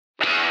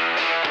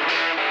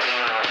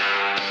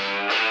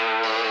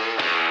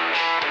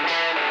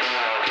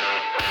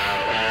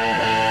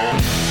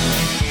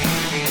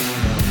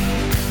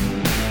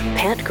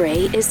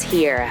Gray is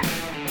here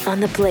on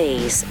the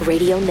Blaze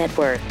Radio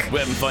Network. We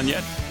having fun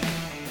yet?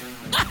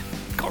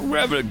 We're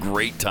having a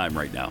great time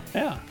right now.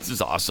 Yeah. This is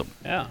awesome.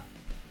 Yeah.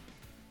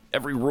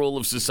 Every rule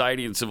of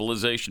society and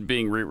civilization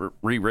being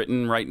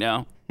rewritten right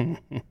now.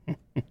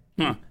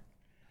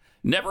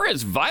 Never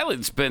has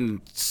violence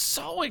been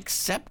so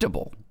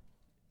acceptable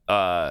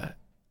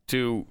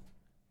to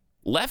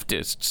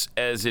leftists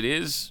as it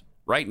is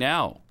right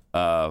now.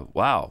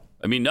 Wow.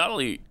 I mean, not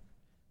only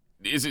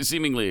is it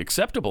seemingly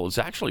acceptable, it's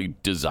actually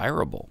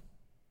desirable.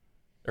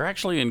 They're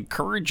actually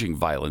encouraging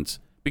violence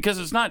because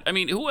it's not, I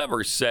mean,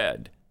 whoever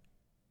said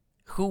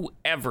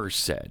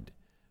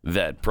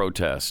that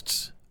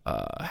protests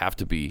have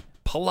to be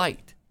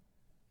polite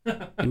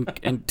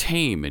and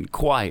tame and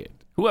quiet?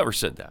 Whoever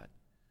said that?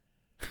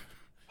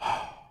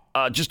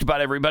 Just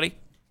about everybody.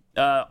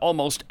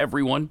 Almost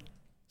everyone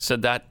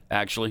said that,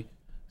 actually.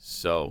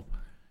 So,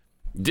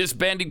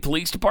 disbanding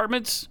police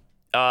departments.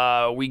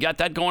 We got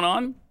that going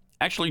on.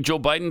 Actually, Joe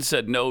Biden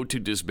said no to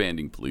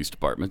disbanding police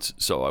departments.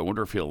 So I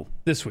wonder if he'll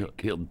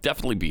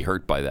definitely be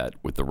hurt by that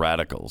with the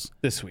radicals.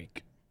 This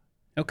week.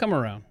 He'll come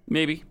around.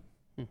 Maybe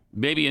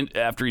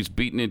after he's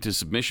beaten into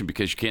submission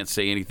because you can't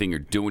say anything or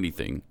do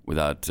anything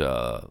without,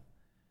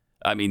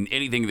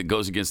 anything that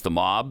goes against the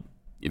mob.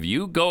 If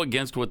you go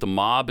against what the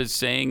mob is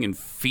saying and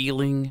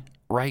feeling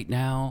right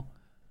now,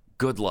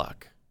 good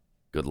luck.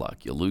 Good luck.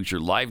 You'll lose your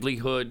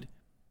livelihood.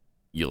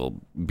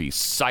 You'll be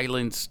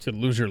silenced. To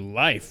lose your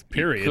life,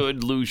 period. You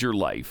could lose your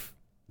life.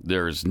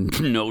 There's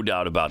no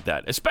doubt about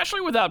that, especially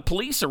without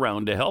police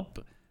around to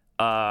help,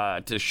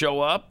 to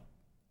show up,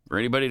 or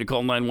anybody to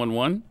call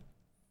 911.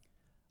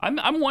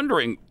 I'm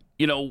wondering,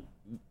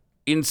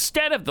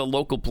 instead of the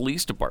local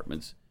police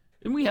departments,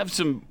 and we got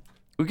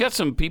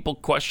some people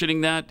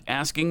questioning that,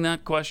 asking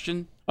that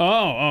question.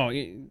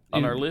 On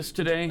our list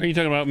today. Are you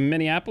talking about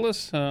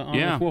Minneapolis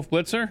on Wolf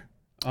Blitzer?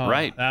 Oh,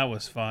 right. That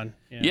was fun.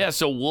 Yeah,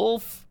 so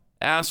Wolf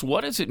asked, what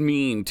does it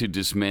mean to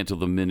dismantle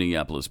the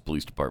Minneapolis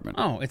Police Department?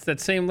 Oh, it's that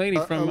same lady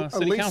from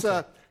City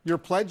Council. You're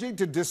pledging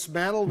to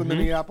dismantle the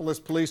Minneapolis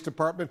Police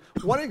Department.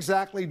 What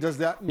exactly does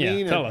that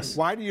mean? Tell us.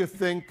 Why do you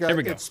think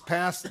it's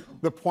past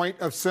the point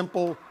of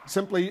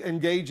simply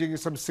engaging in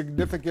some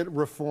significant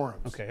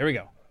reforms? Okay, here we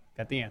go.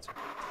 Got the answer.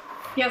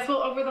 Yes,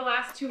 well, over the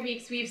last 2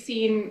 weeks, we've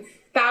seen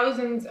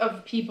thousands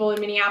of people in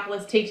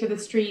Minneapolis take to the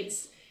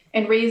streets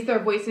and raise their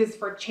voices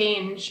for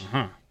change,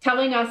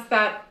 telling us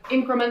that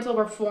incremental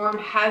reform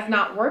has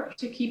not worked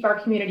to keep our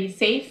community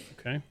safe.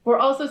 Okay. We're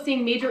also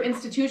seeing major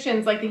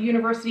institutions like the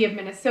University of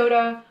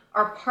Minnesota,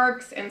 our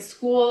parks and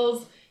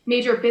schools,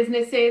 major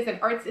businesses and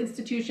arts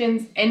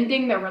institutions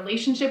ending their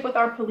relationship with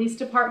our police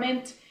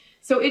department.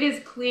 So it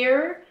is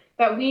clear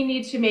that we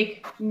need to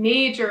make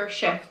major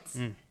shifts,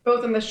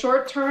 both in the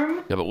short term.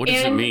 Yeah, but what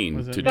does it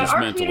mean to dismantle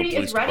our community the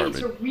police is ready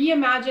department? to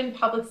reimagine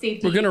public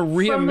safety. We're going to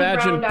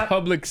reimagine up,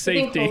 public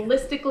safety. Think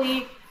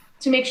holistically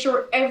to make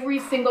sure every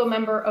single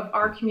member of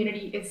our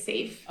community is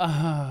safe.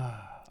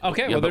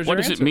 Okay, yeah, well, there's what your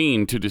does answer. it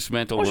mean to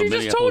dismantle the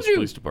Minneapolis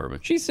Police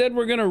Department? She said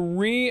we're going to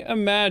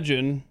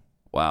reimagine.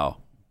 Wow.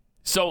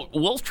 So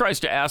Wolf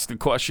tries to ask the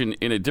question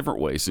in a different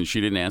way since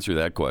she didn't answer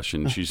that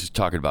question. She's just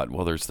talking about,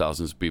 well, there's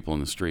thousands of people in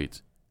the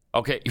streets.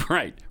 Okay,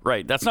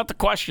 right. That's not the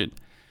question.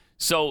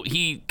 So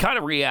he kind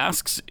of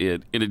re-asks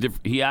it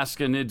he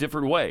asks in a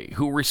different way.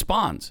 Who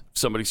responds if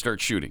somebody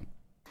starts shooting?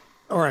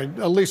 All right,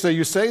 Lisa,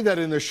 you say that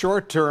in the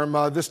short term,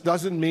 this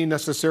doesn't mean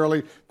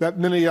necessarily that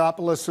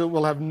Minneapolis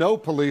will have no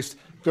police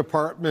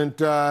department.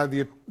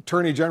 The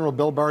Attorney General,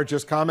 Bill Barr,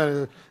 just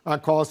commented on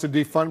calls to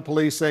defund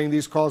police, saying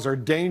these calls are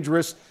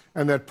dangerous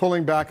and that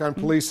pulling back on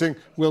policing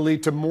will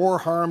lead to more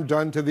harm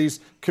done to these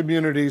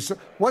communities.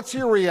 What's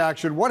your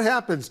reaction? What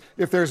happens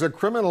if there's a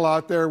criminal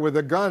out there with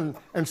a gun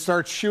and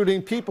starts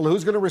shooting people?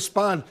 Who's going to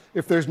respond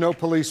if there's no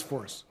police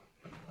force?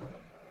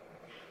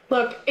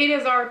 Look, it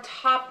is our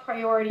top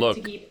priority to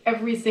keep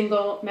every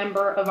single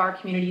member of our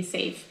community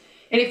safe.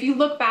 And if you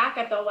look back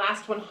at the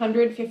last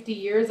 150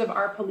 years of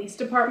our police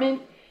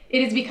department,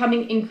 it is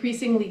becoming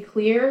increasingly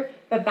clear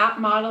that that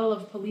model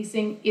of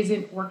policing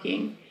isn't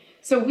working.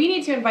 So we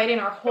need to invite in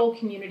our whole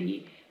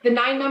community, the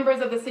 9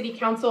 members of the city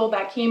council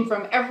that came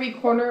from every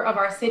corner of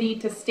our city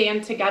to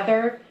stand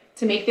together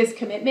to make this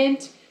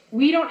commitment.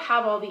 We don't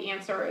have all the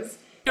answers.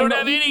 You don't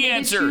have any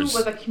answers.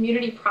 Was a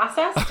community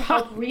process to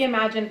help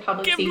reimagine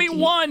public safety. Give me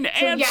one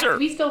answer. Yes,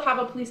 we still have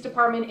a police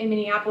department in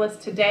Minneapolis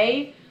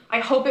today.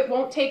 I hope it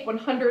won't take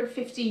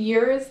 150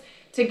 years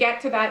to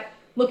get to that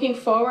looking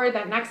forward,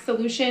 that next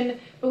solution.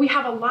 But we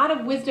have a lot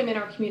of wisdom in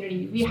our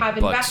community. We have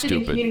invested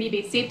in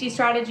community-based safety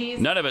strategies.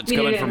 None of it's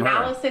coming from her. We did an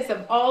analysis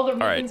of all the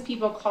reasons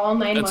people call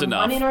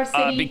 911 in our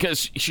city.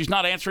 Because she's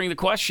not answering the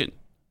question.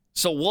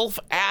 So Wolf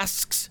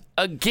asks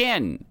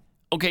again.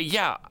 Okay,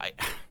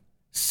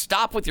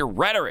 stop with your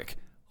rhetoric.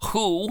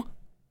 Who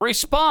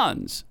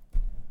responds?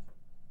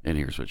 And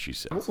here's what she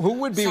says. Who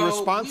would be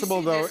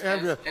responsible, though,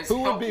 Andrea? Who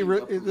would be?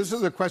 This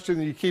is a question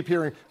that you keep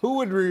hearing. Who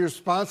would be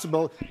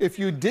responsible if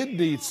you did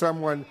need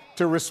someone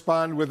to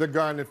respond with a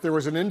gun? If there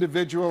was an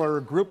individual or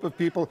a group of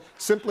people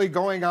simply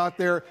going out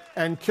there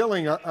and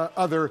killing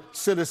other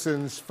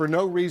citizens for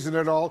no reason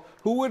at all,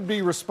 who would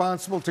be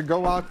responsible to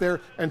go out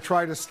there and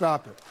try to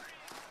stop it?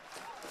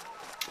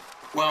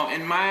 Well,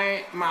 in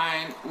my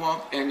mind,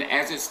 and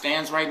as it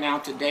stands right now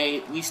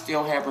today, we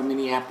still have a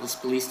Minneapolis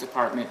Police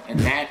Department, and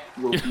that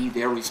will be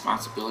their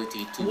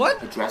responsibility to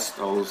address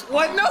those.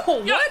 What?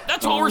 No. Yeah,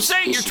 that's what we're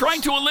saying. You're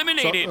trying to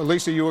eliminate it.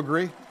 Lisa, you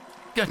agree?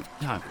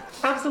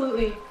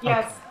 Absolutely,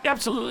 yes.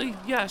 Absolutely,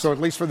 yes. So at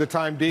least for the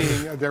time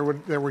being, there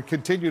would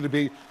continue to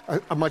be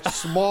a much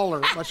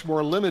smaller, much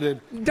more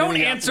limited. Don't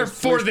answer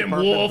for them,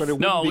 Wolf.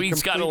 No,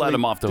 he's got to let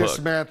him off the hook.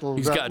 Dismantled.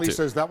 He's got Lisa,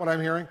 to. Is that what I'm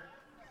hearing?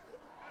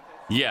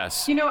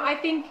 Yes. You know, I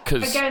think,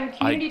 again,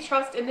 community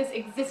trust in this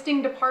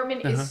existing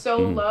department is so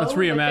low. Let's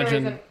reimagine. That there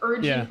is an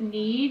urgent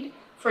need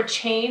for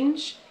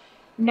change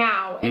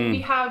now. And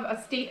we have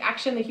a state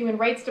action the Human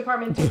Rights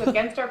Department took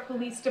against our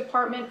police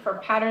department for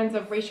patterns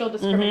of racial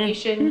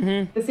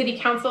discrimination. The city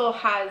council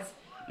has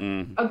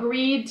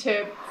agreed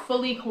to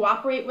fully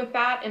cooperate with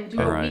that and do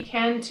what we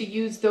can to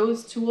use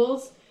those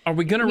tools. Are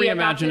we going to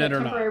reimagine it or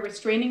not? A temporary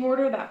restraining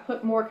order that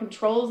put more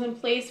controls in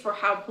place for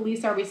how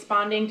police are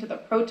responding to the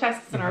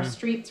protests in our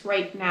streets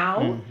right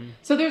now.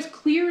 So there's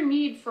clear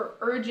need for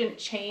urgent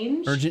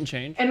change. Urgent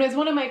change. And as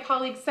one of my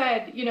colleagues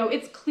said, you know,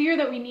 it's clear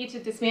that we need to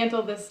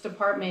dismantle this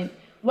department.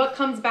 What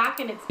comes back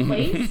in its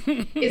place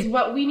is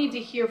what we need to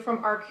hear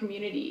from our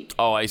community.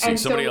 Oh, I see. And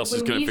Somebody else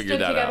is going to figure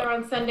that out.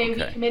 when we stood together on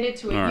Sunday, we committed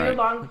to a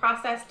year-long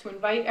process to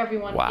invite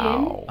everyone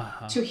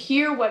in to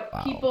hear what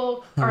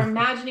people are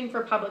imagining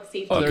for public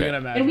safety. Oh, they're going to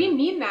imagine. And we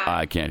mean that.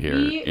 I can't hear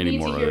any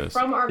more of this.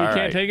 From our You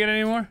can't take it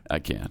anymore? I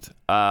can't.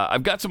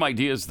 I've got some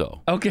ideas,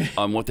 though. Okay.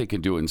 On what they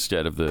can do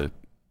instead of the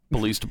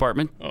police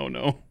department. Oh,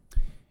 no.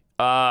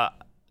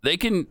 They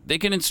can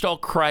install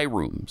cry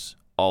rooms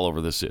all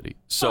over the city.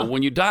 So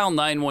when you dial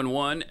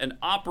 911, an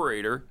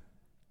operator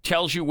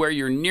tells you where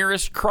your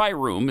nearest cry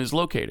room is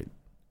located.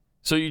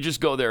 So you just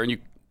go there and you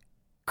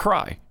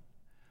cry.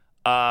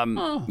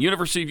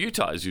 University of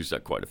Utah has used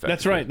that quite effectively.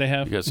 That's right, they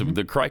have. Because of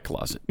the cry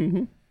closet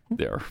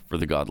there for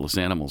the godless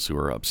animals who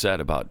are upset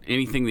about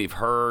anything they've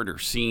heard or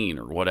seen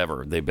or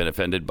whatever they've been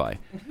offended by.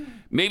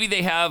 Maybe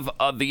they have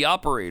the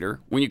operator,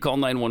 when you call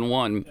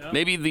 911,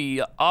 maybe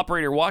the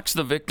operator walks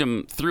the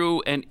victim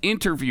through an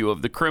interview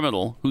of the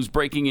criminal who's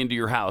breaking into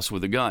your house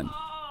with a gun.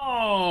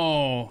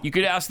 Oh. You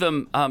could ask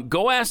them,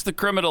 go ask the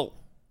criminal,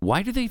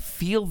 why do they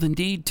feel the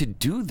need to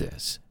do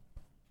this?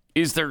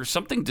 Is there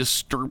something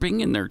disturbing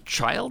in their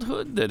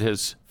childhood that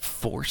has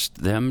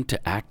forced them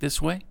to act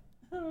this way?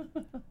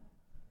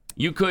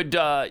 You could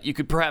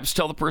perhaps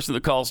tell the person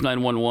that calls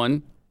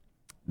 911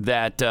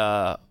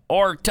 that,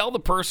 or tell the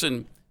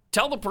person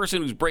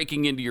who's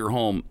breaking into your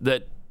home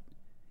that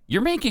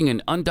you're making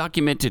an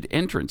undocumented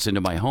entrance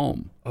into my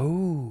home.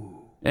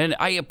 Oh. And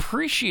I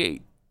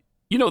appreciate,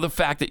 the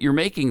fact that you're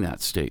making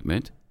that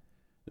statement,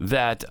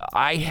 that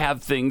I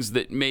have things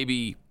that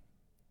maybe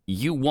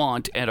you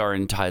want and are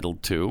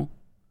entitled to.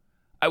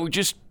 I would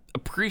just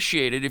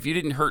appreciate it if you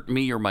didn't hurt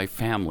me or my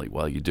family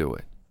while you do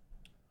it.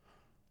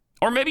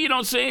 Or maybe you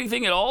don't say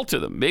anything at all to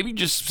them. Maybe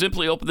just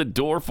simply open the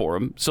door for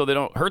them so they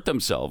don't hurt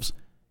themselves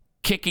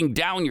kicking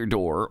down your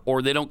door,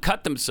 or they don't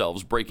cut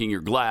themselves breaking your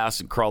glass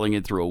and crawling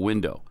in through a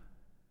window.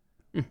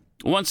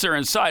 Once they're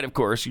inside, of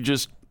course,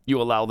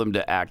 you allow them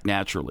to act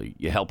naturally.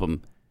 You help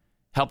them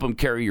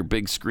carry your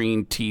big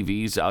screen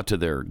TVs out to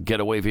their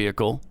getaway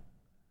vehicle.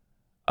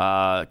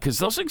 Because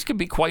those things can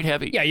be quite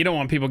heavy. Yeah, you don't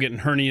want people getting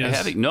hernias.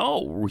 Heavy.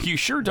 No, you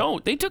sure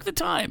don't. They took the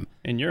time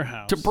in your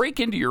house to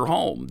break into your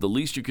home. The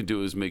least you can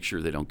do is make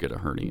sure they don't get a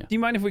hernia. Do you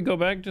mind if we go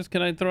back?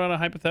 Can I throw out a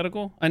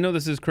hypothetical? I know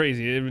this is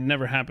crazy. It would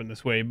never happen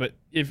this way. But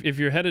if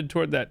you're headed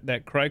toward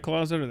that cry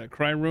closet or that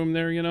cry room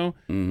there,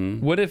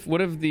 what if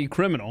the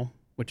criminal,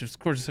 which is, of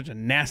course, is such a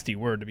nasty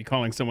word to be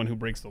calling someone who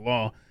breaks the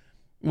law,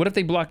 what if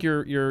they block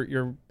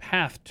your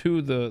path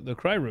to the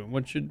cry room?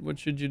 What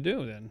should you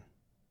do then?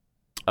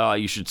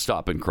 You should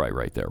stop and cry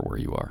right there where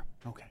you are.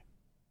 Okay.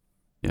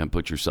 Yeah, and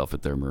put yourself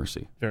at their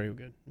mercy. Very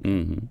good.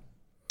 Mm-hmm.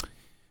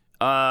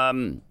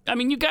 I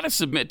mean, you got to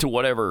submit to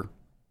whatever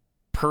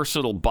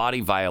personal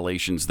body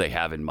violations they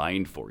have in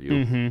mind for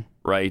you,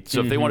 right?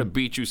 So if they want to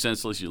beat you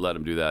senseless, you let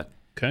them do that.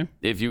 Okay.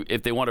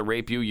 If they want to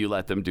rape you, you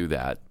let them do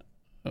that.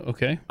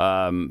 Okay.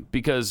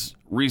 Because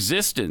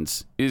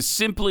resistance is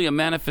simply a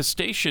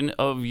manifestation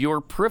of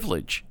your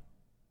privilege.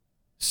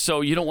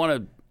 So you don't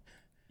want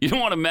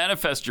to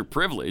manifest your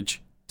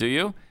privilege, do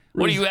you?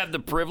 What do you have the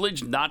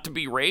privilege not to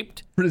be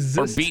raped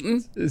or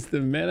beaten? Is the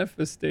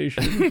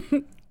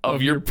manifestation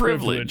of your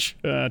privilege.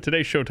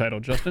 Today's show title,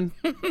 Justin.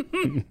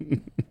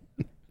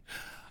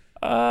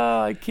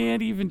 I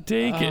can't even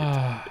take it.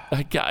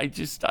 I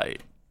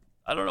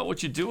don't know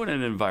what you do in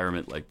an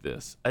environment like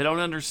this. I don't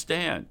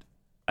understand.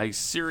 I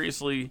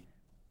seriously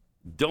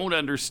don't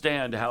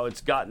understand how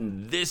it's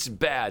gotten this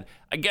bad.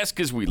 I guess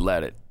because we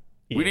let it.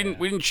 We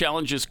didn't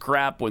challenge this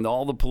crap when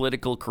all the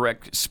political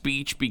correct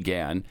speech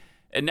began,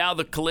 and now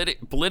the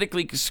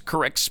politically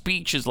correct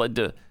speech has led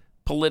to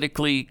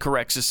politically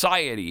correct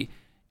society,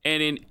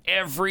 and in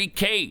every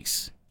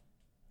case,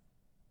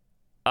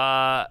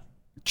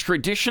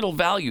 traditional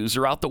values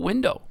are out the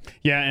window.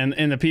 Yeah,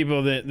 and the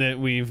people that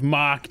we've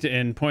mocked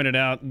and pointed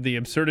out the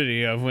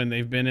absurdity of when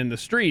they've been in the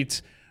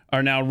streets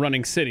are now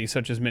running cities,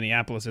 such as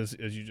Minneapolis, as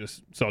you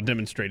just saw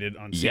demonstrated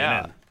on CNN.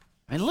 Yeah.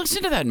 And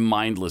listen to that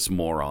mindless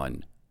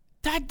moron.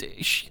 That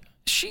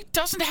she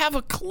doesn't have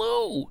a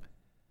clue.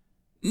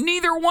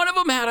 Neither one of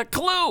them had a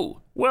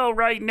clue. Well,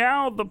 right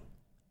now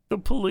the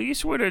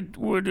police would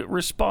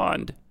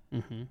respond.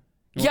 Mm-hmm.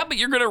 Yeah, but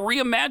you're going to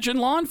reimagine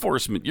law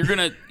enforcement. You're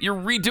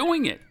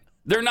redoing it.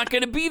 They're not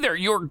going to be there.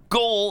 Your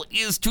goal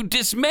is to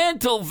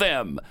dismantle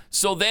them.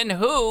 So then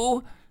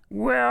who?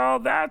 Well,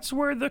 that's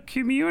where the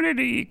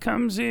community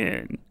comes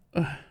in.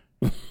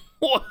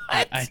 What?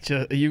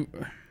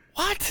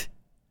 What?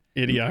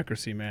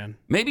 Idiocracy, man.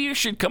 Maybe you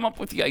should come up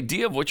with the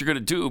idea of what you're going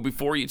to do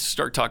before you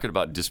start talking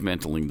about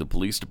dismantling the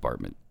police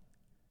department.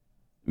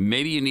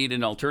 Maybe you need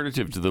an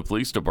alternative to the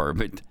police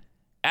department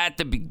at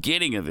the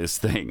beginning of this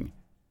thing.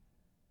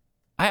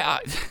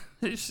 I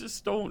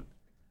just don't.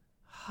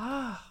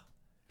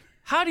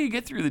 How do you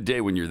get through the day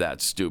when you're that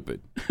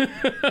stupid?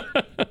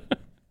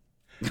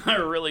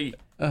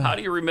 How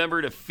do you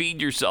remember to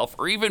feed yourself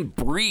or even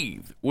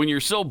breathe when you're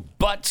so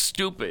butt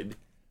stupid?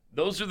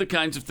 Those are the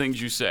kinds of things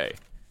you say.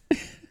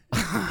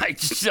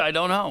 I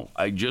don't know.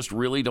 I just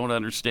really don't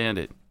understand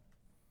it.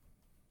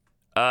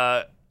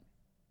 Got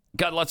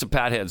lots of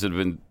patheads that have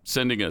been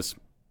sending us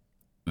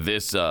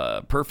this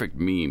perfect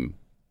meme.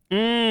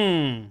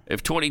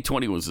 If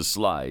 2020 was a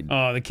slide.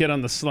 Oh, the kid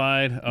on the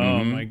slide.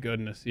 Oh, my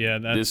goodness. Yeah,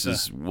 this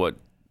is what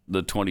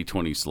the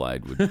 2020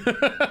 slide would be.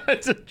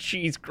 It's a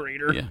cheese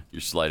grater. Yeah,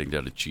 you're sliding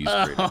down a cheese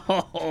grater.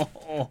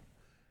 Oh,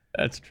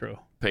 that's true.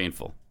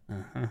 Painful.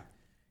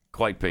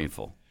 Quite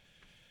painful.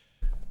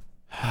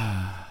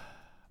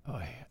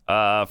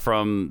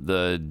 From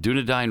the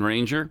Dunedain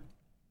Ranger.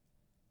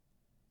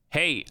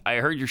 Hey, I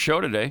heard your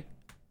show today.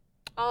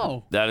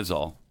 Oh. That is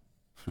all.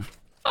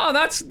 Oh,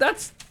 that's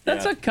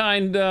a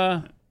kind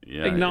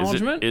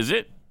acknowledgement. Is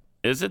it?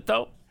 Is it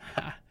though?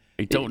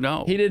 I don't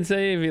know. He didn't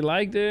say if he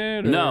liked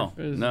it. Or no.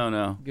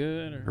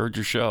 Good. Or... Heard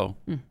your show.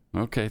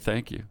 Okay,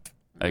 thank you.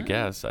 I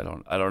guess I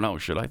don't know.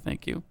 Should I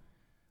thank you,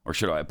 or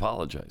should I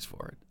apologize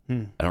for it?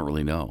 I don't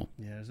really know.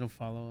 Yeah, there's no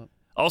follow up.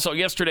 Also,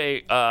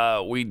 yesterday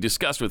we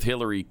discussed with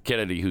Hillary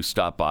Kennedy, who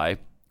stopped by.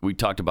 We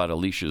talked about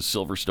Alicia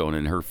Silverstone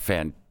and her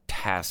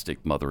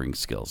fantastic mothering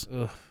skills.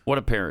 Ugh. What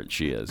a parent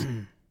she is.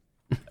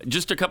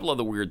 Just a couple of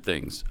the weird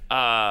things.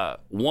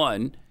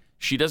 One,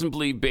 she doesn't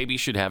believe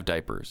babies should have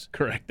diapers.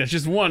 Correct. That's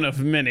just one of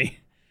many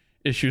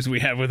issues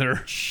we have with her.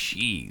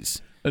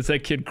 Jeez. Lets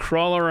that kid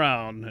crawl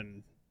around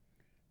and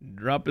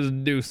drop his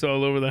deuce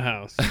all over the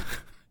house.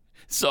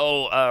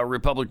 So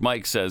Republic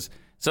Mike says,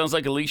 sounds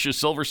like Alicia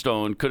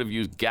Silverstone could have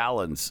used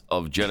gallons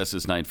of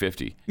Genesis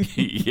 950.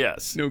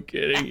 Yes. No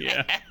kidding.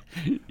 Yeah.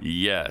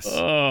 Yes.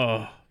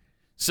 Oh.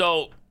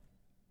 So,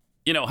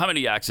 how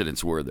many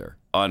accidents were there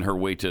on her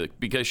way to,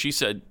 because she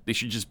said they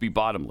should just be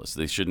bottomless.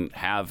 They shouldn't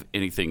have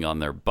anything on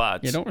their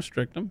butts. Yeah, don't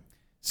restrict them.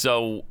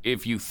 So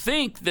if you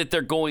think that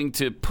they're going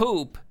to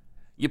poop,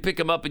 you pick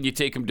them up and you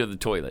take them to the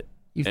toilet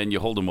and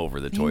you hold them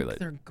over the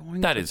toilet.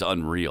 That is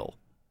unreal.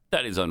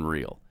 That is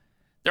unreal.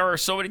 There are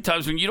so many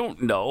times when you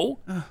don't know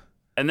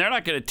and they're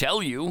not going to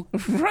tell you.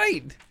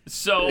 Right.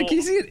 So, like,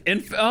 you see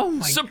oh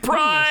my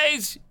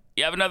surprise! Goodness.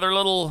 You have another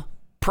little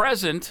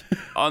present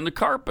on the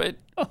carpet.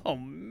 Oh,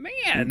 man.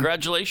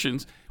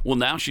 Congratulations. Well,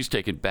 now she's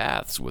taking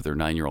baths with her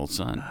 9-year-old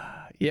son.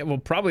 Yeah, well,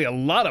 probably a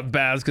lot of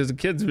baths because the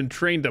kid's been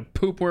trained to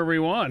poop wherever he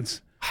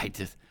wants.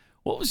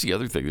 What was the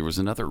other thing? There was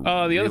another.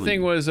 The other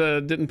thing was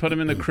didn't put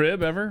him in the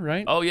crib ever,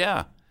 right? Oh,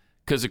 yeah.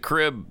 Because a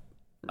crib,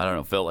 I don't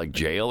know, felt like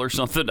jail or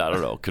something. I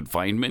don't know,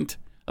 confinement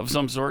of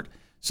some sort.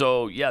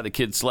 So, yeah, the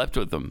kid slept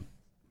with them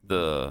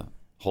the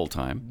whole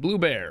time. Blue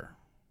Bear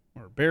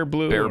or Bear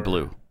Blue. Bear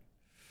Blue.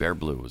 Bear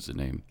Blue was the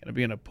name. Going to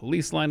be in a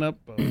police lineup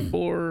of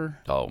 4.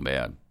 Oh,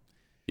 man.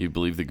 You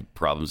believe the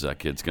problems that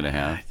kid's going to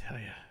have? I tell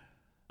you.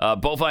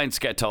 Bovine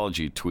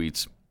Scatology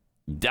tweets,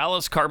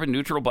 Dallas carbon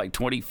neutral by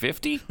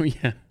 2050? Oh,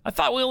 yeah. I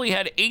thought we only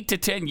had 8 to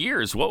 10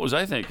 years. What was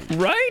I thinking?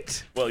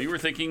 Right? Well, you were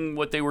thinking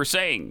what they were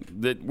saying,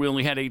 that we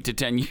only had 8 to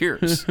 10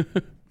 years.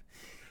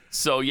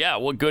 So, yeah,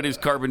 what good is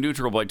carbon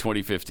neutral by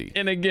 2050?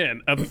 And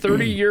again, a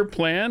 30-year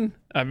plan?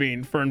 I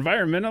mean, for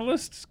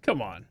environmentalists?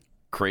 Come on.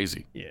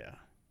 Crazy. Yeah.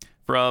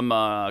 From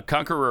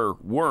Conqueror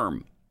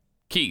Worm,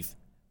 Keith,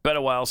 been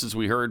a while since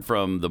we heard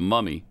from the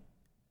Mummy.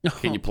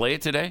 Can you play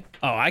it today?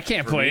 Oh, I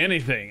can't play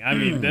anything. I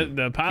mean,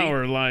 the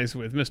power lies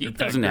with Mr. He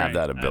doesn't have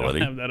that ability.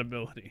 I don't have that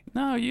ability.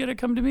 No, you got to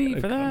come to me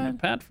for that.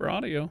 Pat for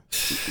audio.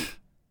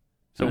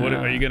 So what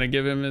are you going to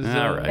give him his...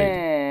 All right.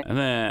 And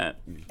that.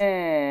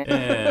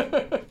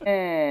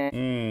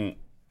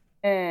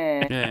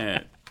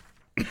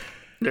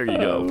 There you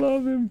go. I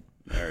love him.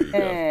 There you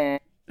go.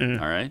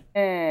 All right.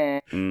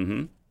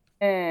 Mm-hmm.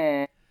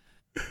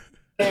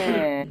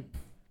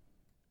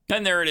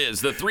 And there it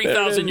is, the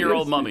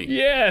 3,000-year-old mummy.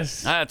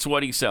 Yes. That's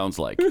what he sounds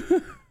like.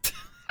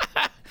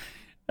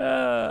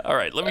 All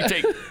right, let me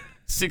take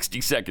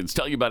 60 seconds.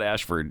 Tell you about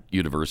Ashford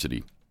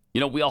University.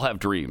 You know, we all have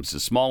dreams. The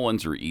small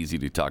ones are easy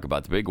to talk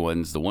about. The big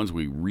ones, the ones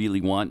we really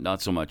want,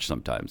 not so much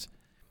sometimes.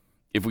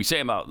 If we say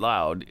them out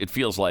loud, it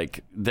feels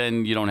like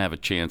then you don't have a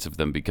chance of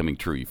them becoming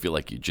true. You feel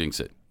like you jinx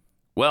it.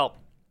 Well,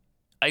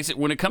 I said,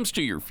 when it comes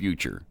to your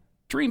future,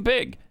 dream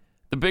big.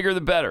 The bigger,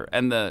 the better.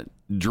 And the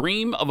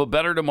dream of a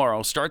better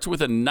tomorrow starts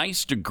with a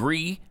nice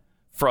degree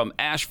from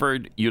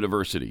Ashford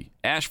University.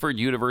 Ashford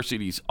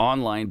University's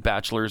online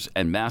bachelor's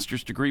and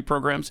master's degree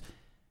programs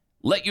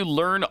let you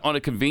learn on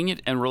a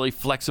convenient and really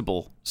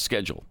flexible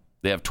schedule.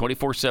 They have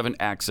 24/7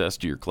 access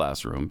to your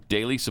classroom,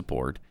 daily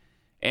support,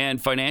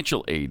 and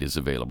financial aid is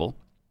available.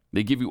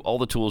 They give you all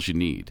the tools you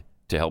need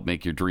to help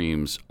make your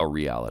dreams a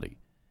reality.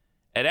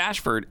 At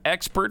Ashford,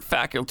 expert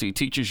faculty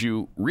teaches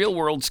you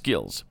real-world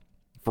skills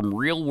from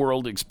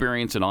real-world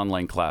experience in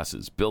online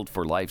classes built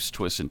for life's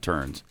twists and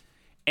turns.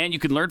 And you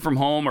can learn from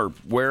home or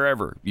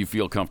wherever you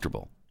feel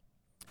comfortable.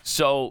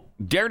 So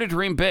dare to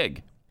dream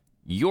big.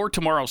 Your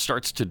tomorrow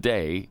starts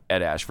today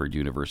at Ashford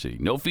University.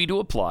 No fee to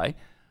apply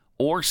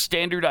or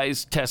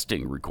standardized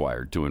testing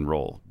required to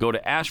enroll. Go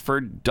to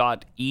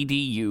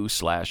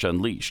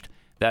ashford.edu/unleashed.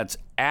 That's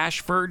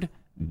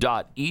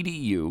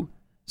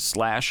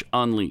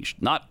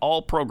ashford.edu/unleashed. Not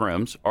all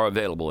programs are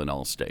available in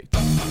all states.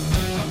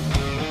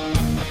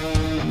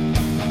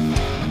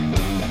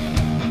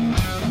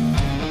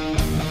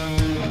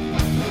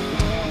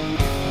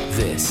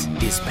 This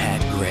is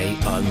Pat Gray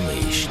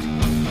Unleashed.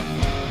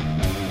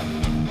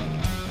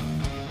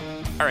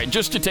 All right,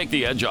 just to take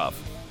the edge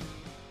off,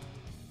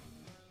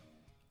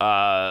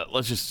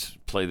 let's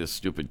just play this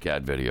stupid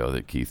cat video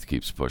that Keith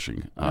keeps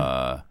pushing.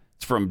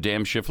 It's from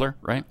Dan Schiffler,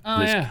 right?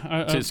 Oh,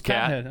 It's his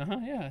cat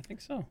Yeah, I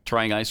think so.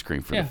 trying ice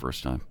cream for the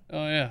first time.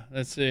 Oh, yeah.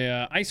 That's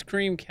a ice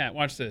cream cat.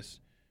 Watch this.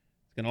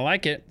 It's going to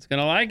like it. It's going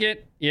to like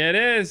it. Yeah, it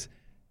is.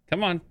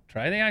 Come on.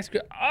 Try the ice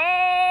cream.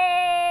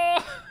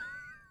 Oh!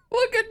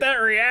 Look at that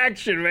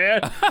reaction,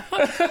 man.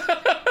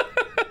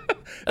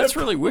 That's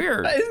really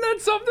weird. Isn't that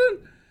something?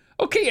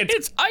 Okay,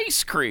 It's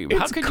ice cream.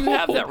 How could you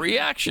have that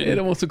reaction? It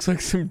almost looks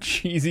like some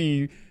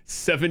cheesy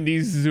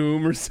 70s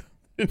Zoom or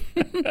something.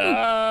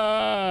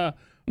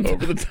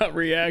 Over the top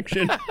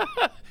reaction.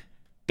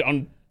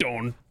 Dun, dun,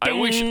 dun.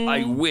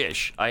 I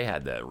wish I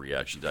had that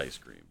reaction to ice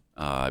cream.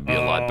 I'd be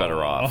a lot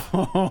better off.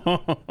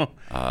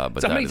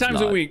 But So how many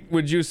times not. a week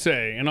would you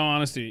say, in all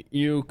honesty,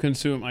 you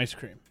consume ice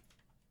cream?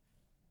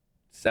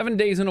 7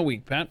 days in a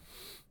week, Pat.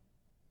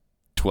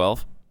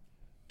 12?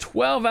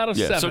 12 out of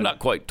 7. So not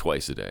quite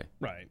twice a day.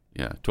 Right.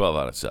 Yeah, 12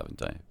 out of 7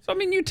 times. So, I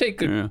mean, you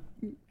take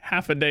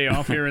half a day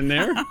off here and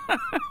there.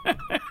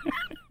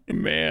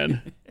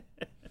 Man.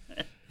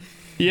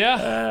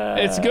 Yeah,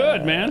 it's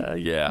good, man.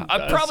 Yeah.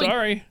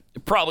 Sorry.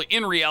 Probably,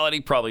 in reality,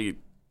 probably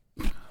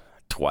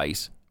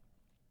twice.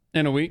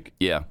 In a week?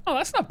 Yeah. Oh,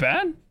 that's not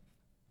bad.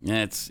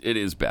 It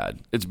is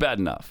bad. It's bad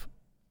enough.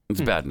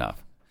 It's bad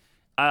enough.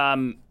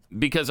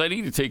 Because I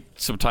need to take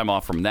some time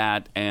off from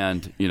that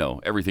and,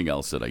 everything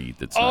else that I eat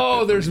that's not good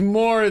for there's me.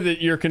 more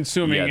that you're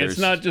consuming. Yeah, it's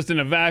not just in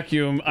a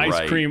vacuum, ice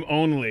Right. cream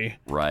only.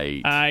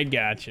 Right. I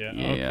gotcha.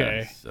 Yeah,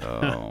 Okay.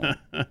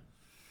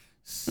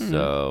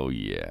 So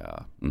yeah.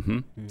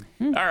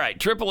 Mm-hmm. All right.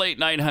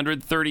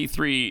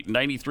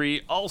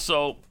 888-900-3393.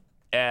 Also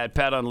at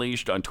Pat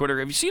Unleashed on Twitter.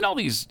 Have you seen all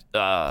these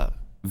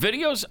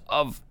videos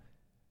of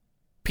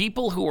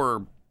people who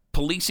are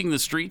policing the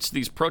streets?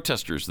 These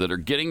protesters that are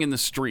getting in the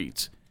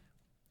streets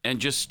and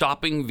just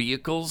stopping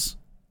vehicles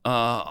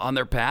on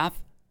their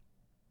path.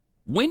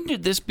 When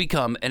did this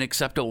become an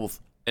acceptable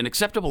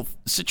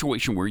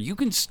situation where you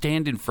can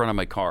stand in front of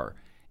my car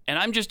and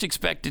I'm just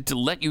expected to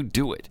let you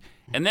do it?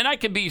 And then I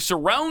can be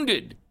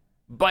surrounded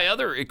by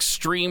other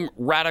extreme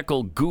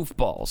radical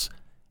goofballs.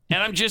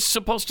 And I'm just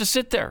supposed to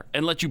sit there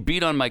and let you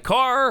beat on my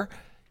car,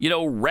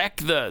 wreck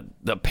the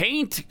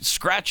paint,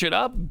 scratch it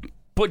up,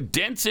 put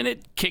dents in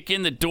it, kick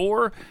in the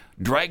door,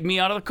 drag me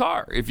out of the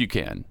car if you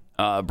can.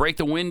 Break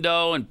the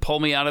window and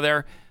pull me out of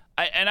there.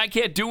 And I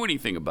can't do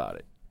anything about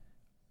it.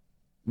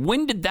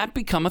 When did that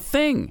become a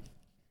thing?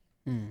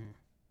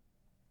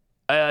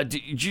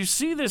 Did you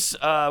see this?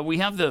 We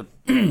have the.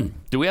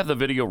 Do we have the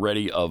video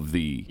ready of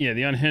the? Yeah,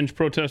 the unhinged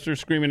protester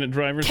screaming at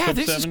drivers. Yeah,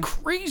 this 7. is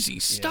crazy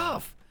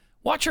stuff.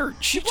 Watch her.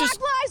 She Do just.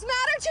 Black Lives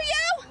Matter to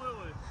you?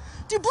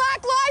 Do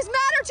Black Lives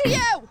Matter to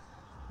you?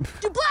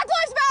 Do Black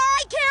Lives Matter? All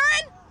right,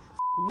 Karen?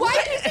 Why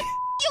did you say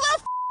you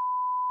little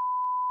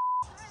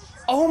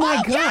Oh my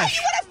okay, gosh!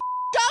 you wanna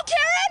go,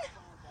 Karen?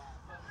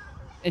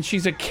 And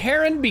she's a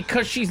Karen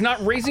because she's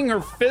not raising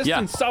her fist Yeah.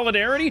 in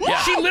solidarity. Yeah.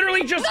 She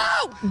literally just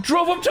No!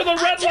 drove up to the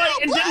red Until light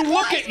and Black didn't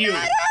look Lives at you.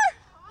 Matter?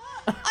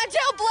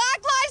 Until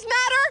Black Lives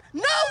Matter,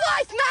 no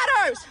life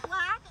matters.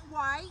 Black,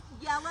 white,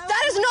 yellow.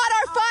 That is not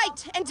our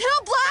fight.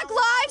 Until Black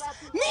lives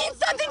mean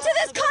something to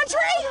this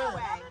country.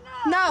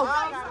 No.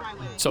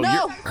 So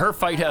No. her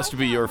fight has to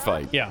be your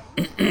fight. Yeah.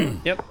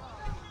 Yep.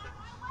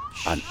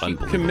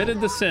 Unbelievable.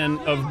 Committed the sin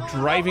of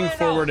driving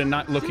forward and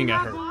not looking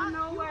at her.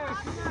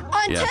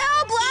 Until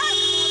Black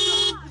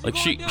Like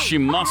she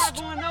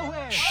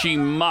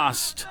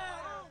must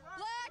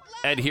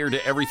adhere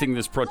to everything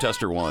this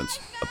protester wants,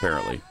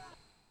 apparently.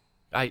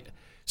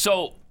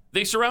 So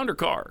they surround her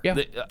car. Yeah.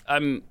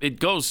 It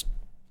goes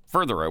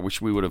further. I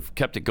wish we would have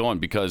kept it going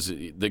because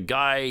the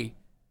guy,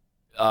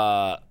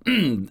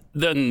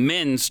 the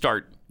men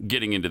start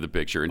getting into the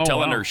picture and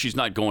telling her she's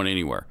not going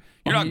anywhere.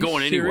 You're not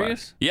going anywhere.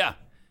 Serious? Yeah.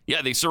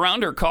 Yeah, they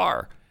surround her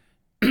car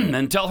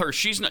and tell her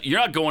you're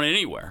not going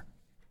anywhere.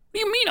 What do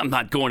you mean I'm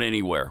not going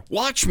anywhere?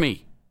 Watch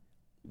me.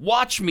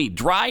 Watch me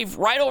drive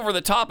right over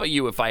the top of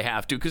you if I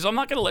have to, because I'm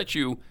not going to let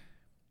you.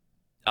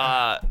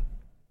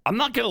 I'm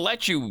not going to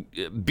let you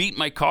beat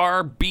my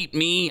car, beat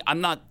me.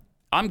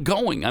 I'm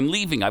going. I'm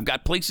leaving. I've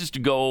got places to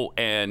go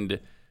and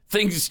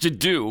things to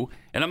do,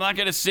 and I'm not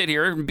going to sit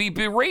here and be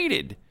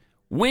berated.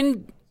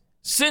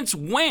 Since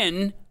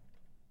when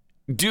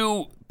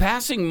do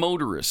passing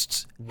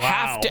motorists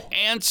have to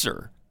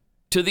answer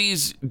to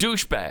these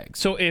douchebags?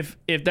 So if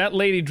that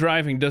lady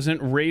driving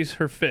doesn't raise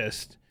her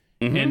fist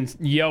and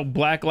yell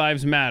Black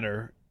Lives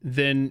Matter,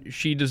 then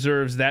she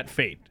deserves that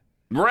fate.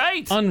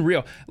 Right.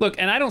 Unreal. Look,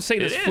 and I don't say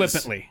this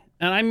flippantly,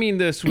 and I mean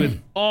this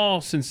with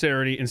all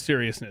sincerity and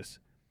seriousness.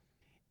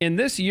 In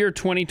this year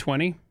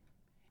 2020,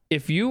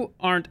 if you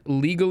aren't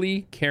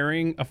legally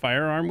carrying a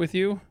firearm with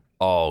you,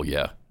 oh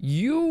yeah,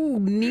 you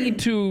need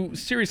to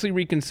seriously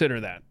reconsider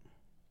that.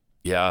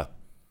 Yeah.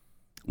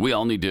 We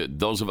all need to,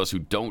 those of us who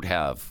don't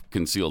have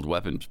concealed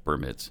weapons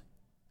permits,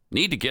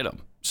 need to get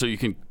them so you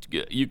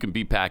can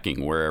be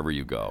packing wherever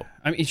you go.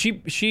 I mean,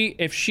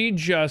 if she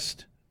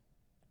just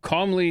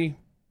calmly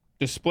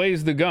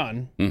displays the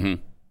gun,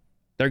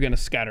 they're going to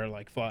scatter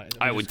like flies.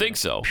 I would think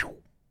so.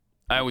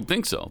 I would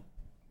think so.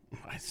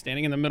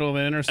 Standing in the middle of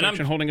an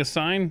intersection holding a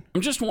sign?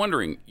 I'm just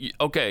wondering,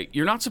 okay,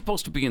 you're not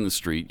supposed to be in the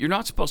street. You're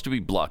not supposed to be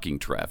blocking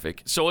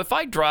traffic. So if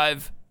I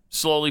drive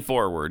slowly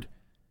forward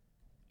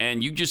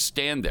and you just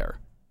stand there,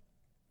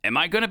 am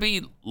I going to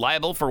be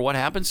liable for what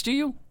happens to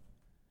you?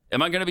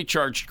 Am I going to be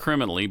charged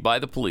criminally by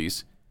the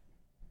police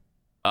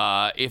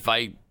if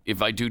I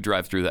do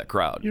drive through that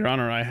crowd? Your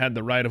Honor, I had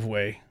the right of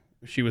way.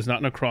 She was not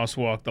in a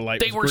crosswalk. The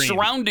light was green. They were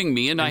surrounding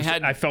me, and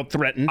I felt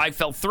threatened. I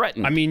felt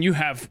threatened. I mean, you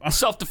have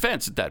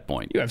self-defense at that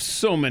point. You have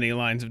so many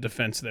lines of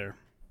defense there.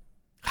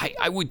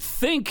 I would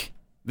think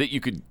that you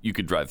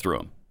could drive through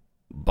them,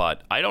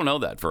 but I don't know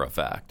that for a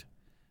fact.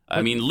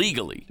 I mean,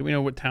 legally. Do we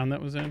know what town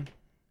that was in?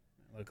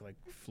 It looked like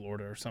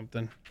Florida or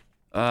something.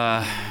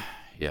 Yeah,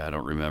 I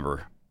don't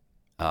remember.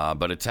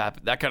 But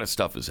that kind of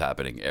stuff is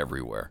happening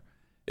everywhere.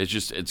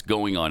 It's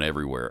going on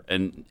everywhere,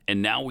 and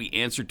now we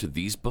answer to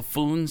these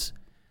buffoons.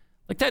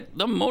 Like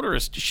the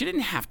motorist, she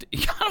didn't have to.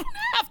 I don't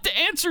have to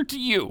answer to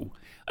you.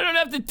 I don't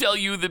have to tell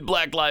you that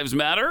Black Lives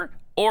Matter,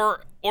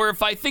 or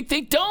if I think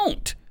they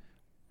don't.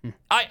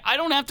 I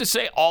don't have to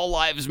say all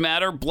lives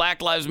matter,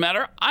 Black Lives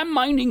Matter. I'm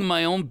minding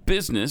my own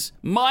business.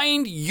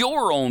 Mind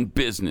your own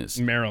business.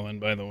 Maryland,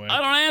 by the way. I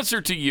don't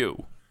answer to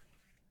you.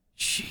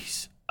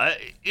 Jeez,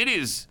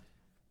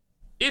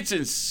 it's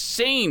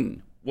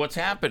insane what's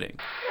happening.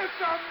 It's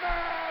a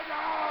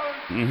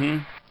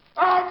madhouse.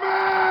 A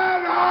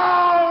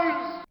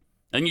madhouse.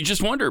 And you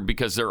just wonder,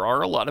 because there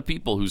are a lot of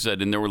people who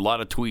said, and there were a lot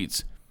of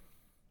tweets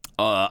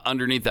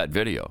underneath that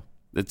video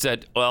that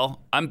said, well,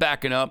 I'm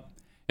backing up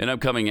and I'm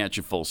coming at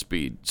you full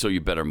speed, so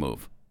you better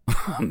move.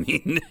 I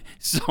mean,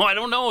 so I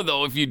don't know,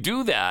 though, if you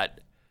do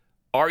that,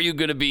 are you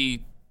going to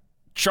be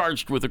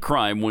charged with a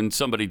crime when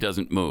somebody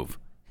doesn't move?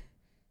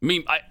 I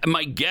mean,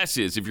 my guess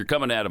is if you're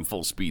coming at them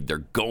full speed, they're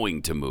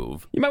going to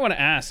move. You might want to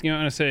ask, I'm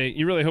going to say,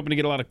 you're really hoping to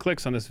get a lot of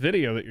clicks on this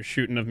video that you're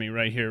shooting of me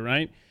right here,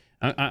 right?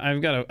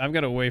 I've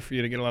got a way for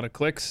you to get a lot of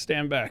clicks.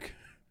 Stand back.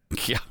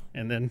 Yeah.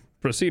 And then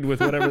proceed with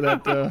whatever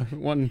that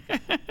one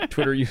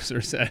Twitter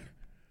user said.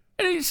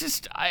 And it's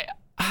just, I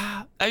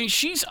mean,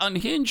 she's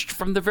unhinged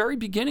from the very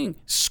beginning,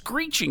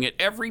 screeching at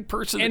every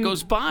person that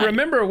goes by.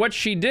 Remember what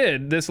she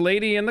did, this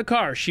lady in the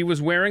car. She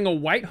was wearing a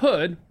white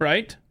hood,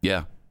 right?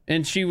 Yeah.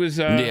 And she was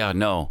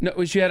no,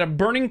 she had a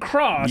burning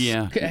cross.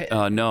 Yeah.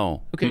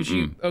 No. Okay.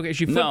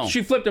 Mm-mm.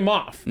 She flipped him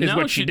off. Is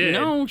what she did.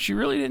 No, she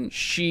really didn't.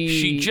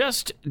 She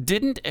just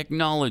didn't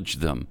acknowledge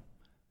them.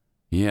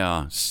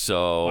 Yeah.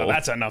 So well,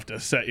 that's enough to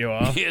set you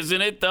off,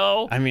 isn't it?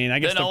 Though. I mean, I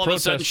guess then all of a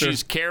sudden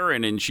she's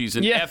Karen and she's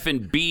an F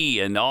and B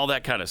and all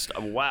that kind of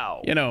stuff.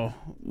 Wow.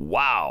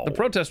 Wow. The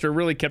protester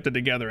really kept it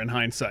together in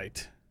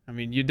hindsight. I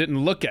mean, you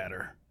didn't look at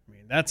her.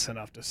 That's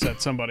enough to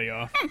set somebody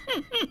off.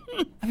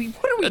 I mean,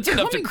 what are we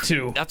coming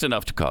to? That's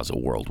enough to cause a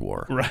world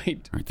war.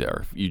 Right. Right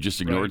there. You just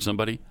ignored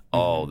somebody?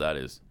 Oh, that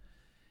is.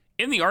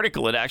 In the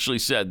article, it actually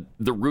said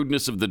the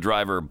rudeness of the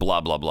driver,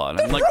 blah, blah, blah. And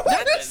I'm like,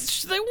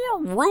 they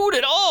weren't rude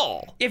at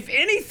all. If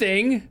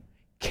anything,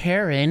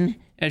 Karen,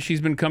 as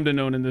she's been come to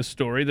known in this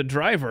story, the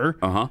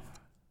driver,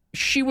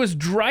 she was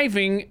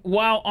driving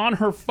while on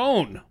her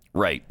phone.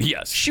 Right.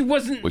 Yes. She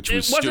wasn't. Which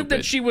was wasn't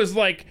that she was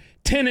like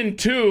 10 and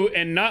 2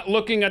 and not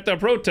looking at the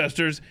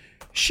protesters.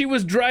 She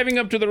was driving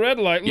up to the red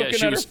light looking at her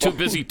phone. Yeah, she was too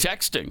busy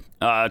texting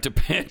to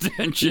pay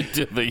attention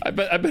to the... I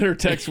bet her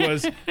text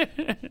was,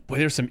 boy,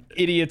 there's some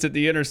idiots at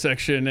the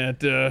intersection at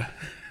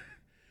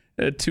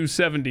at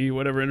 270,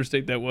 whatever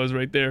interstate that was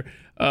right there.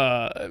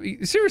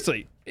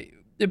 Seriously,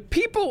 if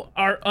people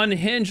are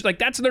unhinged. Like,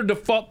 that's their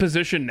default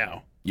position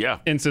now. Yeah.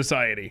 In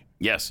society.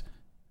 Yes.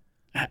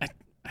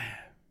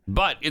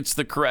 But it's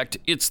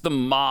the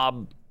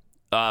mob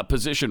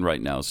position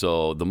right now.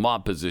 So the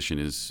mob position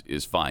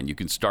is fine. You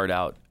can start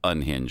out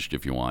unhinged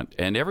if you want,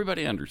 and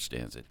everybody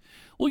understands it.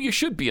 Well, you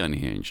should be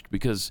unhinged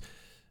because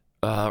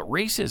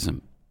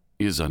racism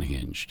is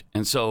unhinged.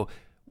 And so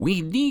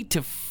we need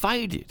to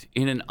fight it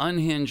in an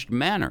unhinged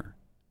manner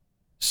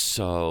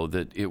so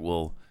that it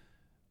will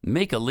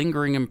make a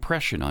lingering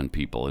impression on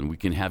people and we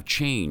can have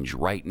change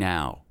right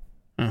now.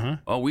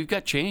 Oh, we've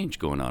got change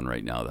going on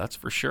right now. That's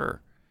for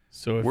sure.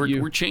 So if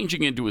we're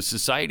changing into a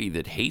society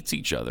that hates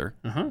each other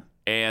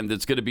and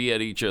that's going to be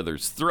at each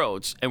other's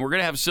throats. And we're going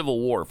to have civil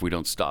war if we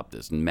don't stop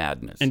this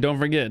madness. And don't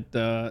forget,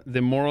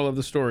 the moral of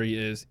the story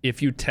is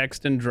if you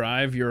text and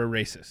drive, you're a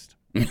racist.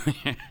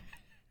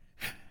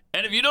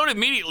 And if you don't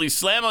immediately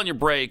slam on your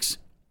brakes,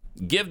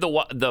 give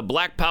the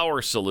Black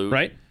Power salute,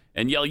 right,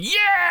 and yell,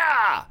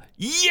 yeah,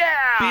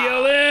 yeah,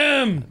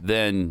 BLM,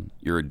 then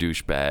you're a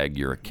douchebag,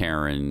 you're a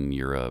Karen,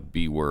 you're a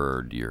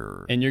B-word,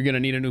 and you're going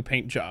to need a new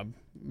paint job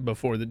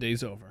before the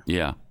day's over.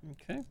 Yeah.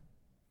 Okay.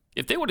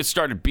 If they would have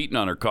started beating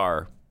on her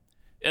car,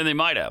 and they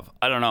might have,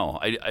 I don't know,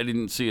 I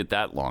didn't see it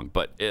that long,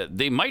 but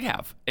they might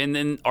have. And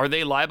then are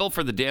they liable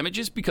for the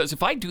damages? Because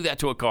if I do that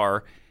to a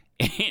car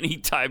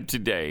anytime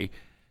today,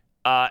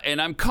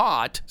 and I'm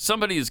caught,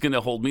 somebody is going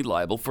to hold me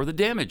liable for the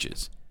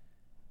damages.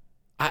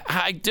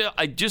 I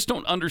just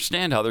don't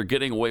understand how they're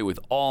getting away with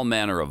all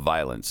manner of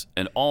violence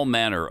and all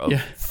manner of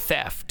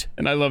theft.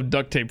 And I love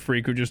Duct Tape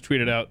Freak, who just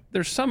tweeted out,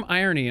 there's some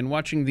irony in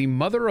watching the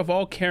mother of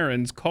all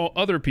Karens call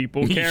other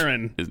people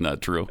Karen. Isn't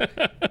that true?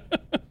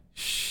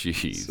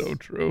 Jeez. So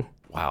true.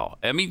 Wow.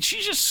 I mean,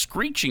 she's just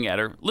screeching at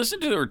her.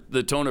 Listen to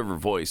the tone of her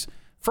voice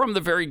from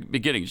the very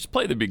beginning. Just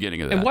play the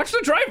beginning of that. And watch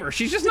the driver.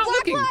 She's just not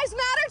looking. Do Black Lives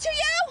Matter to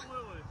you?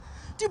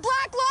 Do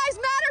Black Lives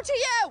Matter to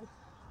you?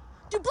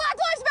 Do Black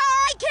Lives Matter?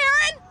 All right,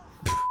 Karen?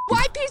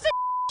 White piece of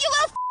you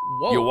little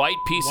Whoa. You white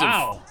piece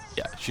of...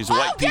 Yeah, she's a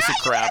white piece of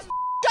crap.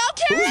 Go,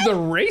 Karen! Who's the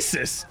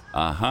racist?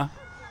 Uh-huh.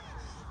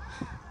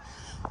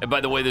 And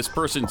by the way, this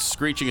person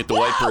screeching at the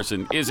white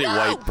person is a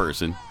white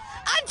person.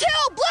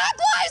 Until Black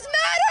Lives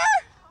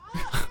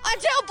Matter!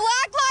 Until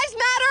Black Lives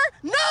Matter,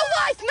 no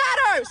life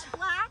matters!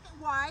 Black,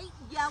 white,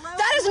 yellow.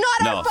 That is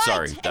not our fight.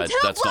 Sorry.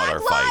 That's not our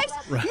fight.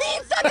 Lives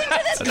mean something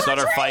to this That's not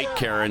our fight,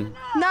 Karen.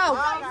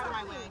 No.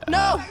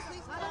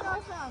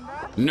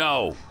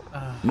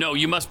 No,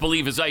 you must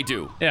believe as I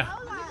do. Yeah.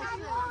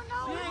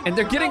 And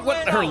they're getting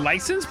what? Her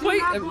license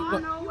plate?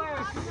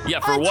 Yeah,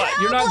 for what?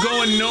 You're not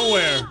going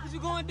nowhere. What you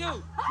gonna do?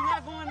 You're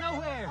not going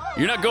nowhere.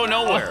 You're not going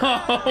nowhere.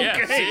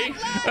 Okay.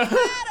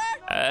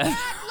 Yeah, see?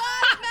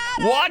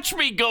 Watch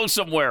me go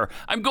somewhere.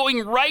 I'm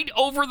going right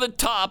over the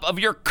top of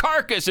your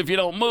carcass if you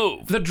don't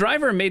move. The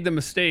driver made the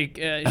mistake.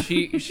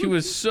 She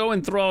was so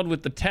enthralled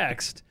with the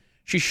text.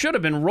 She should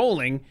have been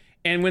rolling.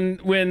 And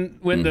when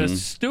the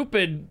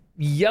stupid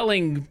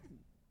yelling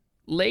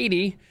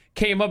lady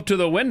came up to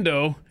the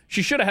window,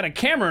 she should have had a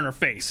camera in her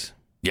face.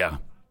 Yeah.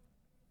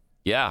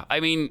 Yeah. I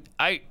mean,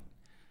 I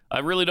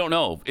really don't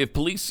know. If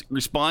police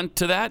respond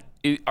to that,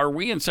 are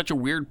we in such a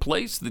weird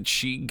place that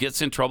she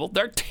gets in trouble?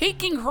 They're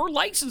taking her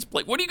license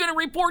plate. What are you going to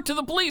report to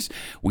the police?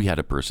 We had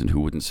a person who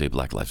wouldn't say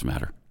Black Lives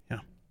Matter.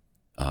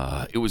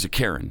 Yeah. It was a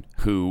Karen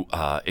who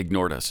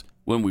ignored us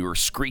when we were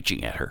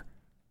screeching at her.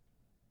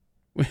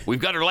 We've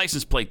got her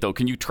license plate, though.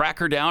 Can you track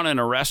her down and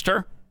arrest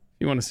her?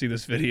 You want to see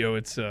this video?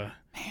 It's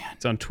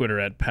on Twitter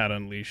at Pat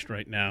Unleashed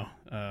right now.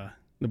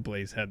 The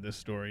Blaze had this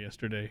story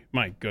yesterday.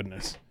 My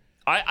goodness.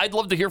 I'd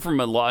love to hear from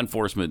a law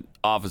enforcement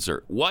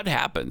officer. What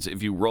happens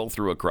if you roll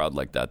through a crowd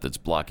like that that's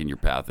blocking your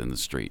path in the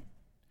street?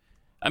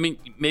 I mean,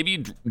 maybe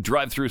you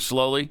drive through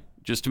slowly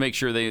just to make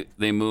sure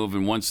they move,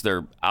 and once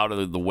they're out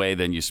of the way,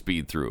 then you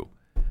speed through.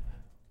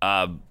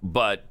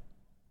 But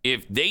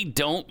if they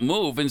don't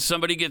move and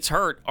somebody gets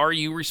hurt, are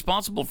you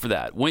responsible for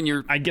that?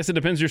 I guess it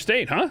depends your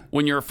state, huh?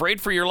 When you're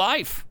afraid for your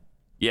life.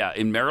 Yeah,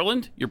 in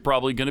Maryland, you're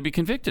probably going to be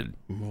convicted.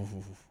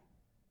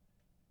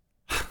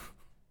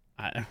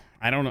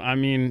 I don't know. I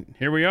mean,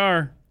 here we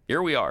are.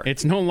 Here we are.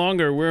 It's no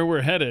longer where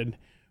we're headed.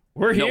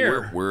 We're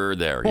here. No, we're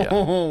there, yeah.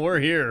 We're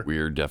here.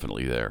 We're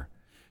definitely there.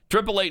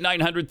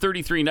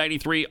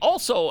 888-900-3393.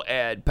 Also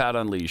at Pat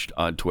Unleashed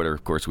on Twitter.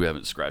 Of course, we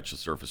haven't scratched the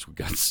surface. We've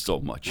got so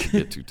much to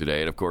get to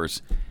today. And, of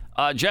course,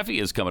 Jeffy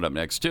is coming up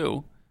next,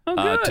 too,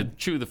 to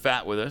chew the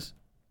fat with us,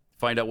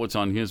 find out what's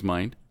on his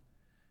mind.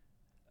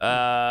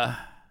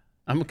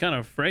 I'm kind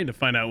of afraid to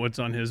find out what's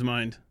on his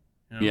mind.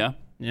 You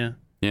know?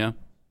 Yeah.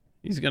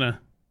 He's gonna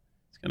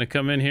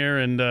come in here,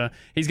 and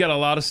he's got a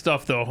lot of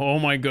stuff, though. Oh,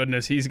 my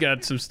goodness. He's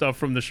got some stuff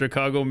from the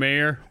Chicago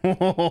mayor.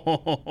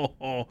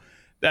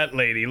 That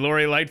lady,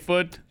 Lori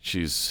Lightfoot.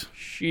 She is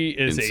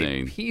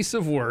insane. A piece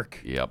of work.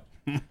 Yep.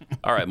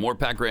 All right, more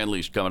Pat Gray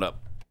Unleashed coming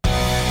up.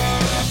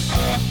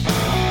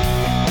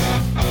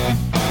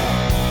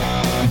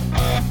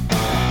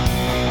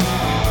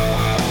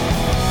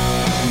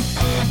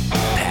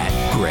 Pat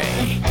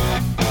Gray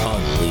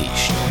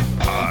Unleashed.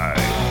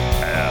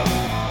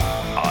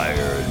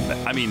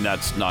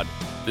 mean,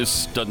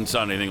 this doesn't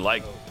sound anything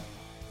like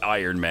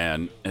Iron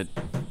Man.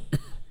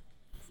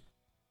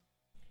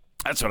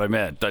 That's what I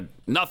meant.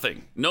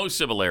 Nothing. No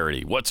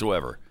similarity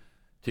whatsoever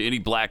to any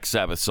Black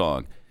Sabbath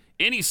song.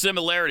 Any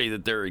similarity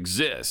that there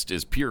exists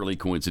is purely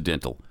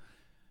coincidental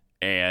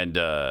and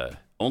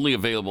only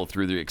available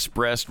through the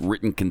expressed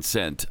written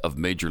consent of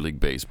Major League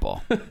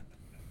Baseball.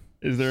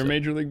 Is there a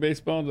Major League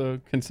Baseball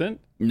to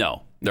consent?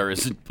 No, there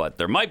isn't, but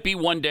there might be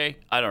one day.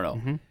 I don't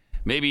know.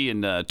 Maybe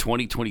in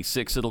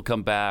 2026 it'll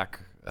come back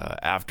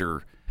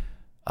after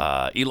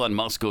Elon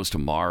Musk goes to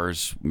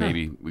Mars.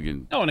 Maybe we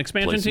can an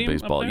expansion play some team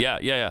baseball. up there?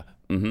 Yeah.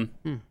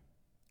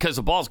 Because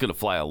the ball's going to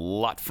fly a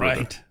lot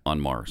further on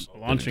Mars.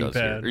 Launching than it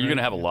does pad. here. You're going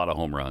to have a lot of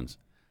home runs.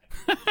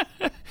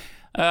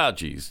 Oh,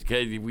 geez.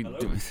 Okay, Can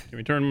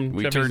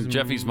we turn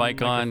Jeffy's mic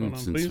on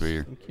since please?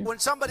 we're... When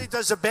somebody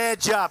does a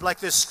bad job, like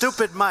this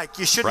stupid mic,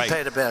 you shouldn't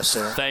pay the best,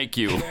 sir. Thank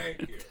you.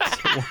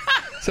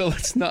 So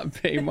let's not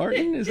pay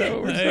Martin? Is that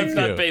what we're saying?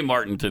 Let's not pay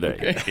Martin today.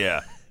 Okay.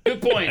 Yeah.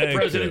 Good point,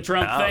 President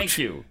Trump. Ouch. Thank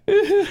you.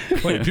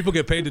 Wait, do people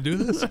get paid to do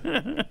this?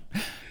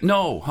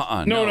 No.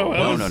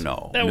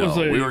 No. That was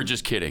we were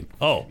just kidding.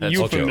 Oh, that's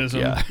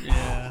euphemism.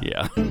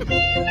 Yeah.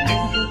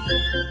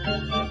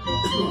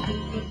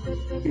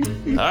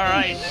 All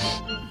right.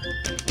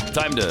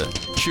 Time to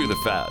chew the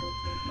fat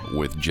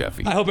with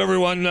Jeffy. I hope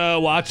everyone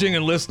watching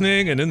and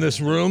listening and in this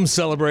room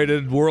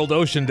celebrated World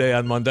Ocean Day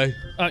on Monday.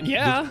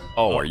 Yeah.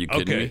 Oh, are you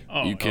kidding me?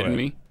 Oh, you kidding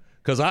me?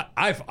 Because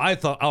I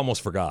thought I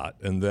almost forgot,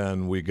 and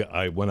then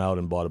I went out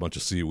and bought a bunch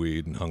of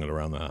seaweed and hung it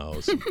around the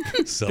house.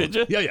 So, Did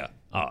you? Yeah.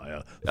 Oh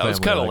yeah. That was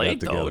kind of late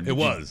though. It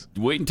was.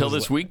 Wait until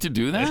this week to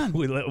do that?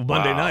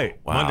 Monday night.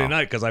 Wow. Monday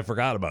night because I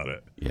forgot about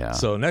it. Yeah.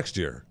 So next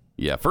year.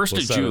 Yeah, 1st We'll of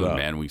set it June, up.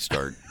 man. We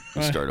start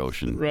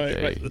Ocean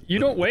Day. Right. You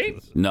don't wait?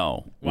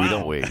 No, we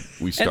don't wait.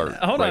 We start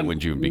hold right on. when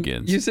June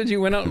begins. You said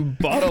you went out and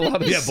bought a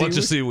lot of Yeah, a seaweed. bunch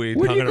of seaweed.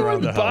 Where do you hung it go around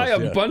and the buy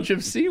house, a bunch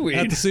of seaweed?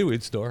 At the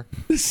seaweed store.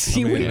 The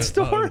seaweed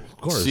store? Of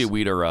course.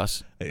 Seaweed or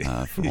us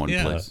from one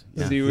Yeah. place.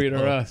 Yeah. Seaweed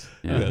or us?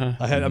 Yeah.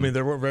 I mean,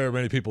 there weren't very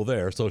many people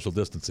there, social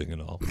distancing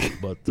and all,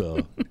 but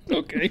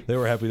Okay. they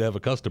were happy to have a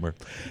customer.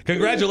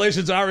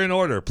 Congratulations are in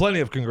order.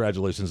 Plenty of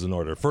congratulations in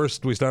order.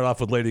 First, we start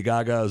off with Lady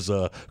Gaga's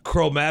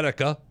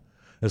Chromatica.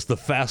 It's the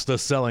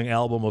fastest-selling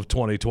album of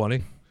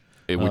 2020.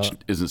 Which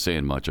isn't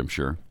saying much, I'm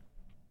sure.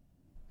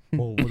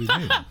 Well, what do you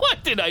mean?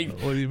 What did I...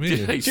 What do you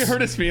mean? Did you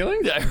hurt his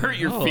feelings? Did I hurt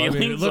your No, I mean,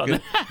 feelings? look, on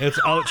that? it's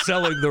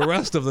outselling the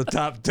rest of the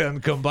top 10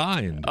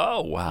 combined.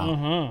 Oh,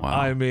 wow. Wow.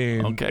 I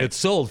mean, Okay. it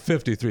sold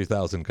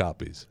 53,000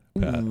 copies.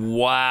 Pat.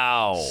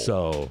 Wow.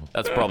 So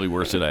That's probably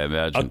worse than I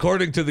imagined.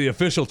 according to the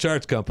official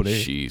charts company,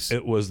 Jeez.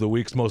 it was the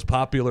week's most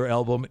popular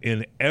album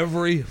in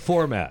every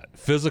format: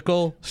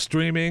 physical,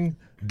 streaming,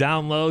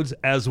 downloads,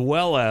 as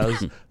well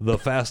as the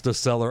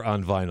fastest seller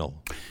on vinyl.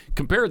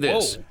 Compare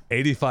this.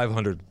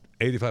 8,500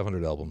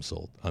 albums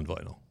sold on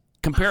vinyl.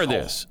 Compare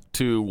this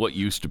to what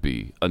used to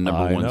be a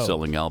number I one know.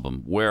 selling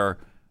album, where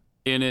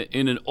in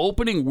an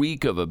opening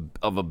week of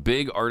a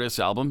big artist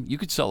album, you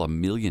could sell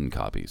 1 million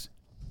copies,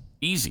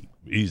 easy.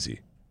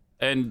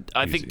 And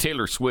I think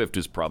Taylor Swift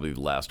is probably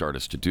the last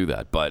artist to do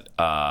that. But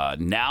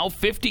now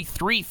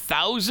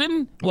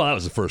 53,000. Well, that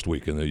was the first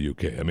week in the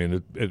UK. I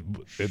mean,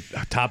 it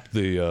topped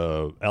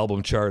the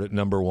album chart at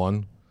number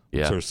one.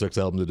 Yeah. It's her sixth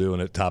album to do,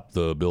 and it topped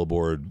the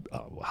Billboard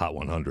Hot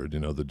 100.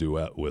 The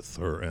duet with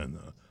her and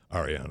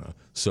Ariana.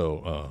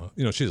 So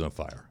she's on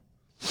fire.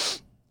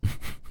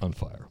 On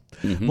fire.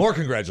 Mm-hmm. More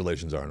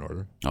congratulations are in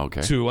order.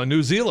 Okay. To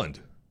New Zealand.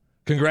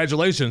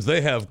 Congratulations,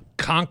 they have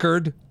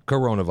conquered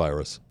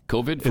coronavirus.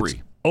 COVID-free.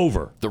 It's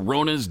over. The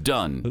Rona's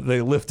done.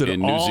 They lifted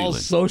in New all Zealand.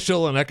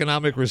 social and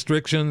economic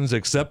restrictions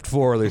except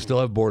for they still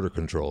have border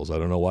controls. I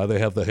don't know why they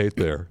have the hate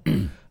there.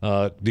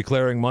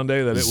 Declaring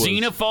Monday that it was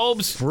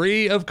Xenophobes?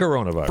 free of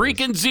coronavirus.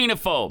 Freaking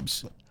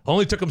xenophobes.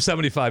 Only took them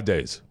 75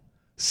 days.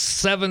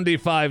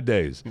 75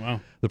 days. Wow.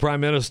 The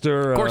Prime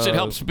Minister... Of course, it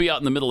helps to be out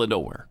in the middle of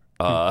nowhere,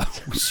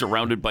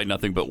 surrounded by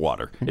nothing but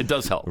water. It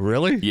does help.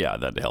 Really? Yeah,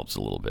 that helps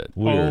a little bit.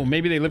 Oh, Weird.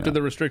 maybe they lifted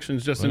the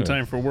restrictions just in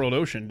time for World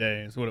Ocean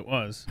Day is what it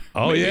was.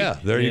 Oh, Maybe. yeah.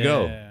 There you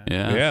go.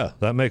 Yeah. Yeah,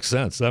 that makes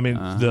sense. I mean,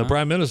 the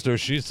Prime Minister,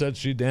 she said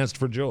she danced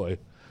for joy.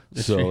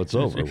 So it's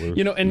over.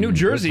 In New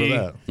Jersey,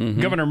 that.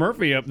 Governor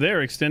Murphy up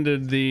there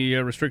extended the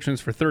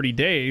restrictions for 30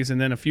 days, and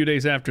then a few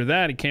days after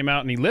that, he came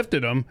out and he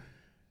lifted them.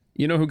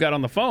 You know who got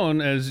on the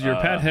phone, as your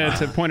Pat heads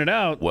have pointed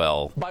out?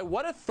 Well, by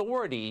what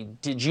authority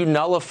did you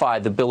nullify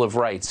the Bill of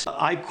Rights?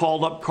 I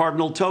called up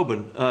Cardinal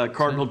Tobin,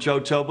 Cardinal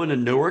Joe Tobin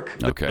in Newark.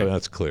 Okay.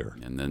 That's clear.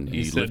 And then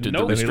he said lifted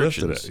nope. the And he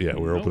restrictions. lifted it. Yeah,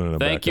 we're opening it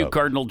back Thank you, up.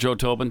 Cardinal Joe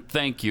Tobin.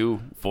 Thank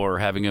you for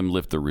having him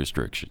lift the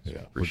restrictions. Yeah,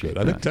 we're Appreciate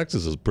good. I think that.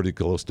 Texas is pretty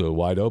close to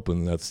wide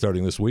open. That's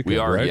starting this weekend, We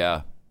are, right?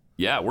 yeah.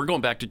 Yeah, we're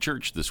going back to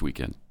church this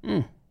weekend.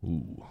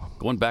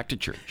 Going back to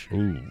church.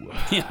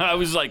 Yeah, I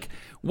was like,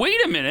 wait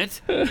a minute,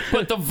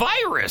 but the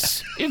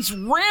virus, it's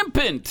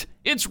rampant.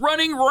 It's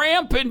running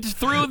rampant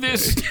through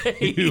this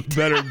state. You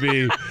better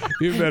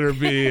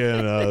be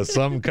in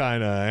some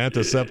kind of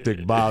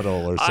antiseptic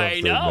bottle or something, I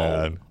know.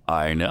 man.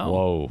 I know.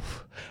 Whoa.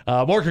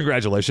 More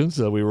congratulations.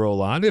 We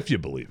roll on, if you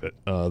believe it.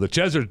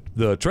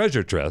 The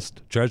treasure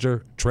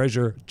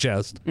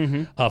chest,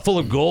 full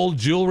of gold,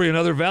 jewelry, and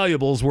other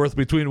valuables worth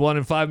between $1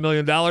 and $5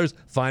 million,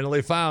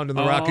 finally found in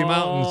the Rocky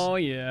Mountains. Oh,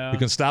 yeah. You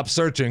can stop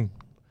searching.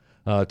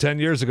 10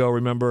 years ago,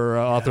 remember,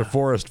 author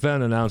Forrest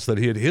Fenn announced that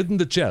he had hidden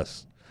the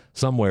chest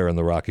somewhere in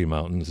the Rocky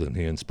Mountains, and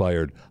he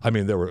inspired,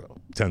 there were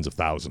tens of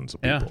thousands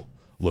of people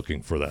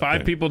looking for that.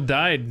 5 people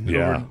died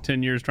over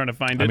 10 years trying to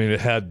find it. It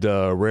had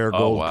rare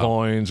gold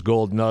coins,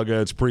 gold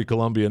nuggets,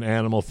 pre-Columbian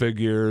animal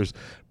figures,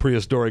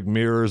 prehistoric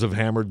mirrors of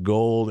hammered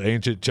gold,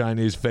 ancient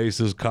Chinese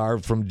faces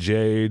carved from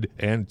jade,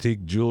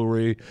 antique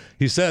jewelry.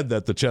 He said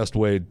that the chest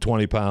weighed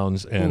 20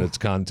 pounds and its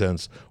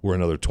contents were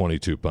another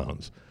 22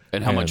 pounds.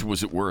 And how much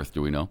was it worth?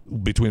 Do we know?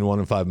 Between $1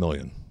 and $5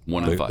 million.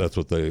 1 and 5. That's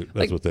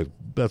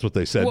what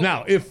they said. Well,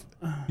 now, if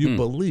you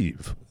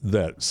believe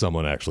that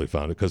someone actually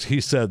found it, because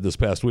he said this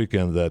past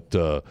weekend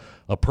that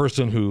a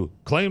person who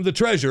claimed the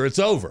treasure, it's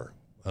over,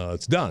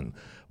 it's done.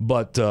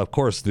 But of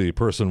course, the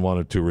person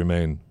wanted to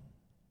remain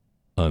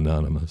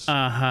anonymous.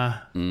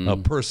 A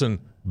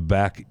person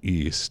back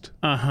east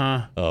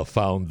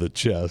found the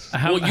chest.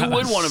 You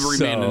would want to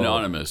remain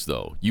anonymous,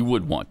 though. You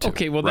would want to.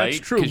 Okay, well, right?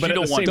 that's true. But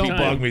don't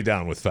bog me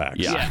down with facts.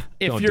 Yeah.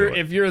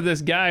 If you're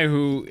this guy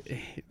who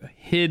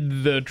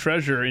hid the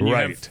treasure and you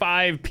have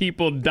 5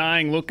 people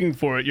dying looking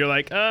for it, you're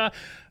like,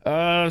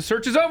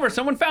 search is over.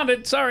 Someone found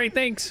it. Sorry,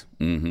 thanks.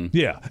 Mm-hmm.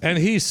 Yeah, and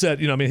he said,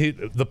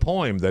 the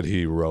poem that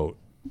he wrote.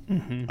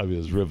 It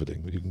was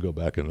riveting. You can go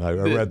back and I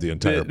read the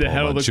entire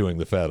poem on Chewing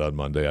the Fat on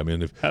Monday.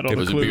 Was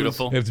it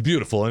beautiful? It's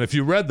beautiful. And if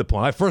you read the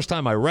poem, first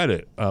time I read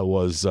it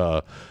was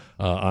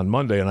on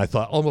Monday, and I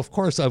thought, of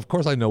course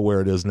I know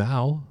where it is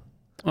now.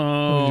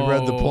 You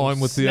read the poem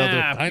with the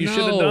other. You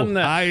should have done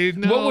that. I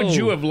know. What would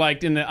you have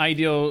liked in the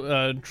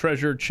ideal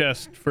treasure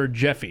chest for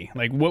Jeffy?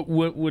 Like, what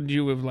would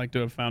you have liked to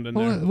have found in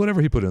there? Whatever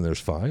he put in there is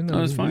fine.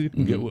 That's fine. You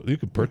can you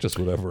can purchase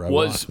whatever I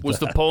want. Was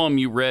the poem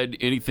you read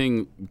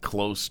anything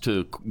close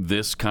to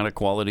this kind of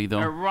quality, though?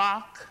 A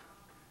rock,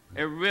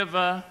 a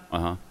river,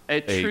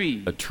 a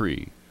tree. A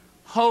tree.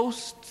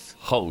 Hosts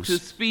to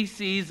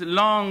species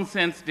long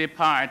since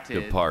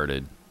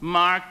departed.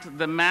 Marked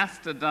the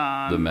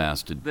mastodon,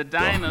 the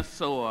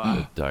dinosaur,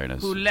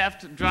 who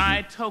left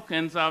dry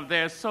tokens of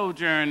their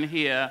sojourn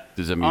here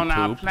on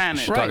our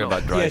planet. She's talking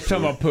about dry poop.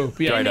 Talking about poop.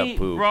 Yeah. Any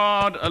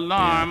broad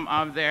alarm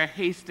of their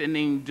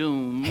hastening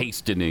doom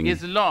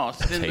is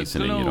lost in the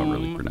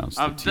gloom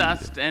of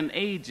dust and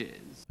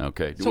ages.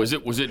 Okay. Was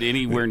it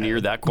anywhere near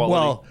that quality?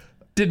 Well,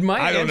 did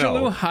Maya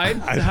Angelou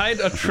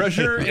hide a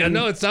treasure?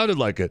 No, it sounded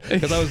like it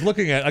because I was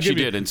looking at. She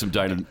did in some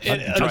dried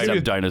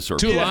up dinosaur.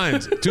 Two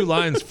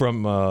lines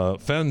from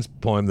Fenn's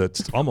poem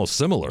that's almost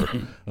similar,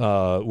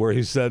 where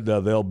he said,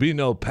 "There'll be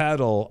no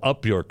paddle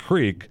up your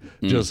creek,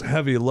 just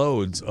heavy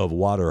loads of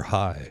water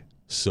high."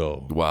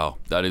 So wow,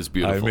 that is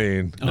beautiful.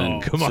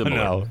 Come on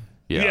now.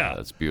 Yeah,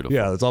 that's beautiful.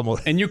 Yeah, it's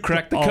almost. And you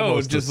cracked the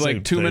code just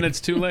like 2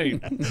 minutes too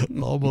late.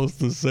 Almost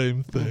the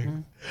same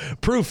thing.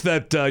 Proof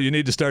that you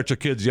need to start your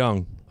kids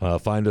young.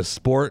 Find a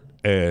sport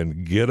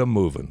and get them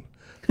moving.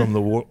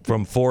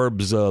 From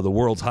Forbes, the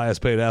world's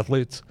highest paid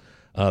athletes,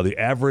 the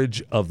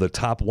average of the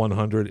top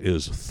 100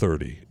 is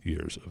 30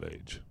 years of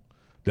age,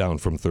 down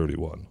from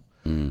 31.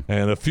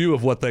 And a few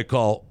of what they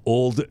call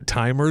old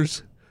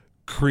timers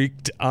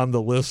creaked on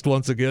the list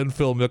once again.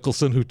 Phil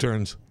Mickelson, who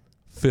turns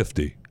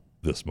 50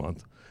 this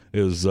month,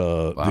 is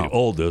the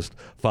oldest,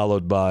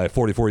 followed by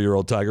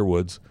 44-year-old Tiger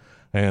Woods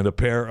and a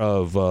pair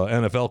of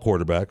NFL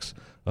quarterbacks,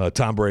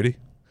 Tom Brady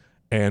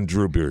and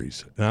Drew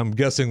Brees. And I'm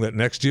guessing that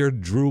next year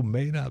Drew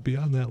may not be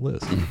on that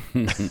list.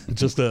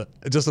 just a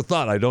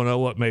thought. I don't know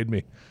what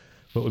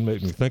would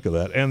make me think of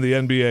that. And the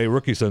NBA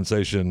rookie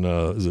sensation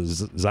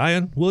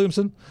Zion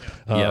Williamson,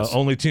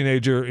 only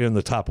teenager in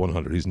the top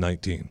 100. He's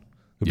 19.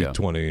 He'll be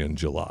 20 in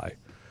July.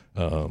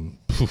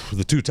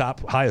 The two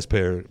top highest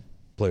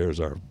players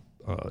are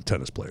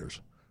tennis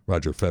players,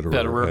 Roger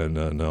Federer.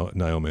 And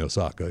Naomi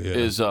Osaka. Yeah.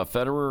 Is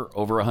Federer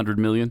over 100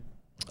 million?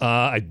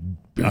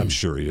 I'm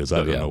sure he is. I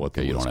don't know what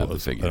the you list don't have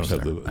was. the figures. I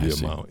don't have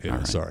the amount.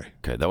 Yeah, sorry.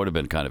 Okay, that would have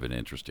been kind of an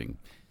interesting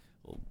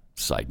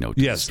side note.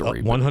 Yes, to the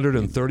story,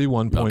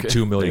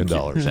 $131.2 million.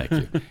 Thank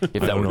you.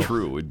 If that were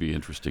true, it would be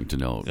interesting to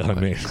know.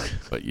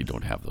 But you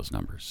don't have those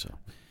numbers, so.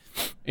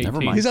 18.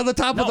 Never mind. He's on the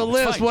top of the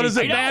list. Fine. What does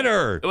it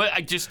matter?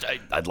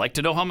 I'd like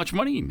to know how much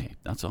money he made.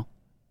 That's all.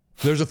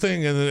 There's a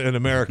thing in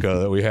America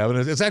that we have,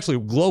 and it's actually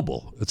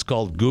global. It's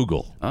called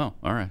Google. Oh,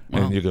 all right.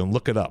 Well. And you can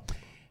look it up.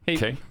 Hey,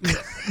 okay.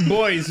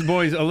 boys,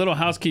 a little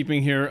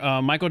housekeeping here.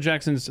 Michael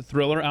Jackson's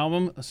Thriller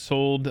album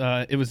sold,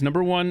 it was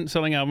 #1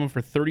 selling album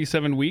for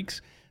 37 weeks,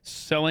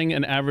 selling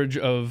an average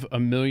of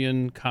 1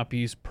 million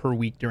copies per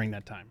week during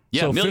that time.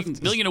 Yeah, so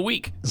million a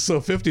week. So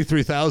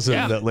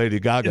 53,000 that Lady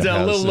Gaga has is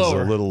a little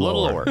lower. A little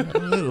lower.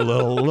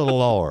 a little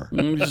lower.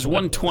 Just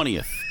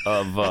 1/20th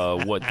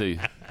of what the...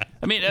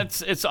 I mean,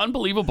 it's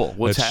unbelievable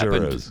what's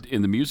happened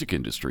in the music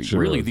industry. Sure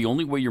really, is. the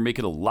only way you're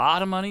making a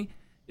lot of money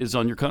is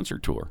on your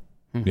concert tour.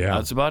 Yeah.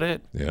 That's about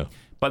it. Yeah.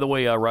 By the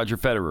way, Roger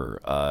Federer,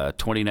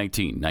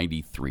 2019,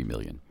 $93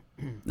 million.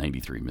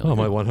 93 million. Oh,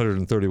 my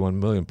 131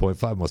 million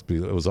 .5 must be.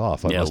 It was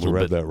off. I must have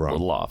read that wrong. A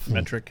little off.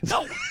 Metric.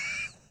 No.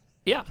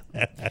 Yeah,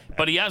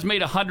 but he has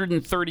made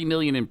 130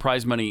 million in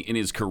prize money in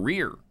his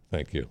career.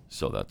 Thank you.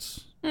 So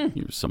that's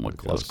he was somewhat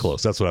close. That's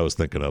close. That's what I was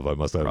thinking of. I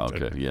must have.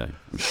 Okay, yeah,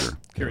 I'm sure.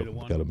 Carry the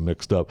one. Got them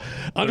mixed up.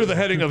 Under the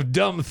heading of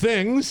dumb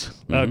things,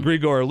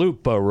 Grigor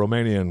Lup, a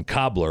Romanian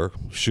cobbler,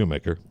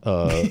 shoemaker,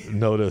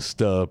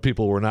 noticed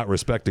people were not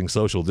respecting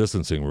social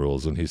distancing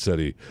rules, and he said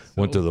he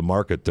went to the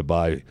market to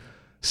buy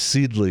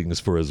seedlings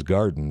for his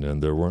garden,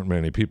 and there weren't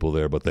many people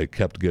there, but they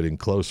kept getting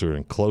closer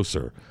and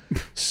closer.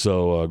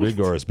 So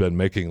Grigor has been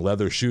making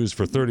leather shoes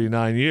for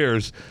 39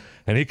 years,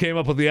 and he came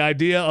up with the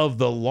idea of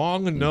the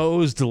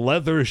long-nosed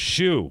leather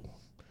shoe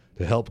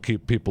to help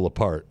keep people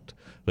apart.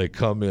 They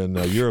come in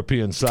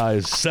European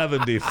size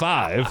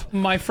 75.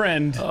 My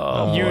friend,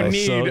 you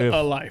need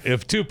a life.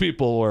 If two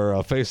people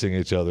were facing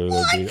each other,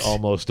 there'd be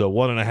almost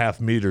 1.5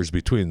 meters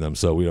between them,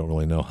 so we don't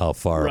really know how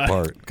far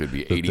apart. Could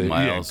be 80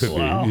 miles.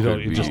 Yeah, could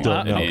be. You just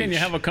don't know. How can you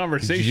have a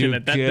conversation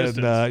at that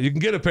distance? You can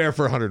get a pair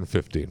for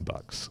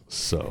 $115.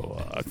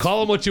 So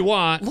call them what you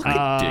want.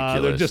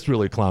 Ridiculous. They're just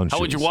really clown shoes.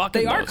 How would you walk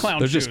in They are those? clown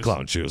They're shoes. just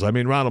clown shoes. I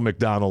mean, Ronald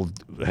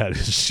McDonald had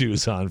his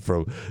shoes on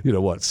from,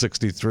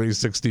 63,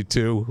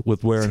 62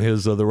 with wearing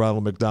his the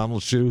Ronald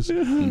McDonald shoes.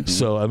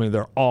 So, I mean,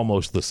 they're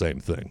almost the same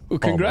thing. Well,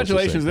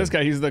 congratulations to this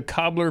guy. He's the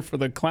cobbler for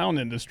the clown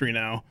industry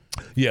now.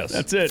 Yes.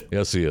 That's it.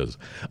 Yes, he is.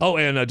 Oh,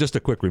 and just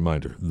a quick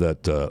reminder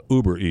that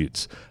Uber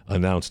Eats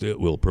announced it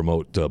will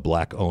promote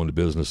black-owned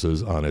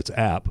businesses on its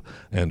app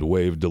and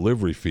waive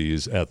delivery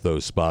fees at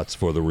those spots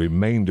for the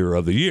remainder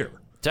of the year.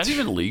 Is that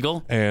even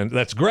legal? And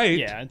that's great.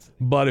 Yeah,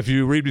 but if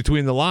you read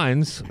between the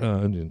lines,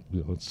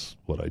 it's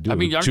what I do. I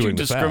mean, aren't you chewing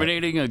the fat.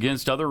 discriminating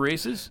against other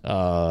races?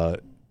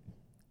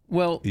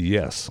 Well,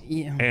 yes.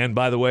 Yeah. And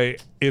by the way,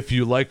 if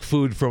you like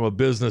food from a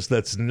business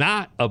that's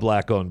not a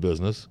black-owned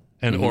business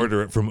and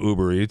order it from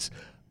Uber Eats,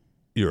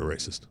 you're a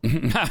racist.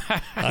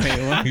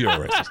 You're a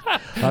racist.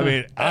 I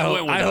mean,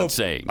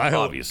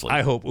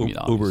 I hope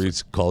Uber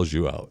Eats calls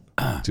you out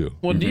too.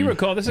 Well, do you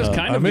recall this is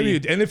kind of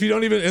and if you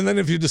don't even, and then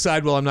if you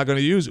decide, well, I'm not going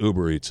to use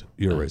Uber Eats,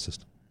 you're a racist.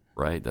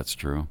 Right, that's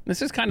true.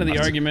 This is kind of the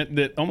argument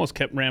that almost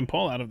kept Rand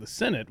Paul out of the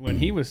Senate when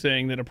he was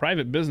saying that a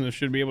private business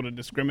should be able to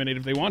discriminate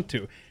if they want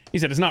to. He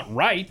said it's not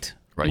right.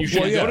 Right. You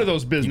should go to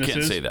those businesses.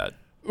 You can't say that.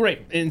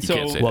 Right, and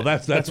so well,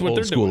 that's what old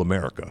they're school doing.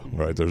 America,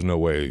 right? There's no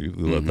way you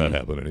let that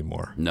happen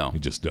anymore. No, you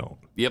just don't.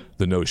 Yep.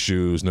 The no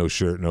shoes, no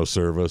shirt, no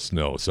service.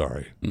 No,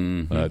 sorry,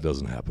 that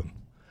doesn't happen.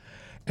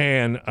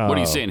 And what are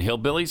you saying?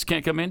 Hillbillies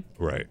can't come in?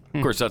 Right.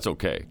 Of course, that's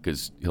okay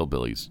because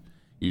hillbillies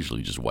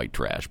usually just white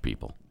trash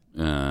people.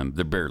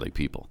 They're barely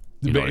people.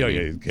 You know what I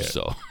mean? You can.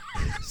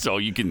 So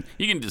you can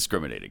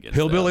discriminate against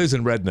hillbillies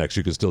and rednecks.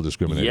 You can still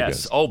discriminate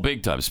against. Yes. Oh,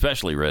 big time,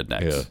 especially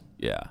rednecks.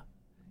 Yeah.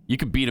 You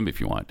can beat them if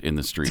you want in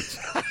the streets.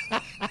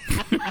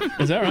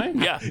 Is that right?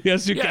 Yeah.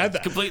 Yes, you can. It's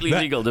completely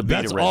legal to beat a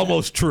redneck. That's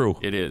almost true.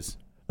 It is.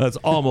 That's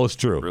almost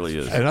true. It really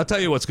is. And I'll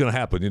tell you what's going to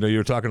happen.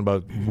 You're talking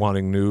about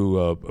wanting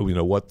new,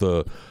 what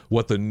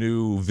the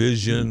new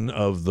vision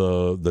of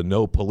the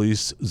no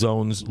police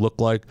zones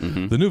look like.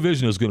 The new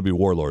vision is going to be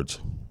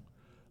warlords.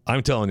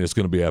 I'm telling you, it's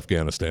going to be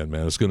Afghanistan,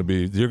 man. It's going to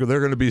be they're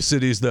going to be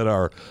cities that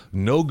are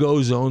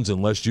no-go zones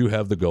unless you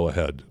have the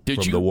go-ahead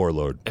from the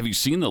warlord. Have you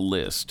seen the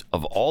list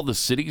of all the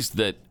cities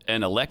that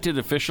an elected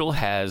official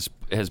has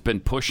been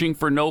pushing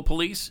for no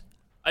police?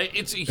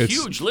 It's a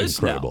huge list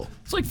incredible. now.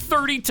 It's like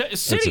 30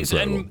 cities,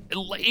 and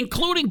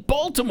including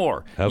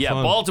Baltimore. Have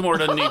fun. Baltimore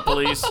doesn't need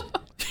police.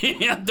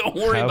 Yeah, don't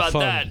worry about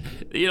that.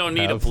 You don't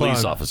need a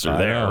police officer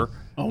there.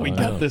 Oh, we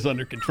got this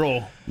under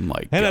control.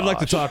 And I'd like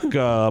to talk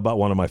about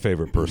one of my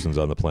favorite persons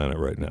on the planet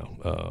right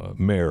now,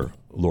 Mayor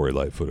Lori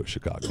Lightfoot of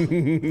Chicago.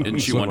 Isn't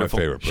she one wonderful?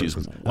 of my favorite She's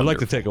persons. I'd like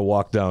to take a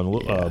walk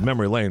down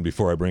memory lane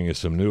before I bring you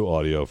some new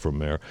audio from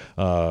Mayor.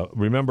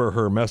 Remember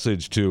her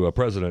message to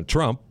President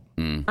Trump.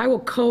 I will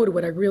code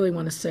what I really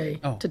want to say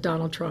to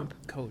Donald Trump.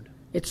 Code.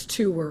 It's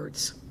 2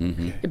 words.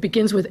 It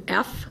begins with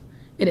F.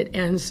 And it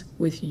ends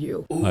with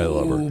you. I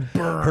love her.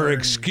 Burn. Her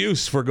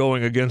excuse for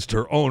going against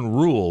her own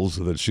rules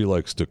that she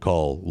likes to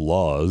call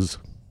laws.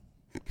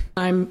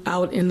 I'm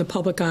out in the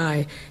public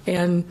eye,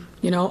 and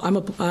I'm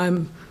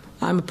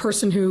a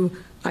person who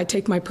I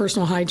take my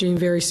personal hygiene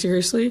very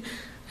seriously.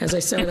 As I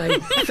said, I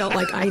felt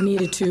like I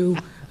needed to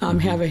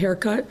have a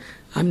haircut.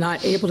 I'm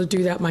not able to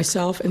do that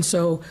myself, and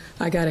so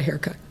I got a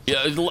haircut.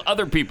 Yeah,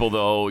 other people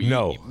though,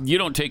 no, you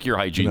don't take your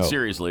hygiene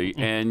seriously,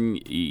 and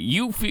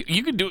you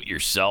can do it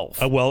yourself.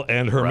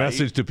 And her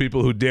message to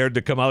people who dared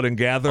to come out and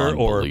gather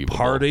or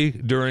party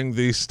during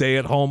the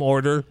stay-at-home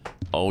order.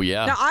 Oh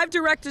yeah. Now I've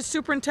directed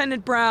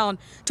Superintendent Brown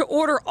to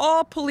order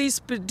all police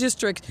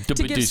districts to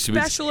give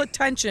special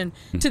attention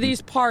to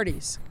these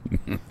parties,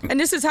 and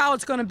this is how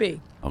it's going to be.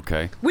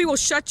 Okay. We will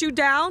shut you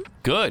down.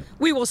 Good.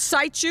 We will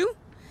cite you,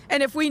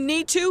 and if we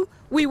need to,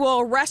 we will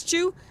arrest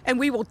you, and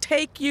we will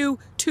take you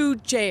to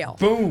jail.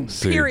 Boom.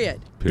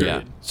 Period.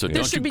 Yeah. So there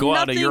don't should you be go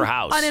out nothing of your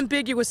house.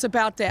 unambiguous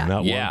about that.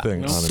 Not one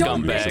thing.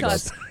 Don't make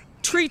us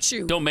treat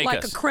you Don't make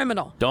like us. a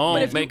criminal. Don't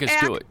but if make you us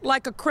act do it.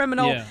 like a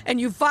criminal and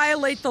you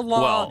violate the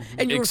law Well,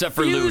 and you except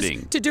for refuse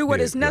looting. to do what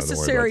is don't worry about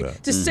necessary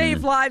that. to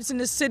save lives in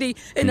the city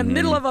in the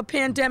middle of a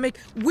pandemic,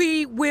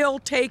 we will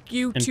take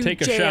you And to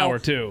take a jail. shower,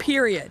 too.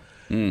 Period.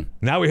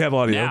 Now we have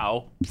audio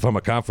Now. from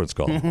a conference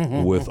call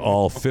with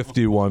all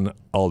 51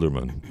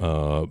 aldermen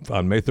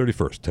on May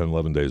 31st,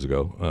 11 days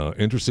ago.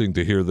 Interesting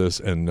to hear this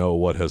and know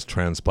what has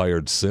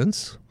transpired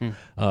since.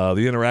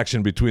 The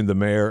interaction between the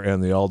mayor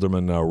and the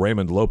alderman,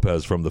 Raymond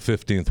Lopez from the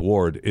 15th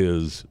Ward,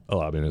 is,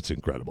 it's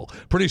incredible.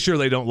 Pretty sure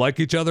they don't like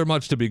each other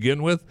much to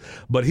begin with,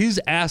 but he's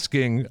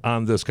asking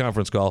on this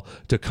conference call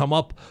to come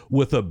up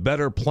with a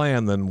better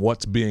plan than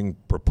what's being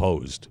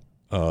proposed.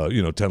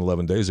 10,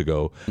 11 days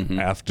ago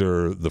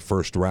after the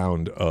first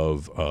round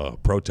of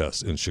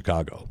protests in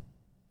Chicago.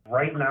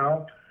 Right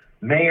now,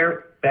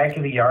 Mayor Back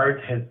in the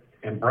Yards has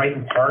in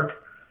Brighton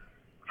Park,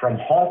 from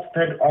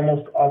Halstead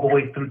almost all the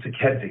way through to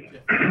Kedzie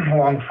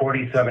along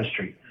 47th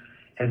Street,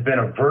 has been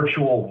a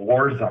virtual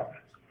war zone.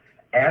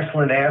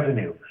 Ashland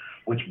Avenue,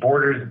 which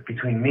borders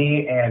between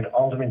me and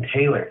Alderman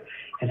Taylor,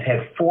 has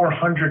had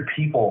 400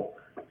 people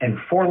and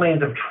 4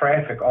 lanes of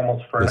traffic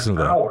almost for an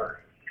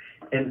hour.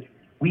 And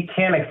we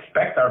can't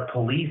expect our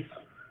police,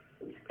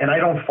 and I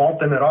don't fault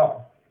them at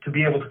all, to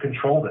be able to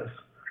control this.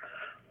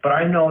 But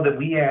I know that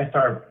we asked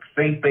our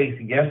faith base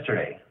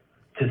yesterday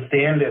to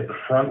stand at the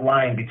front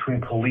line between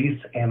police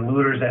and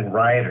looters and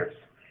rioters.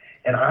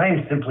 And I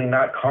am simply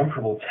not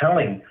comfortable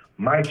telling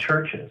my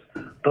churches,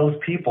 those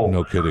people,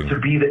 to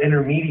be the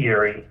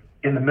intermediary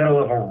in the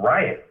middle of a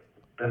riot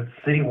that's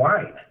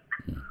citywide.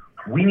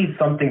 We need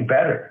something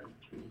better,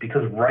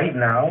 because right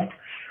now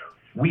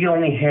we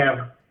only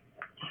have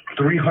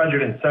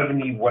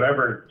 370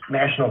 whatever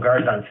National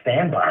Guards on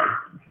standby.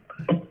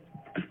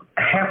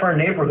 Half our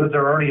neighborhoods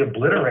are already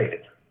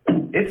obliterated.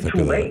 It's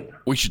too late.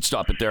 We should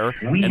stop it there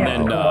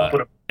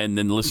and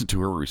then listen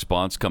to her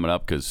response coming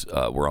up, because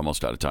we're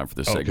almost out of time for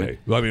this segment.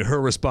 Well,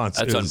 her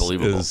response is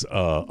unbelievable. Is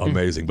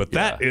amazing. But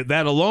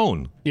that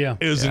alone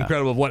is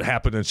incredible of what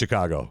happened in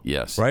Chicago.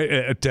 Yes.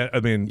 Right?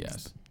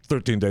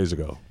 13 days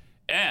ago.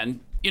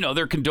 And,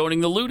 they're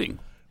condoning the looting.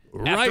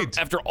 Right.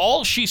 After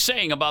all she's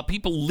saying about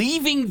people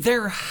leaving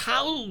their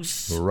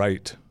house.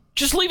 Right.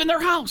 Just leaving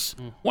their house.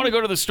 Want to go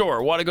to the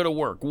store, want to go to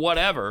work,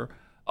 whatever.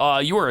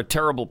 You are a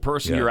terrible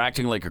person. You're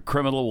acting like a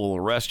criminal. We'll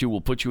arrest you. We'll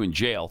put you in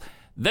jail.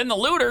 Then the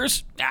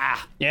looters,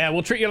 yeah,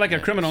 we'll treat you like a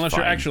criminal unless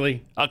you're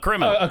actually a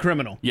criminal. A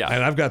criminal. Yeah.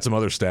 And I've got some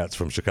other stats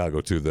from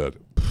Chicago, too, that...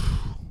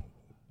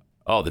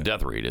 the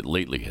death rate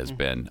lately has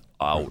been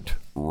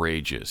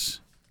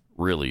outrageous.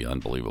 Really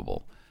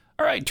unbelievable.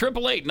 All right,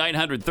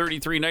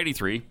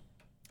 888-900-3393.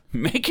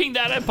 Making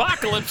that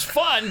apocalypse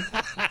fun.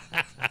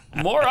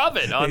 More of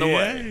it on the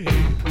way.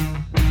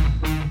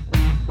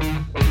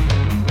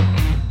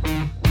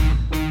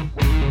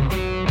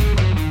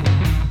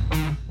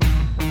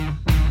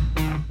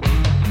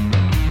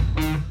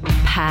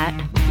 Pat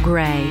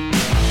Gray.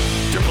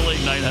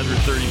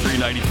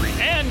 888-900-3393.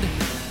 And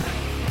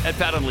at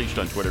Pat Unleashed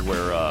on Twitter,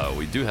 where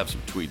we do have some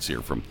tweets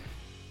here from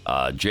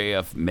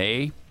JF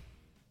May.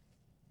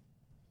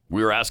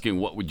 We were asking,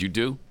 what would you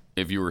do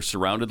if you were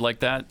surrounded like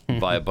that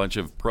by a bunch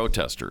of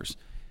protesters?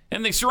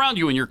 And they surround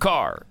you in your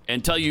car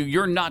and tell you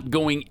you're not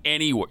going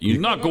anywhere. You're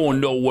not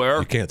going nowhere.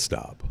 You can't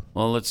stop.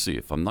 Well, let's see.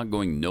 If I'm not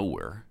going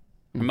nowhere,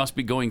 I must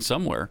be going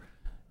somewhere.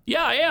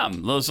 Yeah, I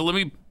am. So let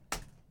me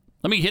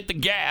hit the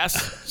gas,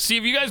 see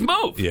if you guys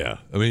move. Yeah.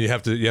 You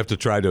have to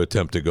try to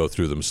attempt to go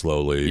through them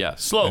slowly. Yeah,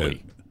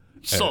 slowly.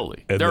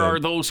 Slowly. And there then, are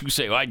those who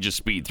say, I just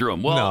speed through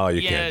them. Well, no,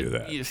 you can't do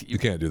that. You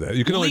can't do that.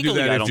 You can only do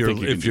legally, that I don't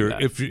think you can do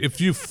that. if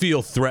you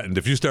feel threatened.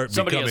 If you start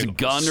Somebody becoming has a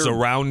gun or,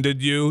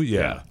 surrounded you,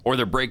 or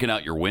they're breaking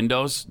out your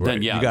windows, right.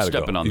 then you gotta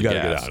stepping go. on the gas.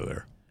 gas. You got to get out of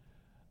there.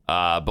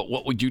 But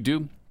what would you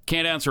do?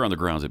 Can't answer on the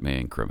grounds it may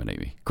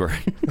incriminate me,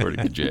 according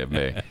to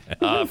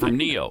JFA. From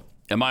Neo,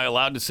 am I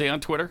allowed to say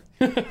on Twitter?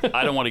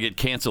 I don't want to get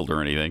canceled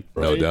or anything.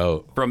 No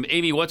doubt. From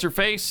Amy, what's her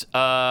face?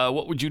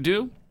 What would you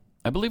do?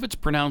 I believe it's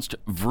pronounced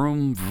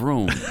vroom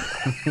vroom.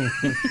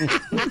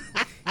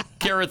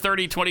 Kara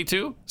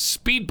 3022,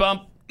 speed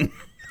bump.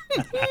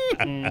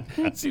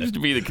 Seems to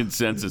be the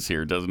consensus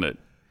here, doesn't it?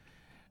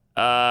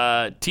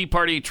 Tea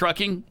Party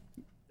Trucking,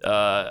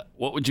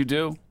 what would you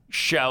do?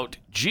 Shout,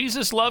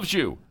 Jesus loves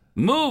you.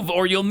 Move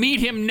or you'll meet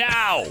him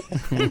now.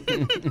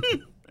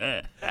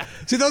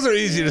 See, those are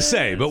easy to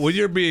say, but when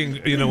you're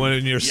being,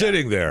 when you're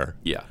sitting there,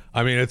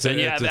 it's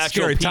a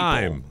scary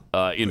time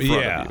in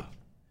front of you.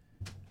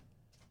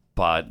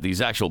 But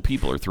these actual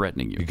people are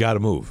threatening you. You got to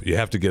move. You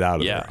have to get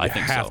out of there. I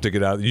think so. You have to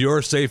get out.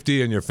 Your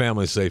safety and your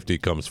family's safety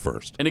comes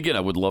first. And again,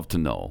 I would love to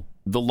know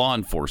the law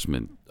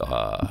enforcement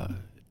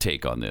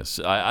take on this.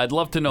 I'd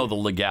love to know the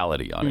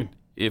legality on it.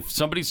 If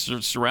somebody's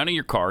surrounding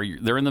your car,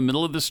 they're in the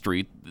middle of the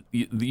street,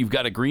 you've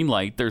got a green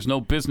light, there's no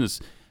business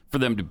for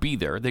them to be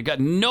there. They've got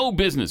no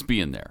business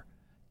being there.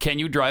 Can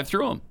you drive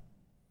through them?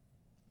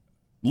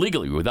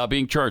 Legally, without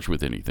being charged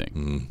with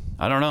anything?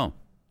 I don't know.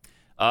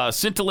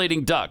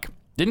 Scintillating Duck.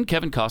 Didn't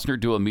Kevin Costner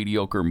do a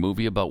mediocre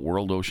movie about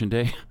World Ocean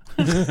Day?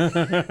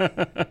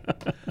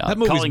 That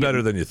movie's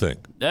better than you think.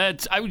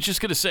 I was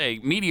just going to say,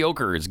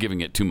 mediocre is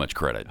giving it too much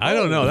credit. I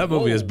don't know. That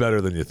movie is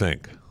better than you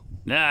think.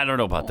 Nah, I don't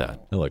know about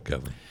that. I like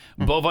Kevin.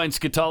 Bovine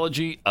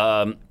scatology,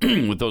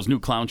 with those new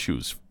clown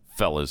shoes,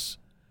 fellas.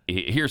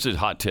 Here's a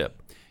hot tip.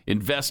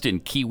 Invest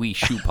in Kiwi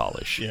shoe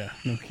polish. Yeah,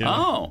 no kidding.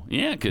 Oh,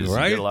 yeah, because you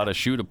get a lot of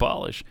shoe to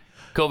polish.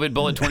 COVID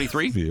bullet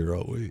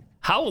 23.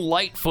 How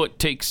Lightfoot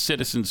takes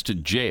citizens to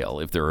jail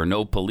if there are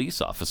no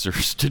police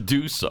officers to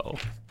do so.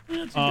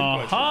 That's a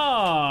good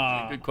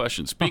question. Good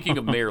question. Speaking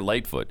of Mayor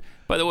Lightfoot,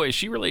 by the way, is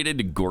she related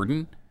to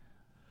Gordon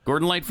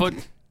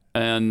Lightfoot?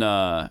 And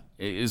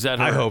is that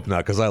her? I hope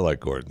not, because I like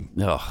Gordon.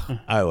 Oh,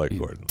 I like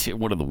Gordon.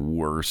 One of the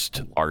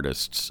worst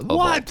artists of all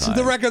time.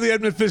 The Wreck of the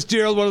Edmund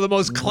Fitzgerald, one of the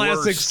most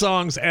classic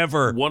songs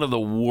ever. One of the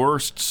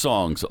worst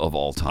songs of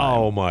all time.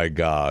 Oh, my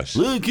gosh.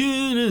 Look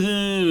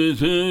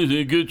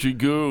at get you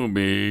go,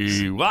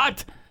 me.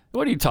 What?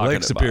 What are you talking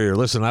Lake Superior.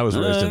 Listen, I was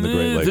raised in the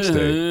Great Lakes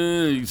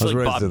State. He's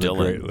like Bob Dylan. The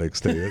Great Lakes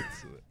State.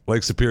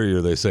 Lake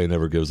Superior, they say,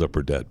 never gives up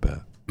her dead,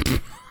 Pat.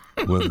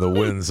 When the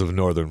winds of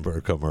northern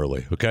come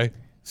early, okay?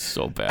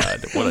 So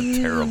bad. What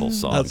a terrible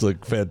song. That's a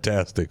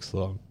fantastic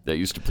song. That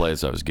used to play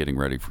as I was getting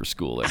ready for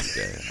school every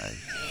day. I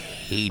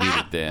hated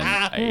it then.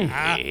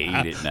 I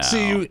hate it now.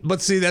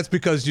 See, that's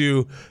because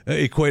you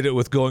equate it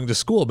with going to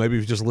school. Maybe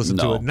if you just listen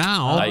to it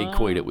now. I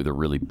equate it with a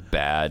really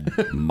bad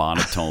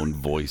monotone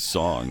voice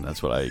song.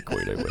 That's what I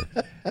equate it with.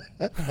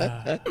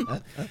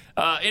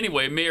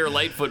 Anyway, Mayor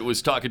Lightfoot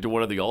was talking to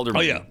one of the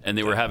aldermen, and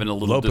they were having a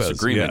little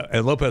disagreement. Yeah.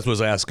 And Lopez was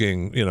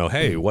asking,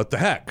 hey, what the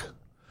heck?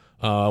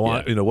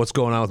 What's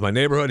going on with my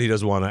neighborhood? He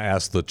doesn't want to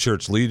ask the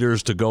church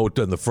leaders to go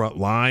to the front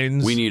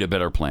lines. We need a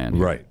better plan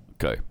here. Right.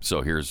 Okay,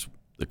 so here's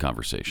the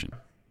conversation.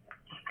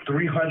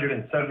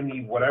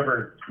 370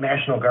 whatever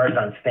National Guards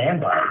on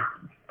standby.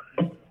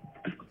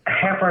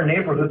 Half our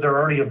neighborhoods are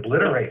already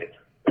obliterated.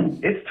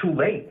 It's too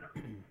late.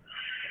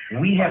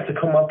 We have to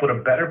come up with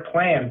a better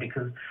plan,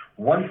 because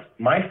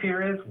my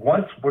fear is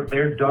once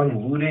they're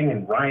done looting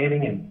and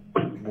rioting and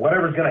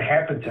whatever's going to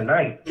happen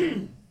tonight,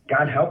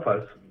 God help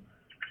us,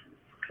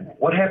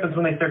 what happens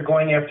when they start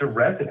going after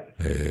residents,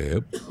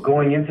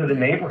 going into the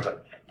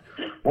neighborhoods?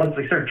 Once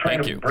they start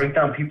trying to break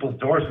down people's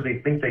doors so they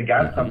think they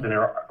got something,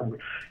 or,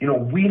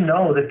 we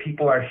know that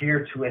people are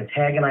here to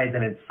antagonize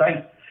and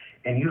incite,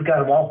 and you've got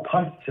them all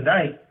pumped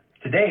today,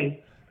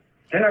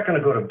 they're not going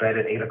to go to bed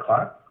at 8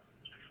 o'clock.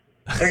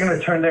 They're going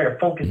to turn their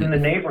focus in the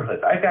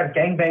neighborhoods. I've got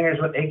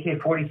gangbangers with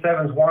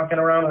AK-47s walking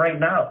around right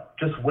now,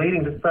 just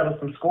waiting to settle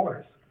some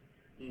scores.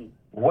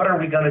 What are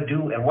we going to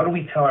do, and what do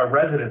we tell our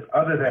residents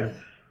other than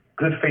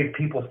good faith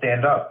people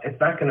stand up? It's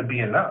not going to be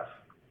enough.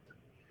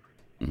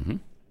 Mm-hmm.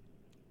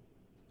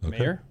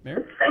 Okay.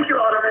 Mayor? Thank you,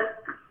 Alderman.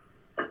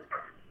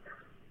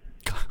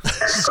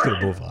 Just going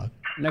to move on.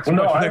 Next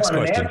question.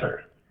 An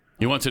answer.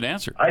 He wants an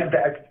answer.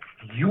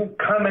 You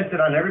commented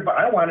on everybody.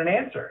 I want an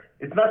answer.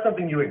 It's not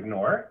something you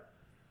ignore.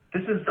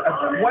 This is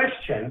a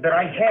question that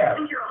I have. I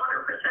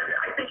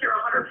think you're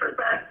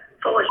 100%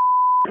 full of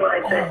what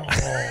I say.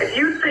 If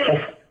you think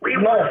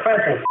no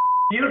offense,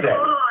 you then.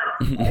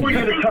 Who are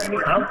you to tell me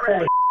I'm full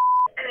of? And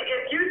if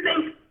you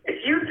think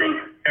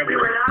we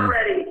were not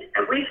ready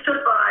and we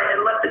stood by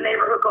and let the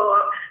neighborhood go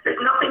up, there's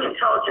nothing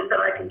intelligent that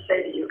I can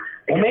say to you.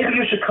 Well, maybe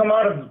you should come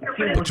out and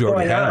see what's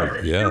going on. The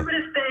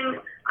stupidest thing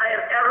I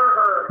have ever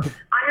heard.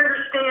 I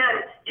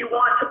understand you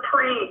want to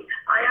preen.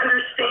 I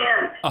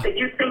understand that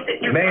you think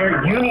that you...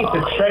 Mayor, you need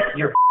to check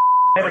your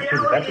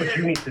attitude. That's what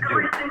you need to do.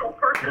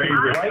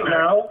 Right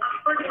now,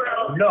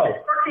 no.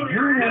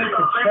 You need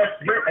to check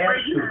your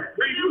attitude.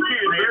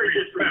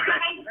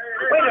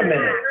 Wait a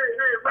minute.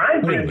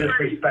 I'm being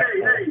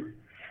disrespectful.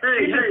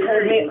 You just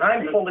told me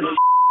I'm full of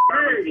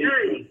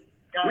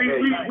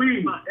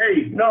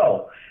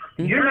No.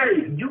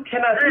 You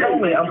cannot tell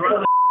me I'm full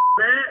of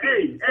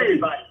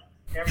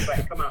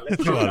Everybody, come on.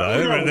 Let's calm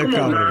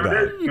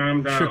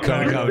down.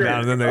 Calm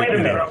down. And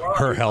then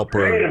her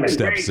helper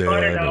steps in.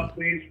 Wow.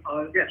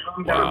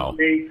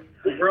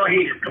 We're all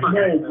here. Come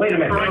on. Wait a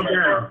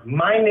minute.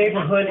 My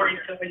neighborhood.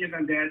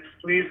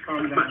 Please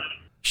calm down.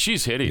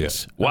 She's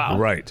hideous. Wow.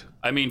 Right.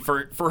 I mean,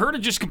 for her to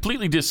just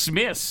completely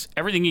dismiss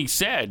everything he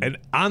said. And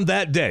on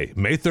that day,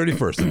 May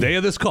 31st, the day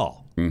of this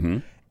call,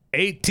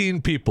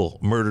 18 people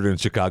murdered in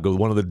Chicago,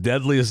 one of the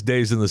deadliest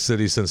days in the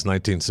city since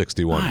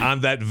 1961.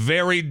 On that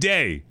very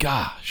day.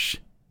 Gosh.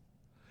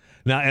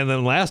 Now, and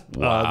then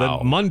then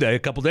Monday, a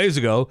couple days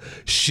ago,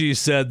 she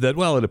said that,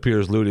 it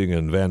appears looting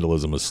and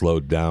vandalism has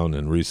slowed down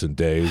in recent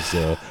days.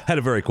 Had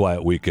a very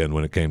quiet weekend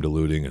when it came to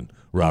looting and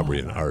robbery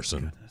and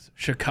arson. Goodness.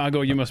 Chicago,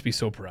 you must be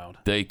so proud.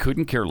 They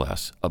couldn't care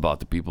less about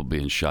the people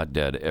being shot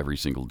dead every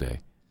single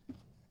day.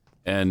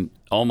 And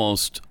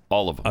almost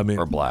all of them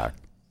are black.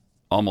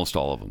 Almost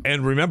all of them.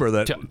 And remember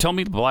that... Tell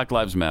me Black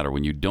Lives Matter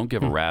when you don't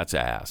give a rat's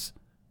ass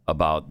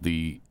about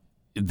the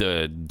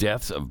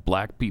deaths of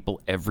black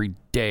people every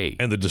day.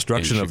 And the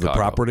destruction of the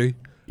property.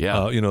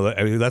 Yeah.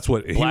 That's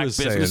what he was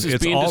saying.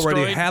 It's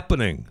already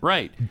happening.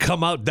 Right.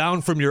 Come out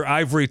down from your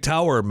ivory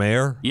tower,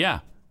 Mayor.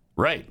 Yeah.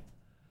 Right.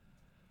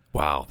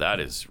 Wow,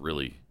 that is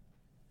really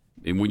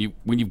And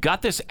when you've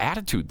got this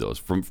attitude, though,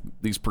 from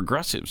these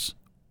progressives,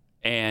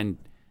 and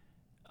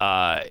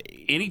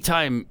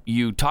anytime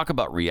you talk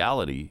about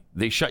reality,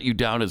 they shut you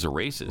down as a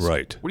racist.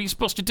 Right. What are you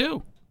supposed to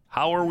do?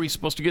 How are we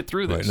supposed to get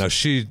through this? Right.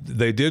 Now,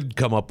 they did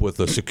come up with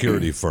a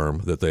security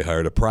firm that they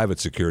hired, a private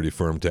security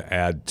firm, to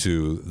add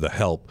to the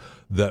help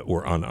that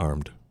were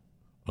unarmed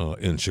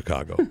in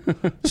Chicago.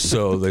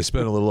 So they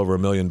spent a little over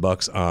 $1 million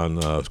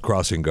on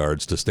crossing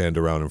guards to stand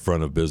around in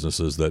front of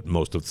businesses that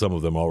some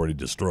of them already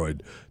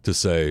destroyed, to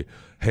say,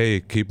 hey,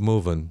 keep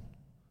moving.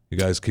 You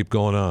guys keep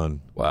going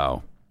on.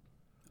 Wow.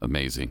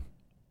 Amazing.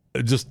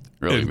 Just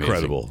really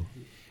incredible. Amazing.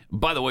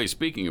 By the way,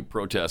 speaking of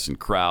protests and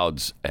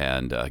crowds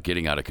and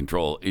getting out of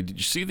control, did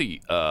you see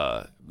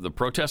the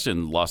protest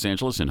in Los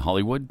Angeles and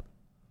Hollywood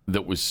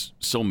that was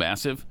so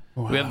massive?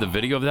 Wow. We have the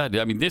video of that.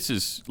 I mean,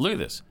 look at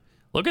this.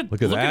 Look at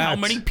how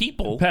many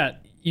people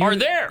are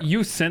there.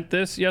 You sent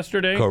this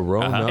yesterday.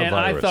 Coronavirus. And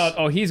I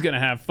thought, he's going to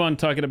have fun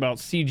talking about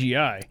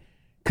CGI.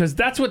 Because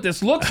that's what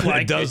this looks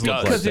like. It does look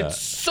like that. Because it's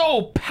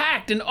so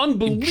packed and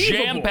unbelievable.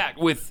 Jam-packed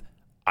with,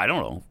 I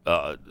don't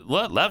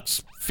know,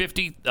 that's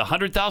 50,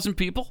 100,000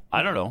 people?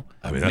 I don't know.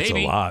 I mean, that's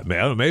a lot.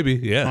 Maybe,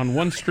 yeah. On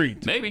one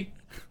street. Maybe.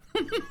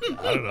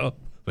 I don't know.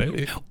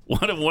 Maybe.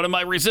 What am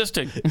I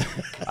resisting?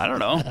 I don't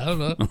know.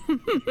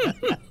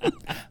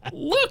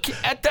 Look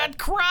at that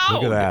crowd.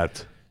 Look at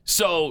that.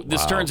 So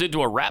this turns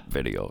into a rap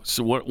video.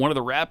 So one of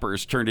the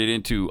rappers turned it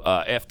into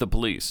F the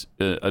Police,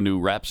 a new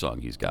rap song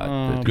he's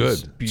got. That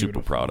Good. He's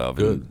super proud of.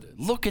 Good. And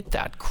look at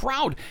that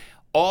crowd.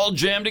 All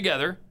jammed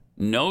together.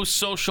 No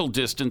social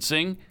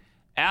distancing.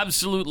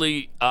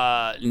 Absolutely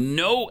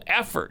no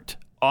effort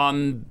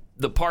on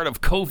the part of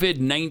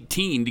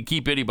COVID-19 to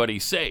keep anybody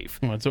safe.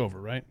 Well, it's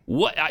over, right?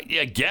 What? I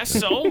guess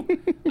so.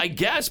 I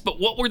guess. But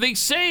what were they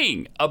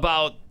saying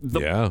about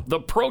the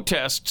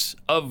protests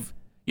of,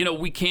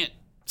 we can't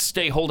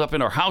stay holed up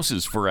in our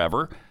houses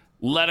forever.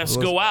 Let us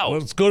go out.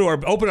 Let's go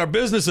to open our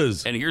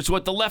businesses. And here's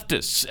what the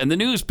leftists and the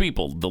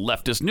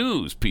leftist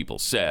news people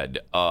said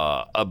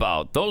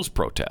about those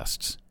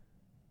protests.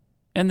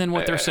 And then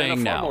what they're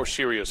saying now. A far more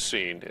serious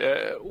scene.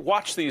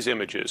 Watch these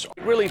images.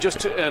 Really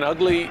just an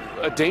ugly,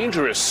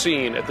 dangerous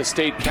scene at the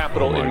state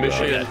capitol in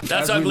Michigan.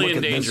 That's ugly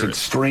and dangerous. This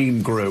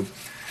extreme group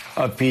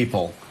of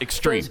people.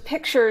 Extreme. Those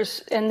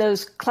pictures and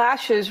those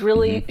clashes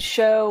really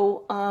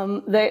show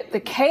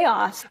the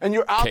chaos. And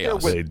you're out there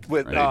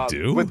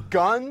with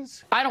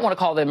guns? I don't want to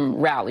call them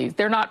rallies.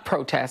 They're not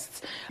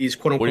protests. These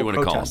quote-unquote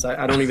protests.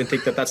 I don't even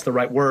think that's the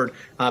right word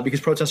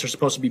because protests are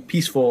supposed to be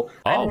peaceful.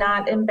 I'm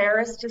not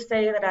embarrassed to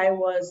say that I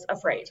was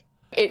afraid.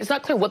 It's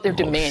not clear what they're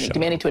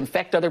demanding to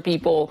infect other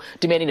people,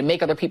 demanding to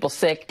make other people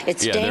sick.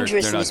 It's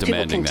dangerous, and these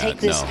people can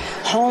take this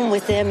home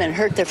with them and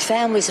hurt their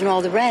families and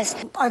all the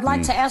rest. I'd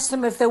like to ask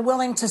them if they're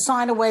willing to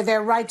sign away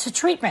their right to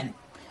treatment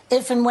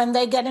if and when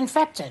they get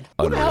infected.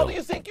 Who the hell do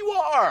you think you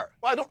are?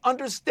 I don't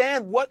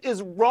understand what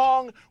is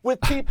wrong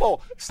with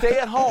people. Stay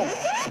at home.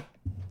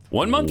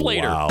 1 month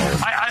later. Wow.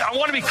 I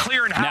want to be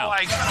clear in how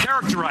I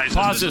characterize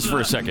Pause this for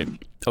a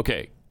second.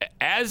 Okay.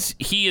 As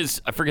he is,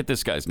 I forget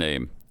this guy's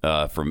name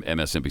from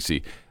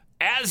MSNBC.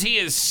 As he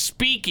is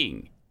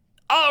speaking,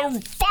 a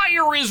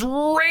fire is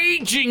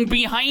raging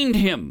behind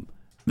him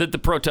that the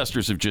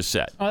protesters have just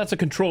said. Oh, that's a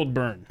controlled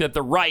burn. That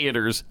the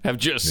rioters have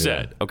just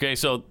said. Okay,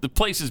 so the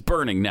place is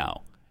burning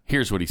now.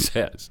 Here's what he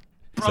says.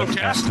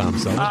 Protest.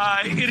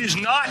 It is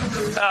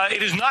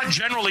not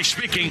generally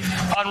speaking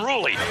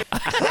unruly.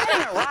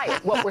 Right,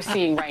 what we're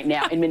seeing right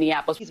now in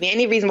Minneapolis. Excuse me,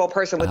 any reasonable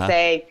person would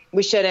say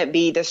we shouldn't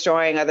be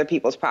destroying other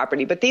people's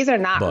property, but these are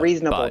not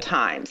reasonable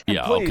times.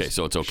 Yeah, please, okay,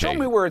 so it's okay. Show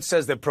me where it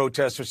says that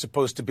protests are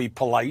supposed to be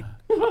polite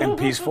and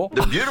peaceful.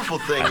 The beautiful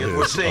thing is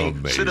we're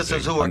seeing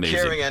citizens who are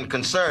caring and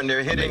concerned.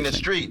 They're hitting the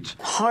streets.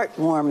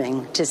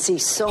 Heartwarming to see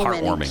so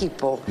many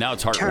people now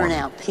it's turn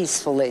out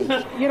peacefully.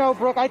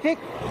 Brooke, I think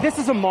this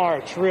is a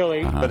march,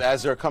 really. But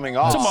as they're coming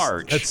off, it's a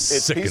march. It's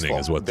sickening, peaceful.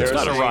 is what they're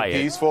not a riot.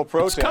 Peaceful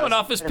protest. It's coming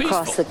off as peaceful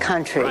across the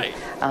country.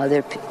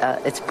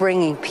 It's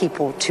bringing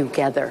people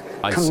together.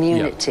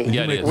 Community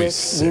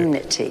with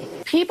unity.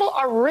 People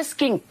are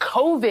risking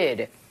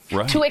COVID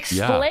to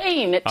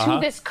explain to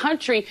this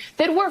country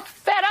that we're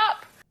fed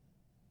up.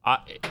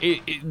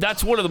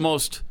 That's one of the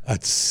most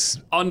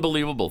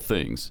unbelievable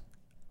things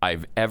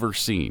I've ever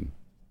seen.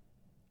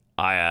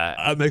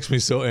 That makes me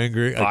so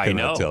angry. I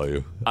cannot tell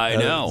you. I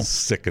know. It's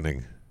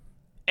sickening.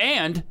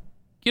 And,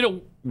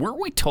 weren't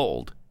we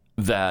told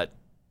that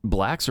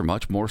blacks are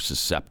much more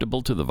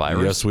susceptible to the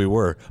virus? Yes, we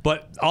were.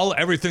 But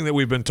everything that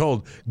we've been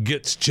told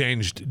gets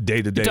changed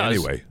day to day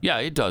anyway. Yeah,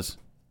 it does.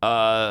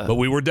 But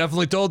we were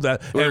definitely told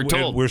that. We were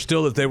told. We're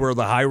still that they were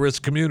the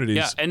high-risk communities.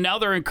 Yeah, and now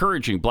they're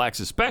encouraging blacks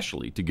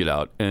especially to get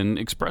out and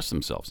express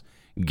themselves.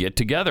 Get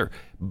together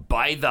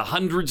by the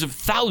hundreds of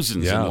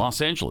thousands in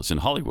Los Angeles and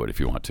Hollywood if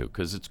you want to,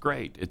 because it's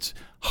great. It's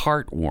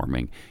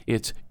heartwarming.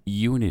 It's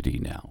unity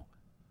now.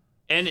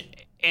 And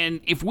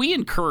if we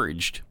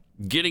encouraged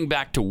getting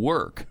back to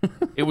work,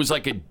 it was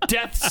like a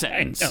death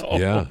sentence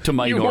to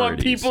minorities. You want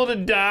people to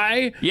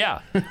die?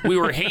 Yeah. We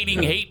were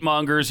hating hate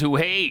mongers who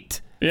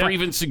hate. for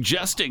even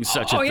suggesting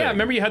such a thing. Oh, yeah.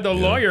 Remember you had the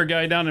lawyer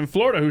guy down in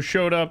Florida who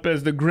showed up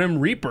as the Grim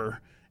Reaper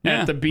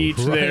at the beach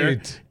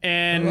there.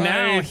 And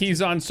now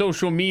he's on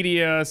social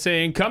media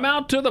saying, come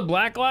out to the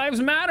Black Lives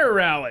Matter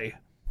rally.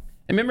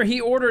 And remember,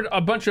 he ordered a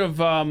bunch of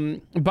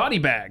body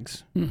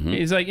bags.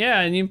 He's like,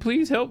 yeah, and you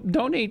please help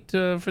donate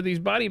for these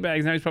body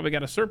bags. Now he's probably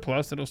got a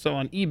surplus that'll sell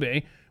on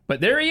eBay. But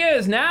there he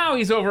is. Now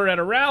he's over at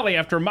a rally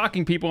after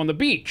mocking people on the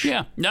beach.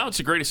 Yeah, now it's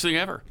the greatest thing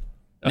ever.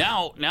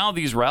 Now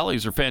these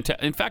rallies are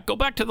fantastic. In fact, go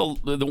back to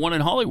the one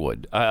in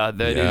Hollywood.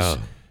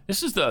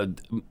 This is the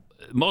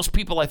most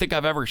people I think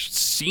I've ever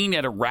seen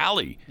at a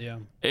rally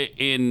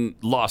in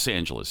Los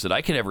Angeles that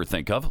I can ever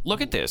think of.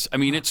 Look at this. I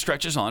mean, it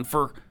stretches on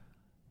for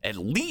at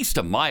least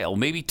a mile,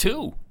 maybe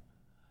 2.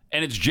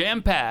 And it's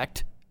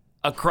jam-packed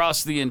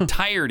across the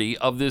entirety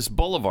of this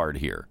boulevard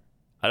here.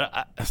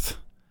 I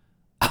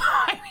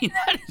mean,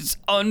 that is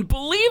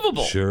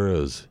unbelievable. Sure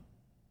is.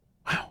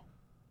 Wow.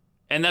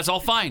 And that's all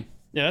fine.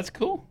 Yeah, that's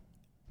cool.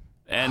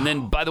 And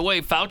then, by the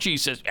way, Fauci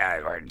says,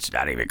 it's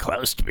not even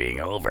close to being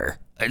over.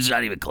 It's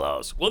not even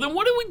close. Well, then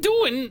what are we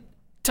doing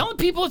telling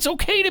people it's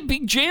okay to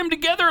be jammed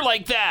together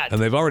like that?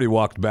 And they've already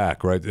walked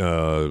back, right?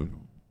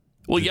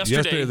 Well,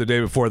 yesterday or the day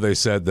before, they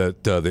said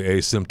that the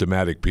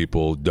asymptomatic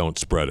people don't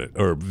spread it,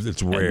 or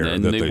it's rare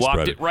and that they spread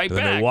walked it. Right and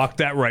back. Then they walked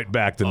that right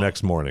back the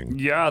next morning.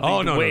 Yeah.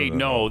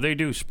 No, they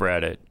do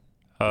spread it.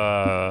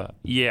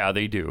 Yeah,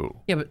 they do.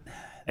 Yeah, but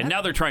and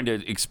now they're trying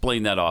to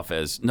explain that off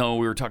as no.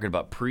 We were talking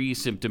about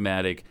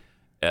pre-symptomatic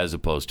as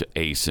opposed to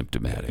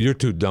asymptomatic. You're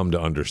too dumb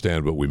to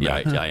understand what we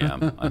meant. Yeah, I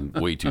am. I'm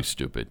way too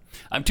stupid.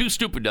 I'm too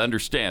stupid to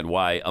understand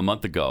why a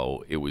month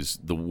ago it was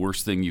the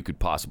worst thing you could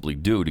possibly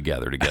do to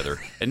gather together,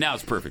 and now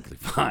it's perfectly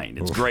fine.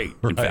 It's great.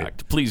 In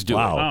fact, please do it.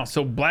 Wow.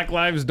 So Black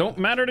lives don't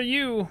matter to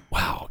you.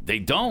 Wow, they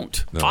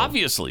don't. No.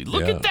 Obviously.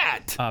 Look at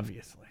that.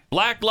 Obviously.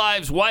 Black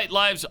lives, white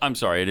lives. I'm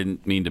sorry, I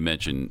didn't mean to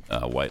mention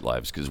white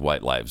lives because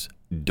white lives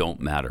don't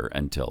matter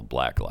until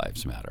Black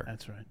lives matter.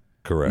 That's right.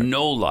 Correct.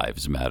 No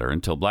lives matter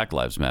until Black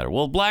lives matter.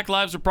 Well, Black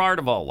lives are part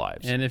of all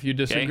lives. And if you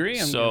disagree,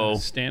 I'm going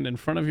to stand in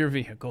front of your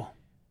vehicle.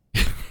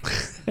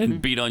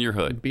 And beat on your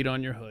hood. Beat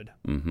on your hood.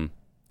 Mm-hmm.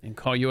 And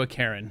call you a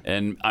Karen.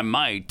 And I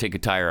might take a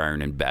tire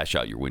iron and bash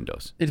out your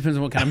windows. It depends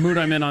on what kind of mood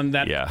I'm in on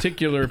that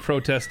particular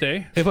protest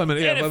day. If I'm in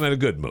a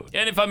good mood.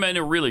 And if I'm in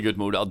a really good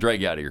mood, I'll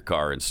drag you out of your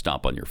car and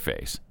stomp on your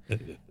face.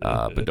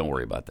 But don't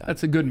worry about that.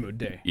 That's a good mood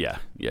day. Yeah.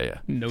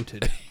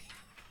 Noted.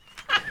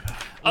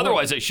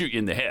 Otherwise, I shoot you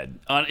in the head.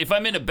 If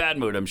I'm in a bad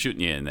mood, I'm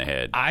shooting you in the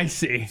head. I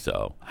see.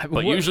 So,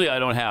 but usually I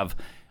don't have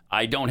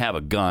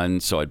a gun,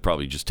 so I'd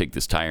probably just take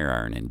this tire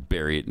iron and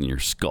bury it in your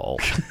skull.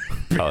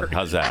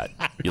 How's that?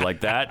 You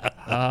like that?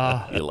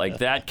 You like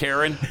that,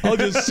 Karen? I'll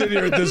just sit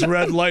here at this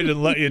red light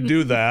and let you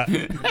do that.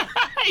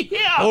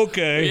 Yeah.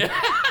 Okay.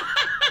 Yeah.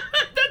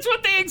 That's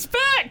what they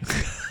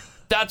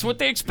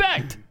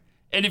expect.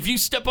 And if you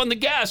step on the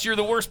gas, you're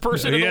the worst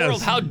person in the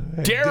world. How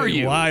dare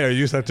you? Why are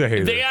you such a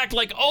hater? They act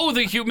like,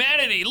 the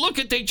humanity. Look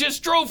they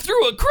just drove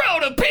through a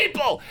crowd of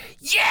people.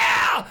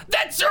 Yeah,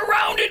 that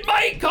surrounded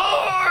my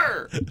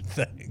car.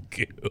 Thank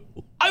you.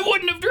 I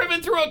wouldn't have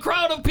driven through a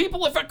crowd of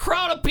people if a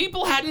crowd of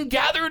people hadn't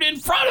gathered in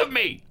front of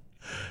me.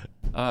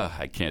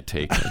 I can't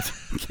take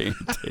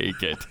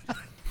it.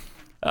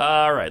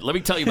 All right, let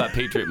me tell you about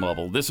Patriot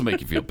Mobile. This will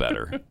make you feel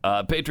better.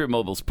 Patriot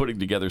Mobile is putting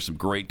together some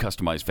great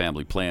customized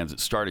family plans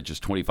that start at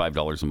just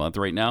 $25 a month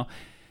right now.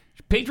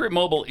 Patriot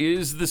Mobile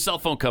is the cell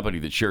phone company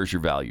that shares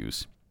your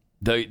values.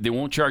 They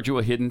won't charge you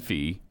a hidden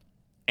fee.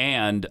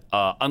 And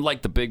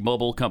unlike the big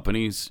mobile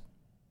companies,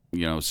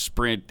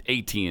 Sprint,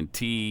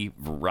 AT&T,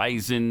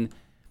 Verizon,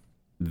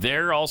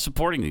 they're all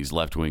supporting these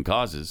left-wing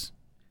causes.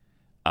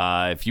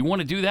 If you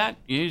want to do that,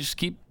 you just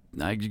keep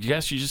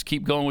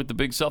going with the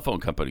big cell phone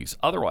companies.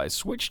 Otherwise,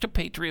 switch to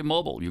Patriot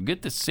Mobile. You'll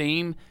get the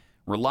same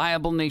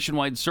reliable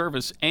nationwide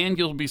service, and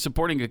you'll be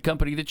supporting a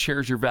company that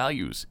shares your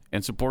values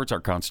and supports our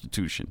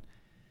Constitution.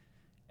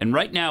 And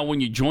right now,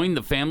 when you join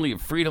the family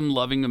of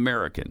freedom-loving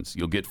Americans,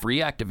 you'll get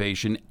free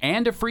activation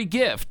and a free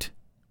gift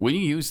when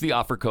you use the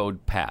offer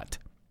code PAT.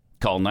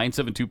 Call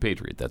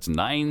 972-PATRIOT. That's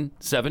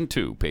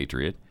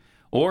 972-PATRIOT.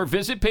 Or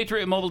visit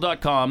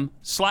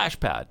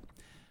patriotmobile.com/PAT.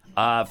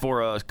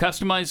 For a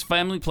customized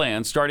family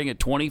plan starting at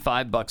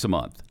 $25 a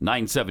month.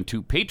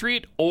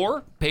 972-PATRIOT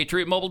or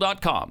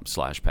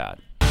patriotmobile.com/Pat.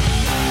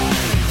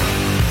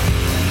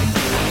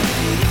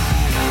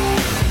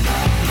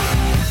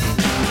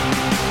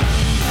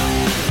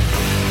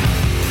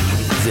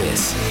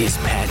 This is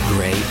Pat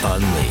Gray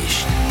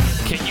Unleashed.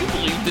 Can you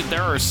believe that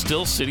there are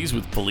still cities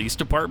with police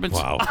departments?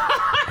 Wow.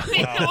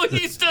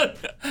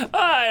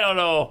 I don't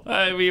know.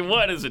 I mean,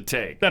 what does it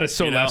take? That is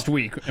last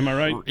week. Am I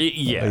right?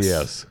 Yes.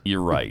 Yes.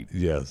 You're right.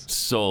 Yes.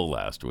 So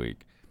last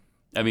week.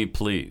 I mean,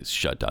 please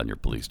shut down your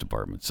police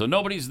department. So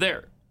nobody's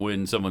there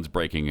when someone's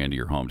breaking into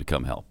your home to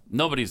come help.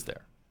 Nobody's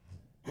there.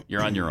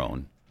 You're on your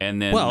own.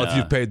 And then, if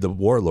you paid the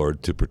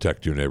warlord to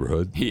protect your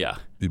neighborhood, you'd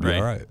be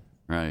all right.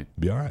 Right.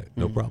 Be all right.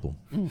 No problem.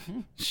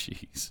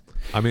 Jeez.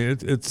 I mean,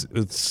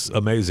 it's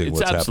amazing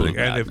what's happening.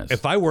 Madness. And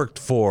if I worked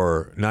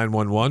for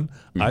 911,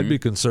 I'd be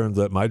concerned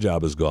that my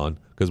job is gone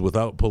because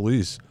without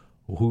police,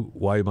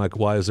 Why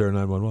is there a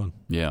 911?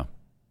 Yeah.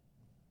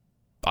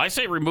 I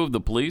say remove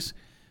the police,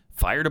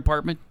 fire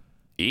department,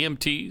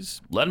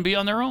 EMTs, let them be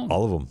on their own.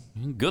 All of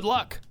them. Good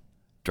luck.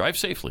 Drive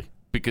safely,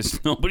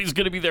 because nobody's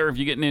going to be there if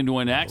you get into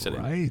an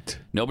accident. Right.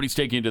 Nobody's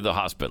taking you to the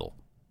hospital.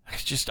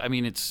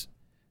 It's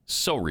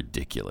so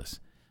ridiculous.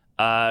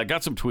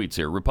 Got some tweets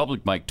here.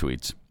 Republic Mike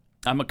tweets,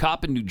 I'm a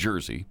cop in New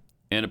Jersey,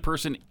 and a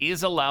person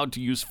is allowed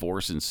to use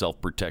force in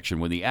self-protection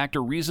when the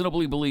actor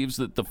reasonably believes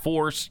that the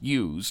force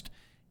used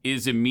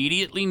is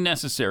immediately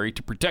necessary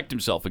to protect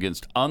himself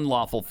against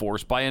unlawful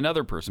force by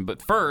another person.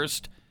 But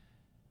first,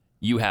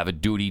 you have a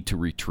duty to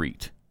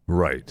retreat.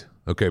 Right.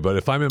 Okay, but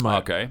if I'm in my...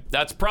 Okay,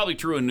 that's probably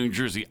true in New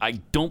Jersey. I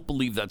don't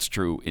believe that's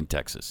true in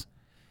Texas.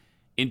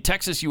 In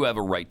Texas, you have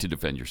a right to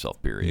defend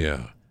yourself, period.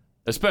 Yeah.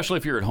 Especially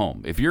if you're at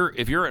home. If you're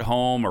at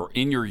home or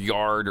in your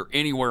yard or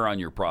anywhere on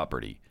your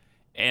property,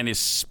 and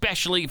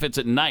especially if it's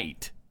at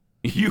night,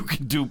 you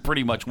can do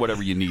pretty much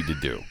whatever you need to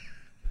do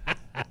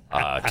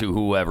to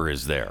whoever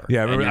is there.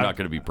 Yeah, and you're not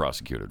going to be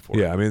prosecuted for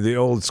it. Yeah, I mean, the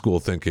old school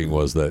thinking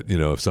was that,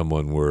 if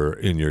someone were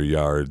in your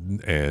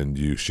yard and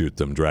you shoot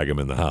them, drag them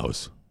in the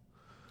house.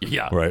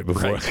 Yeah. Right,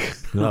 before.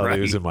 Right. No, right.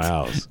 he was in my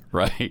house.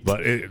 Right.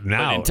 But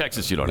now. But in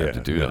Texas, you don't have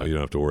to do that. You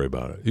don't have to worry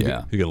about it. You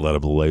Yeah. can let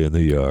them lay in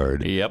the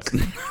yard. Yep.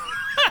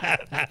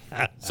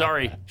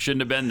 Sorry,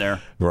 shouldn't have been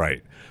there.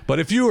 Right. But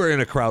if you were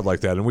in a crowd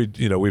like that, and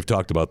we've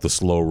talked about the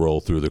slow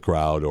roll through the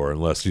crowd, or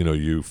unless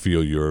you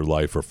feel your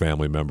life or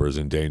family member is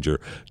in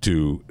danger,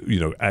 to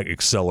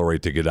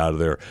accelerate to get out of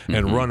there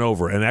and run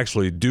over and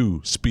actually do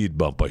speed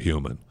bump a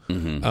human.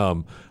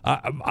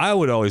 I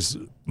would always,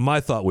 my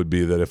thought would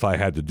be that if I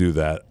had to do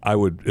that, I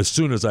would, as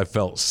soon as I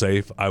felt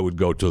safe, I would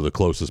go to the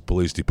closest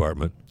police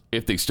department.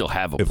 If they still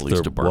have a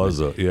police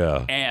department.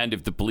 Yeah. And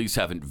if the police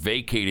haven't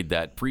vacated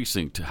that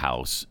precinct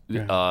house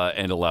and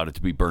allowed it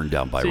to be burned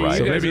down by riot.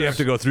 So maybe you have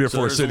to go 3 or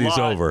 4 cities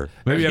over.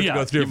 Maybe you have to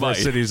go 3 or 4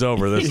 cities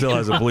over that still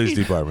has a police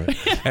department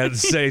and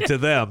say to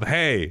them,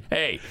 hey,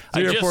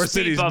 3 or or 4 4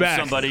 cities bumped back.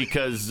 somebody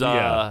because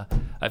I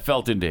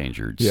felt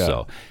endangered. Yeah.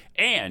 So.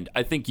 And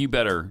I think you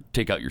better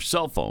take out your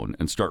cell phone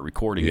and start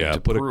recording it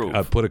to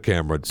prove. Put a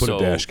camera, put a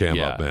dash cam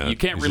up, man. You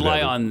can't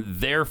rely on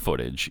their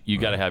footage. You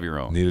got to have your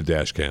own. Need a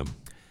dash cam.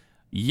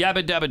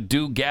 Yabba Dabba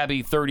Doo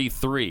Gabby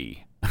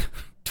 33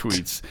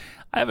 tweets,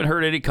 I haven't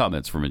heard any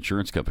comments from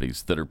insurance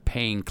companies that are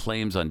paying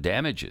claims on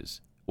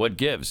damages. What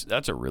gives?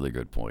 That's a really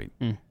good point.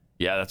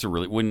 Yeah, that's a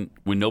really when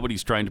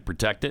nobody's trying to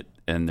protect it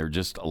and they're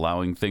just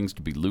allowing things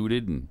to be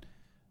looted and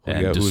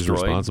destroyed. Who's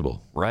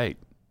responsible? Right.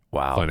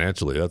 Wow.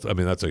 Financially,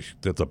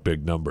 that's a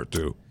big number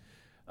too.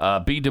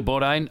 B. de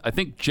Bodine, I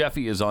think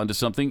Jeffy is onto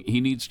something.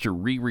 He needs to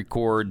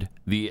re-record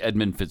the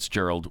Edmund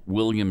Fitzgerald,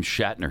 William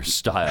Shatner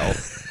style,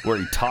 where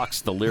he talks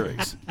the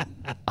lyrics.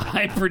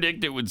 I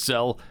predict it would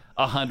sell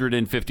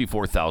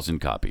 154,000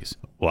 copies.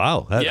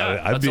 Wow.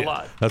 That's a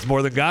lot. That's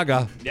more than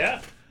Gaga.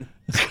 Yeah.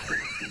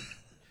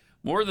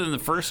 More than the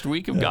first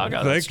week of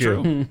Gaga. That's Thank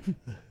you. True.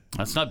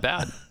 That's not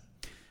bad.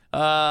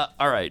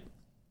 All right.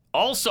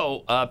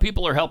 Also,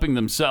 people are helping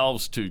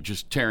themselves to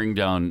just tearing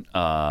down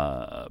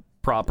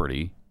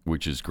property,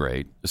 which is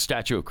great. The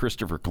statue of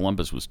Christopher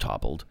Columbus was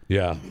toppled.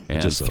 Yeah.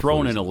 And just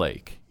thrown in a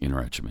lake in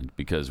Richmond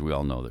because we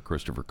all know that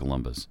Christopher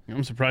Columbus.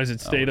 I'm surprised it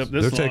stayed up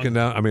this long. They're taking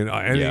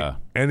down,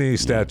 any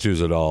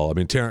statues at all. I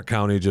mean, Tarrant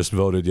County just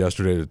voted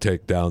yesterday to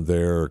take down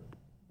their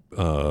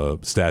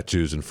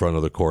statues in front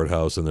of the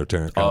courthouse in their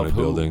Tarrant County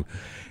building.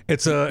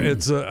 It's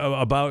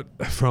about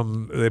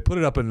they put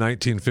it up in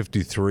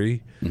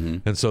 1953,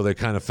 and so they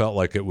kind of felt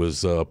like it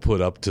was put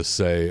up to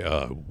say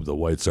the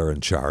whites are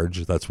in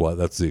charge. That's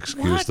the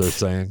excuse they're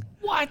saying.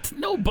 What?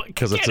 No, but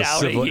because it's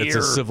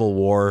a Civil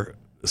War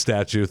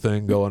statue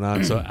thing going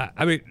on. So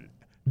I mean,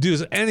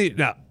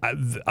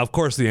 of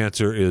course the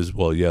answer is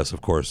well, yes, of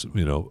course,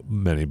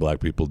 many black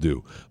people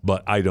do,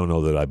 but I don't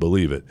know that I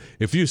believe it.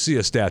 If you see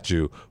a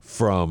statue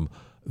from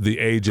the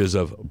ages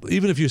of,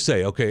 even if you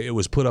say, okay, it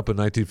was put up in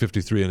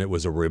 1953 and it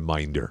was a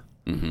reminder,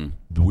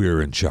 we're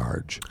in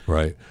charge,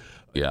 right?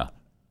 Yeah.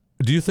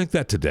 Do you think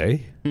that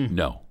today?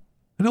 No.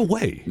 No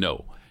way.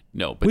 No,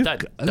 but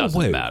that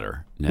doesn't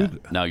matter.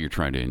 Now you're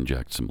trying to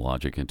inject some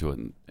logic into it,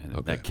 and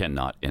that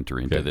cannot enter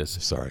into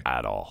this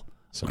at all.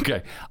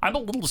 Okay. I'm a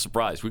little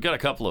surprised. We've got a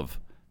couple of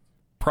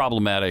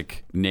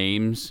problematic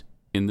names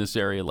in this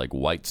area, like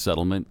White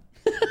Settlement.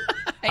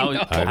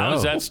 How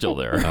is that still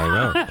there? I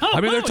know.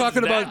 I mean, they're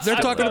talking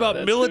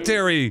about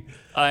military.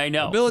 I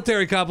know.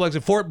 Military complex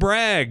at Fort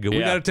Bragg. We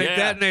got to take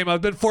that name.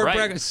 I've been Fort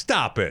Bragg.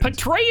 Stop it.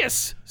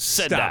 Petraeus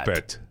said that. Stop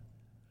it.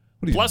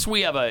 Plus,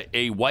 we have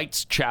a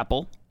White's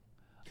Chapel.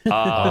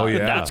 Oh yeah,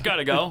 that's got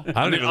to go.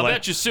 I'll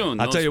bet you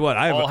soon. I'll tell you what,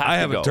 I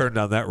haven't turned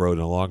down that road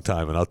in a long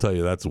time, and I'll tell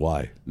you that's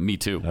why. Me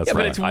too. That's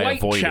but it's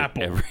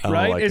Whitechapel,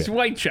 right? Like it's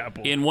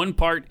Whitechapel. In one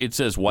part it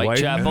says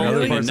Whitechapel,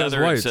 and in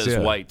another it says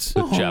White's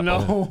Chapel.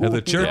 No. And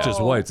the church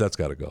is White's. That's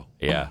got to go.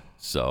 Yeah,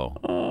 so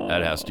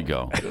that has to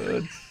go.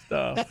 Good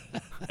stuff.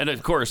 And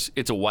of course,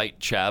 it's a white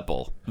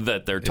chapel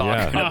that they're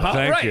talking about.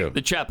 Thank you.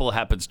 The chapel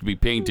happens to be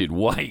painted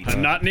white.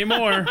 Not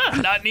anymore.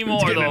 Not anymore,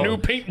 It's getting though. a new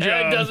paint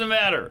job. It doesn't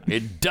matter.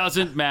 It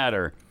doesn't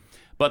matter.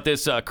 But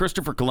this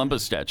Christopher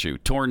Columbus statue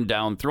torn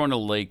down, thrown in a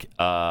lake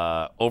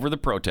over the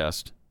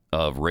protest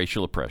of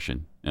racial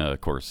oppression.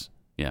 Of course.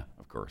 Yeah,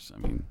 of course. I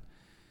mean,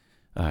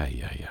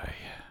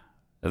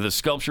 the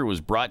sculpture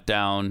was brought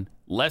down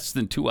less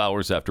than 2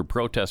 hours after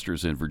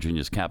protesters in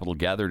Virginia's capital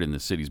gathered in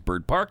the city's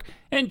Bird Park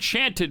and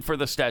chanted for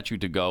the statue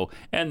to go,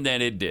 and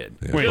then it did.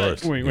 Yeah,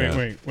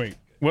 Wait.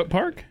 What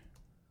park?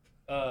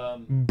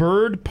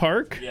 Bird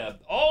Park? Yeah.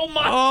 Oh,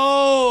 my.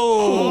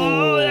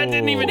 Oh, that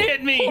didn't even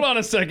hit me. Hold on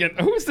a second.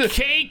 Who's the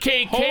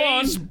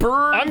KKK's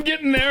Bird I'm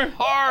getting there.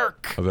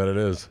 Park? I bet it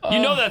is. You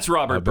know that's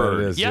Robert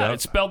Byrd. it is, yeah, yep.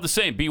 it's spelled the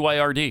same.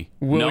 BYRD.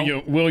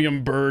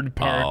 William Bird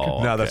Park.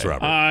 Oh, No, that's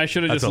Robert. I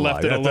should have That's just a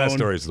left lie. it alone. That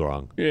story's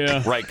wrong.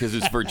 Yeah. Right, because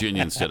it's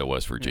Virginia instead of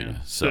West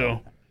Virginia. So,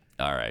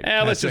 all right.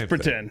 Let's Same just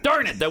pretend.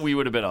 Darn it, that we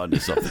would have been onto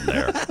something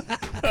there.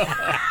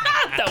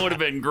 That would have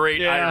been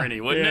great irony,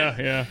 wouldn't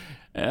it? Yeah.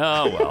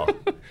 Oh, well.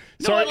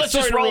 Let's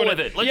just roll with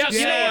it. Let's just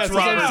say it's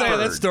Robert Byrd.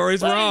 That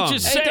story's wrong.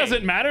 Just say It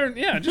doesn't matter.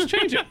 Yeah, just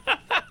change it.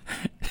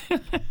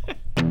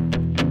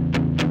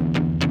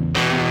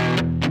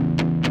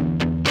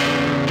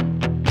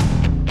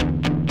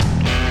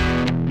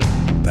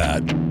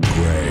 Pat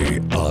Gray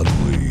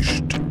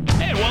Unleashed.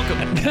 Hey,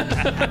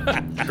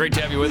 welcome. Great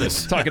to have you with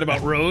us. Talking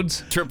about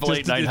roads.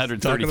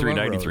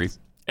 888-900-3393.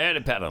 And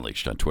at Pat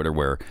Unleashed on Twitter,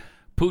 where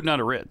Putin on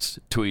a Ritz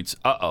tweets,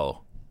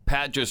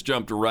 Pat just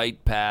jumped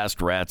right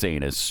past Rat's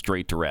anus,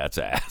 straight to Rat's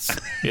ass.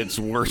 It's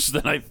worse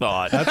than I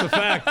thought. That's a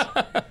fact.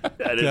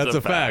 That's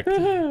a fact.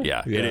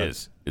 Yeah, it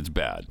is. It's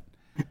bad.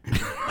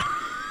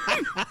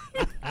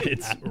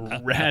 It's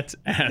Rat's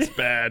ass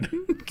bad.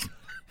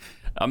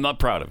 I'm not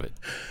proud of it,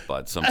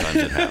 but sometimes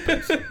it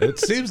happens. It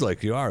seems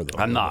like you are, though.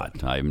 I'm not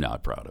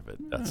proud of it.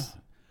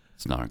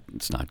 It's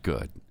not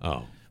good.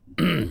 Oh.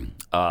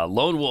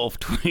 Lone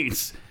Wolf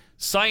tweets,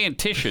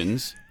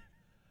 scienticians,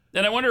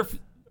 and I wonder if,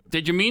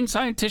 did you mean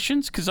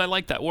scienticians? Because I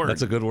like that word.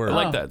 That's a good word. I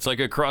like that. It's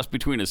like a cross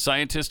between a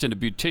scientist and a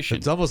beautician.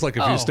 It's almost like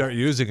if you start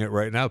using it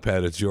right now,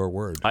 Pat, it's your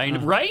word.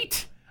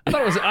 Right? I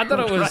thought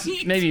it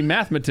was maybe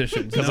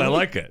mathematicians. Because I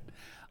like it.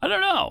 I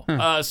don't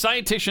know.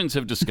 Scientists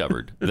have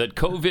discovered that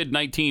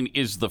COVID-19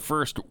 is the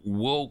first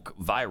woke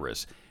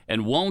virus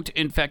and won't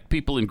infect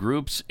people in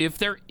groups if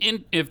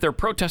they're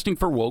protesting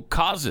for woke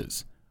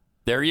causes.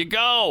 There you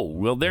go.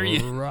 Well,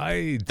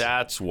 Right.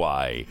 That's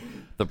why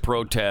the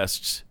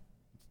protests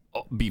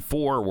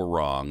before were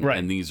wrong,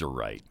 and these are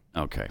right.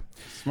 Okay.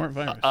 Smart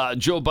virus.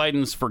 Joe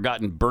Biden's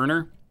forgotten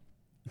burner.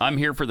 I'm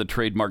here for the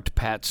trademarked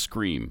Pat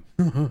scream.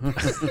 And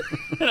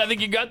I think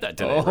you got that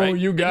today, right? Oh,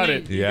 you got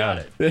it. You got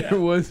it. There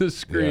was a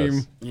scream.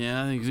 Yes.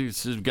 Yeah, I think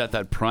he's got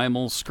that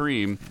primal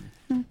scream.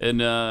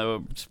 And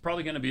it's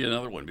probably going to be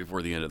another one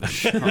before the end of the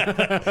show.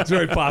 It's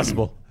very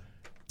possible.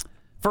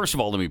 First of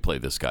all, let me play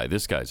this guy.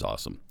 This guy's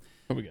awesome.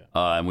 What we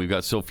got? And we've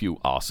got so few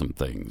awesome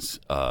things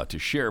to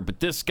share. But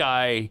this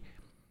guy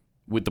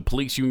with the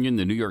police union,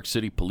 the New York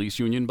City police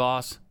union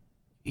boss,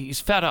 he's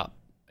fed up.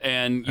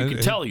 And you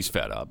can tell he's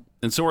fed up.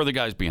 And so are the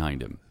guys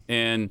behind him.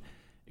 And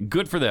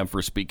good for them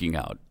for speaking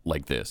out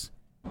like this.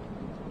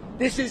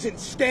 This isn't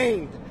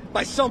stained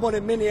by someone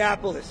in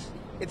Minneapolis.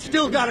 It's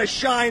still got a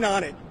shine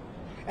on it.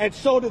 And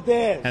so do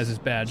theirs. Has his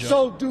badge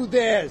So do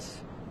theirs.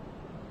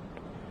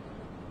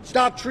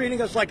 Stop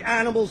treating us like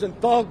animals and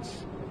thugs.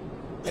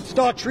 And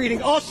start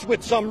treating us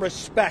with some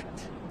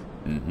respect.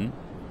 Mm-hmm.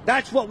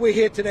 That's what we're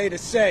here today to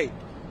say.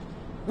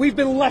 We've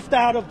been left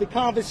out of the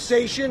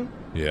conversation.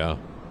 Yeah.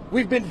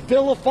 We've been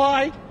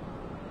vilified.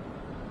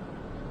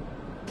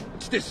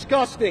 It's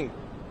disgusting.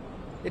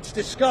 It's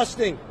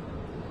disgusting.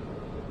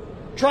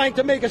 Trying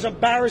to make us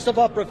embarrassed of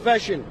our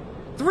profession.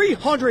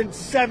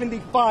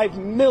 375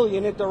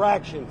 million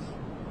interactions.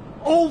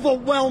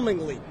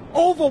 Overwhelmingly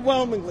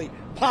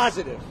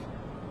positive.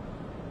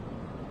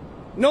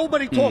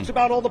 Nobody talks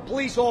about all the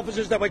police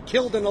officers that were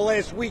killed in the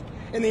last week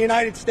in the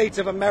United States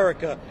of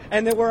America.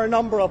 And there were a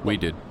number of them. We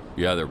did.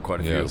 Yeah, there were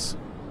quite a few.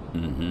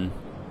 Mm-hmm.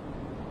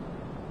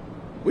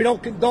 We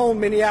don't condone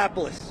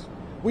Minneapolis.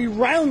 We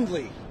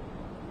roundly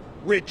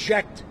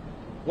reject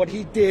what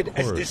he did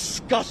as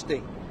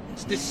disgusting.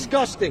 It's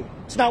disgusting.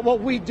 It's not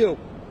what we do.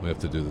 We have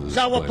to do this. It's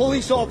not what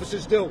police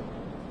officers do.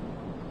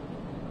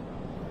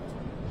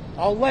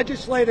 Our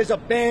legislators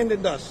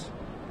abandoned us.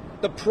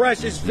 The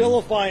press is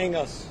vilifying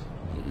us.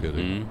 No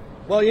kidding.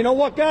 Well, you know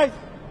what, guys?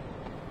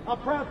 I'm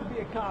proud to be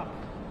a cop.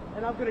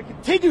 And I'm going to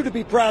continue to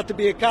be proud to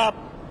be a cop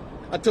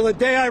until the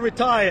day I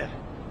retire.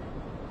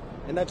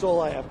 And that's all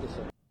I have to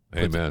say.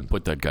 Amen.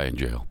 Put that guy in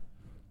jail.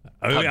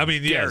 I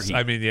mean, yes.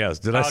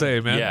 Did I say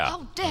amen? Yeah.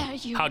 How dare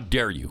you? How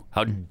dare you?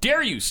 How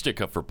dare you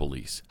stick up for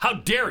police? How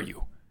dare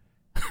you?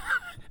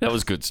 That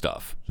was good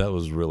stuff. That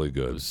was really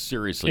good. It was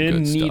seriously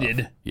good stuff.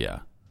 Needed. Yeah.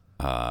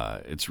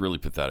 It's really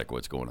pathetic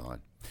what's going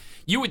on.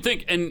 You would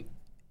think, and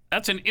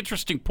that's an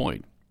interesting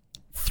point,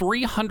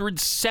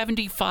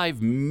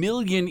 375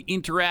 million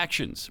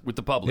interactions with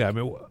the public. Yeah, I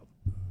mean,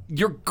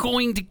 you're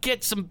going to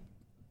get some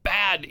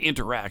bad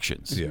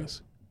interactions.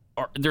 Yes.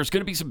 There's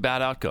going to be some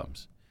bad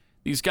outcomes.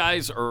 These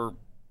guys are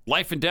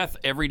life and death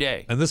every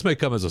day. And this may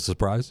come as a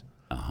surprise,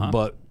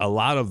 but a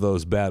lot of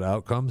those bad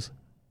outcomes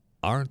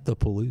aren't the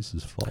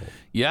police's fault.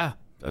 Yeah,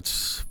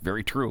 that's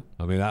very true.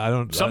 I mean, I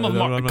don't. Some of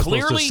them are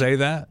clearly supposed to say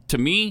that. To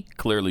me,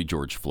 clearly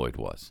George Floyd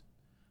was.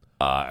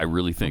 I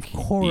really think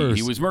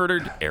he was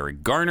murdered.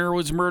 Eric Garner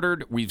was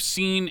murdered. We've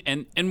seen,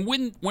 and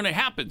when it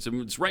happens,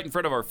 and it's right in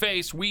front of our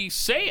face, we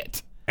say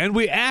it. And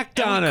we act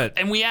on it.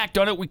 And we act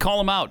on it. We call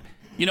him out.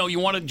 You know, you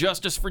wanted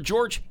justice for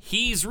George?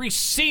 He's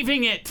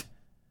receiving it.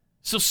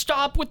 So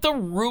stop with the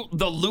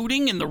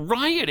looting and the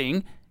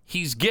rioting.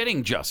 He's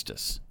getting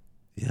justice.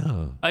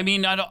 Yeah. I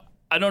mean, I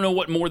don't know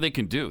what more they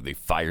can do. They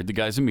fired the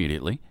guys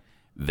immediately.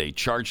 They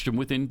charged him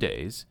within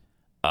days.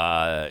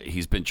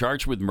 He's been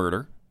charged with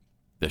murder.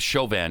 The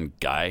Chauvin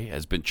guy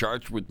has been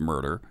charged with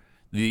murder.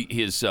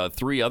 His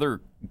 3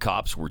 other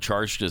cops were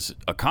charged as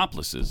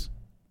accomplices.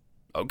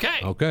 Okay.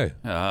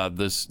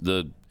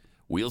 The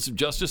wheels of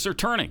justice are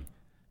turning.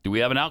 Do we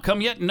have an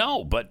outcome yet?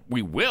 No, but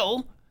we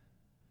will.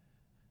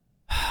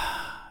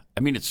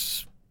 I mean,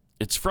 it's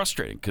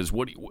frustrating because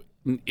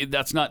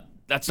that's not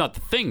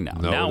the thing now.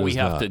 No, now we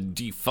have not. to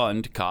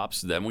defund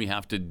cops. Then we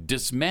have to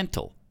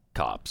dismantle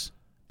cops,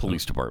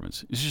 police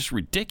departments. It's just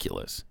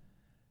ridiculous.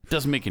 It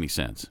doesn't make any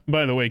sense.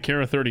 By the way,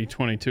 Kara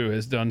 3022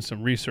 has done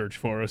some research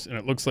for us, and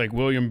it looks like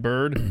William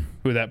Byrd,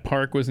 who that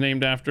park was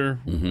named after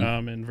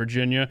in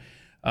Virginia,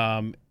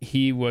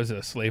 he was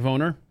a slave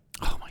owner.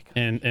 Oh, my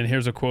God. And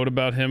here's a quote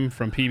about him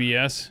from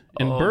PBS.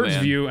 In Bird's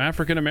view,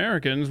 African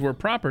Americans were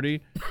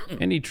property,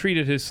 and he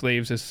treated his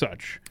slaves as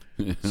such.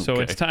 So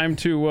it's time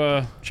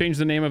to change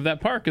the name of that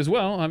park as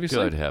well, obviously.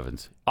 Good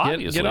heavens.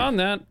 Obviously. Get on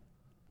that.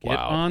 Wow. Get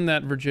on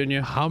that,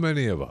 Virginia. How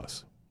many of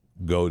us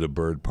go to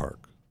Bird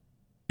Park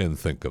and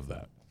think of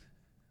that?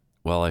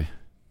 Well, I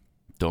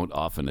don't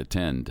often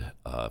attend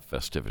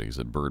festivities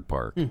at Bird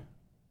Park.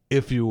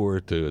 If you were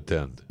to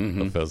attend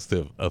a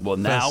festive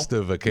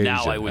occasion,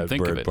 now I would at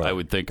think Bird of it. Park. I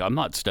would think I'm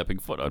not stepping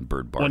foot on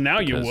Bird Park. Well, now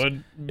you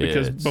would,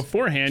 because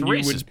beforehand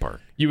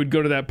you would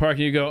go to that park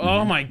and you go,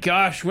 oh my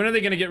gosh, when are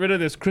they going to get rid of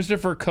this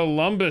Christopher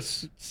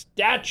Columbus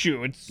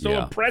statue? It's so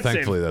impressive.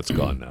 Thankfully, that's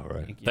gone now,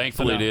 right?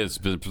 Thankfully, it is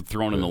been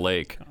thrown in the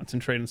lake.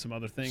 Concentrate on some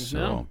other things so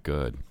now.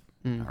 Good.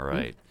 All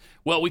right.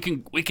 Well, we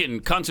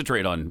can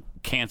concentrate on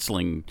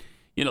canceling,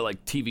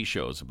 like TV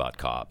shows about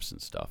cops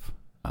and stuff.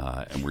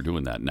 And we're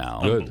doing that now.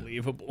 Good.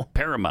 Unbelievable.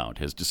 Paramount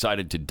has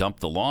decided to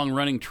dump the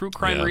long-running true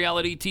crime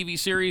reality TV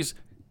series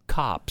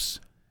Cops.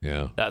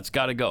 Yeah. That's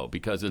got to go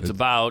because it's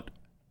about,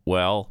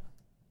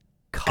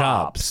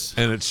 cops.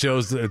 And it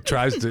shows, it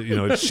tries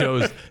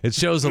to, it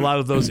shows a lot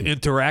of those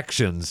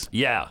interactions.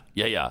 Yeah.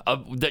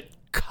 That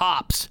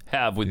cops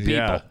have with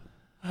people.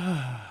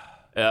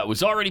 It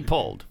was already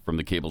pulled from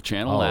the cable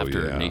channel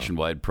after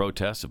nationwide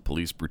protests of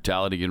police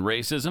brutality and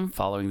racism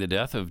following the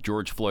death of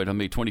George Floyd on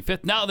May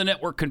 25th. Now the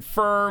network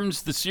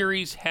confirms the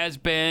series has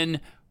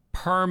been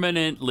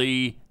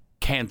permanently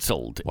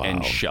canceled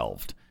and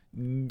shelved.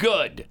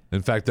 Good.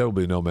 In fact, there will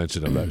be no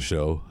mention of that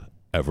show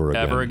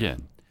ever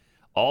again.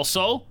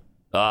 Also,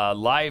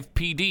 Live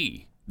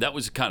PD. That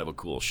was kind of a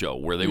cool show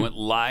where they went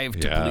live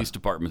to police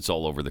departments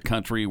all over the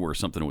country where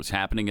something was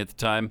happening at the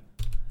time.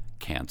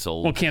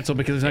 Canceled. Well, canceled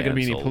because there's not going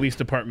to be any police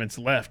departments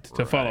left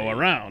to follow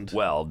around.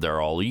 Well, they're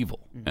all evil,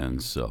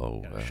 and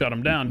so shut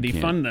them down,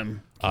 defund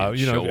them. I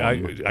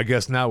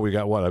guess now we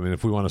got what? I mean,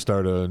 if we want to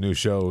start a new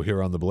show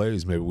here on the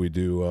Blaze, maybe we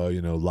do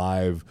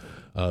live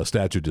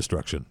statue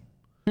destruction,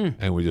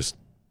 and we just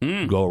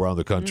go around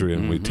the country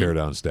and we tear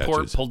down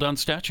statues. Pull down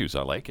statues.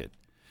 I like it.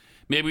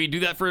 Maybe we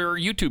do that for our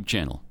YouTube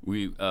channel.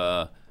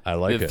 I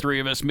like the it.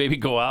 3 of us maybe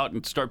go out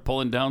and start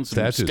pulling down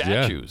some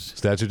statues.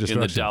 Statue destruction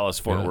in the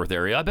Dallas-Fort Worth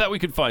area. I bet we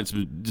could find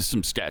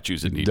some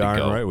statues that need to go.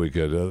 Darn right we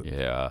could.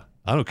 Yeah.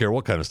 I don't care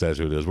what kind of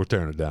statue it is. We're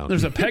tearing it down.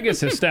 There's a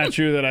Pegasus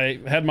statue that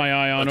I had my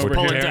eye on over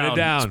here. Tearing it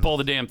down. Let's pull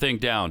the damn thing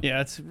down. Yeah,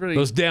 it's really...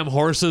 Those damn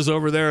horses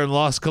over there in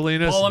Las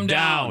Colinas. Pull them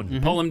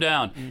down. Pull them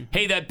down.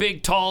 Hey, that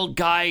big, tall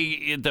guy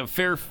at the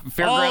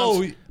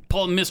fairgrounds.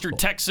 Pull Mr.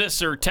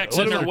 Texas or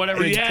Texan or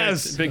whatever.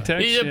 Yes. Big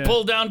Tex. He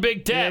pulled down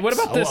Big Tex. Yeah, what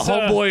about this?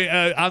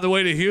 Homeboy on the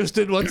way to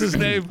Houston. What's his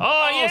name?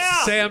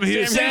 Sam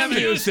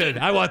Houston.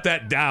 I want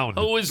that down.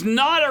 Who was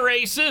not a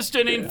racist,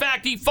 and in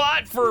fact, he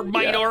fought for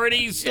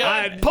minorities. Pull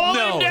him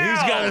down.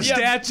 He's got a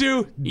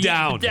statue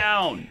down.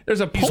 Down. There's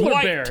a polar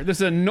bear.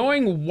 This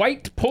annoying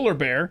white polar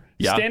bear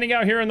standing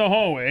out here in the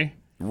hallway.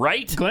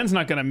 Right? Glenn's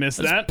not going to miss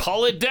that.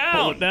 Pull it down.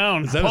 Pull it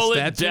down. Is that pull a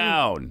it statue?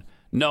 Down.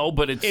 No,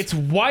 but it's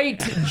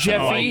white,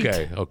 Jeffy.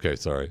 Okay,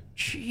 sorry.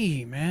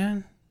 Gee,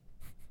 man.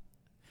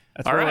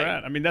 That's where we're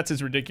at. I mean, that's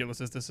as ridiculous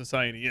as the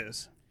society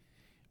is.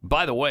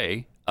 By the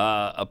way,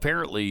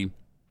 apparently,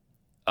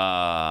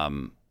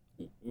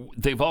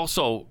 they've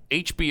also,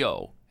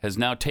 HBO has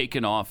now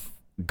taken off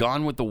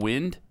Gone with the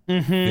Wind.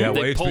 Mm-hmm. Yeah,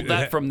 they pulled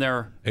that from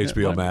their...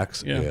 HBO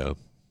Max, yeah.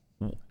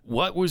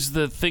 What was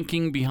the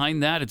thinking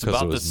behind that? It's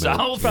about the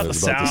South. About the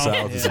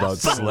South. It's about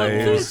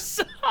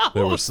slaves.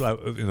 There were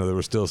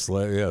still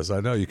slaves. Yes, I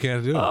know. You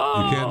can't do it.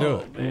 You can't do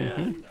it.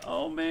 Man.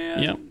 Oh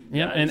man. Yep.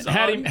 And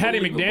Hattie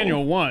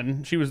McDaniel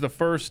won. She was the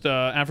first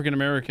African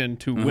American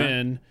to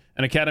win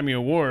an Academy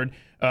Award.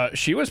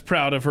 She was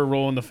proud of her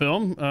role in the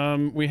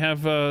film. We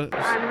have.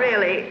 I'm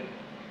really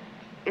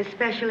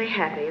especially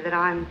happy that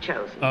I'm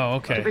chosen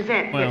to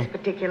present this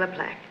particular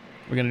plaque.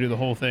 We're going to do the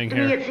whole thing to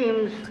here. me, it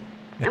seems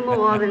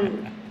more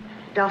than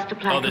just a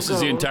plaque. Oh, this is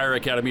the entire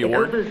Academy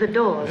Award? It opens the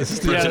doors. This is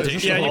the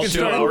presentation. Yeah, you can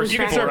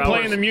start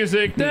playing the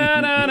music.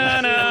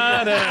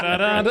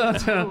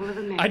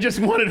 I just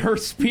wanted her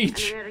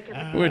speech,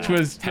 which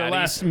was the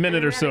last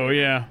minute or so,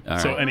 yeah. All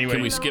right. So anyway.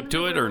 Can we skip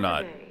to it or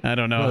not? I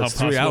don't know how it's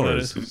possible 3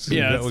 hours. it is.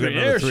 Yeah, we got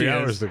another 3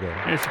 hours to go.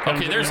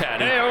 Okay, there's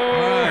Hattie.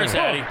 There's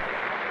Hattie.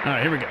 All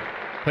right, here we go.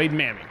 Played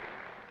Mammy.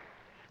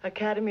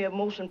 Academy of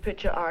Motion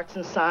Picture Arts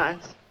and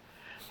Science,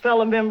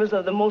 fellow members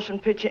of the motion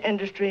picture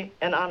industry,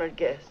 and honored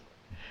guests.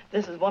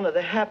 This is one of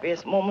the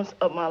happiest moments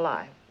of my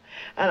life.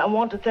 And I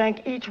want to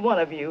thank each one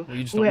of you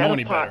who had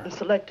a part in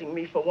selecting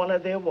me for one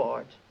of the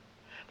awards.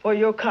 For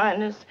your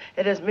kindness,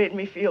 it has made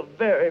me feel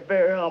very,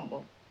 very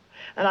humble.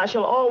 And I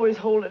shall always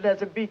hold it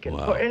as a beacon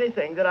for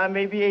anything that I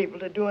may be able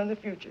to do in the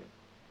future.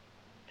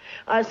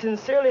 I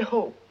sincerely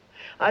hope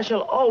I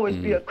shall always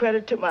be a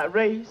credit to my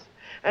race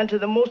and to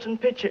the motion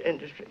picture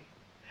industry.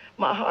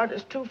 My heart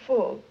is too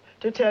full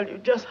to tell you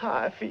just how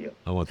I feel.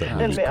 I want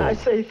that. And may I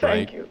say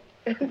thank you.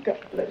 God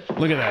bless you.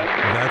 Look at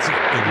that. That's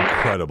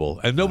incredible.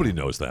 And nobody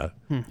knows that.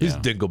 These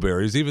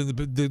Dingleberries, even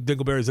the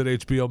Dingleberries at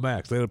HBO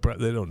Max, they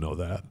don't know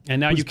that. And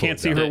now you can't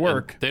see her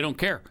work. They don't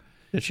care.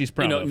 That she's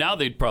proud of. Now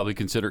they'd probably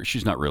consider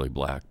she's not really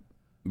black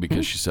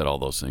because she said all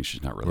those things.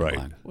 She's not really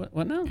black.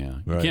 What now? Yeah.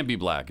 You can't be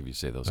black if you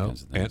say those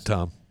kinds of things. Aunt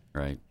Tom.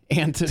 Right.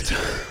 Aunt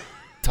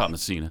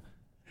Thomasina.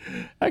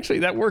 Actually,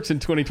 that works in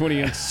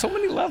 2020 on so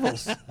many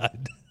levels.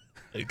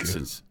 It's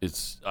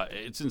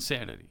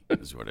insanity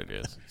is what it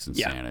is. It's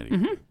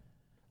insanity.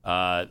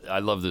 I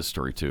love this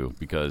story, too,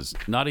 because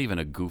not even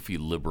a goofy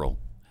liberal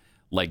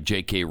like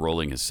J.K.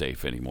 Rowling is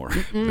safe anymore.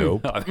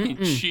 Nope. I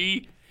mean,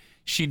 she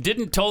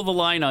didn't toe the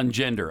line on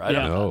gender. I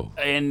don't know.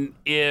 And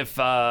if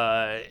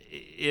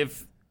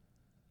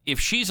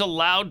she's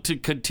allowed to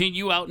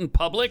continue out in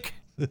public,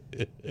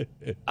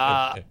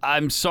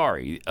 I'm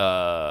sorry.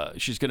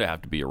 She's going to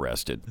have to be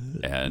arrested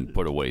and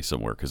put away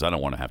somewhere because I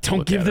don't want to have to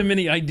Don't give them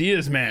any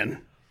ideas,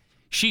 man.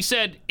 She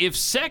said, if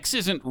sex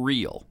isn't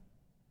real,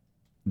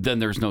 then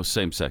there's no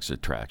same-sex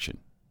attraction.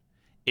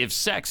 If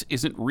sex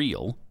isn't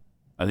real,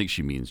 I think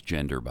she means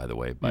gender, by the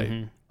way,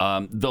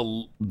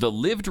 the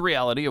lived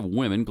reality of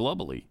women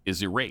globally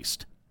is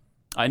erased.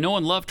 I know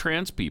and love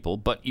trans people,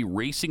 but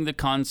erasing the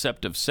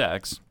concept of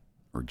sex,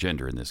 or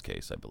gender in this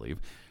case, I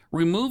believe,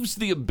 removes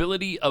the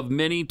ability of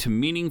many to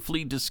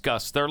meaningfully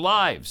discuss their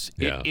lives.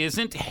 Yeah. It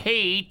isn't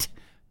hate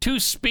to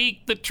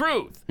speak the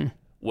truth.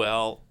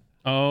 Well...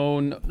 Oh,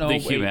 no, the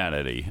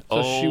humanity.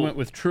 So she went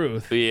with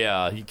truth.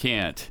 Yeah, you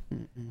can't.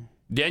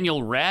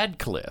 Daniel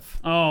Radcliffe.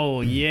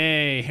 Oh,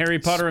 yay. Harry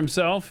Potter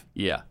himself?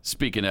 Yeah,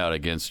 speaking out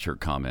against her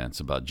comments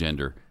about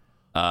gender.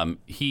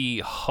 He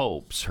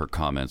hopes her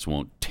comments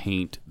won't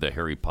taint the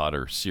Harry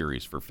Potter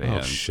series for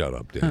fans. Oh, shut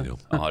up, Daniel.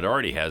 Oh, it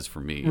already has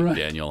for me,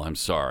 Daniel. I'm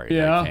sorry.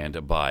 Yeah. I can't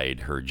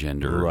abide her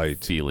gender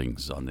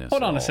feelings on this.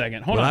 Hold on a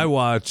second. Hold when on. I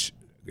watch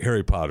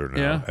Harry Potter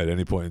now, at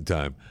any point in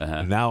time,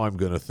 now I'm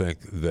going to think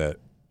that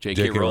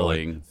J.K.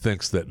 Rowling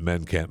thinks that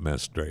men can't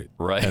menstruate.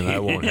 Right. And I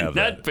won't have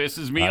that. That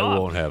pisses me off. off. I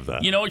won't have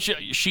that. You know,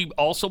 she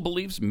also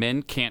believes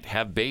men can't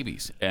have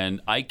babies,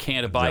 and I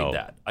can't abide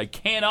that. I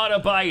cannot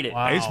abide it.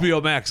 Wow.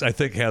 HBO Max, I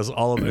think, has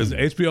all of it. Does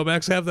HBO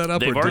Max have that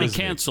up? They've or already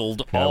Disney?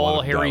 canceled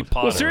all Harry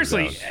Potter. Well,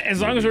 seriously,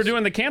 as long as we're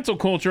doing the cancel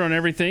culture on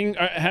everything,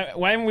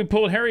 why haven't we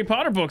pulled Harry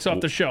Potter books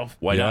off the shelf?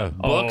 Why not?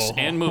 Books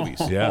and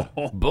movies. Yeah.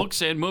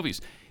 Books and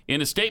movies.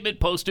 In a statement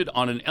posted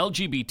on an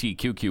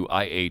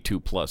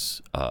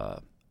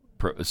LGBTQIA2+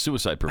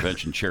 suicide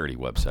prevention charity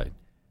website,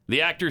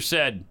 the actor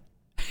said,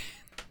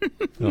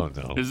 oh,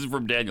 no. This is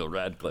from Daniel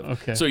Radcliffe.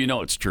 Okay. So you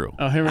know it's true.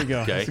 Oh, here we go.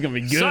 Okay? This is going to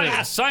be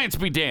good. Science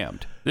be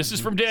damned. This is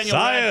from Daniel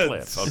Science.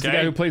 Radcliffe. Okay? This is the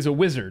guy who plays a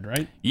wizard,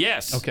 right?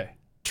 Yes. Okay.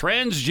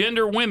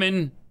 Transgender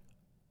women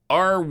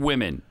are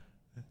women.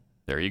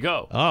 There you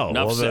go. Oh,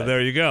 Enough well, said.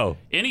 there you go.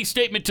 Any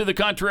statement to the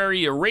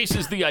contrary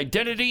erases the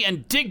identity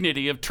and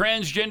dignity of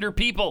transgender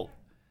people.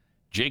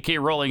 J.K.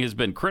 Rowling has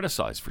been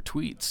criticized for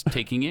tweets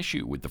taking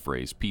issue with the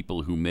phrase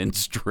 "people who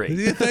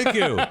menstruate." Thank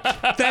you.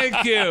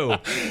 Thank you.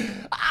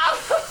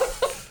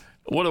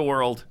 What a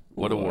world.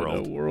 What a world.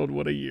 What a world.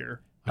 What a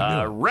year.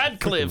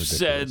 Radcliffe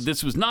said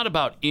this was not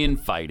about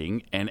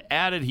infighting and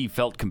added he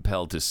felt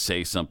compelled to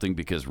say something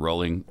because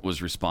Rowling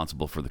was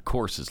responsible for the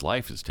course his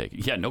life is taking.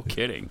 Yeah, no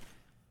kidding.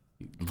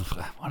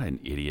 What an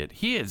idiot.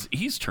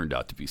 He's turned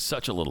out to be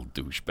such a little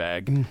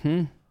douchebag.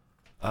 Mm-hmm.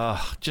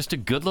 Just a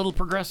good little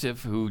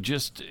progressive who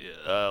just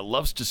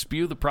loves to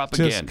spew the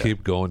propaganda. Just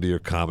keep going to your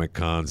Comic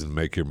Cons and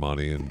make your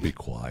money and be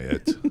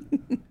quiet.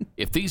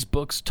 If these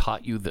books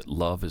taught you that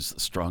love is the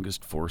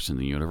strongest force in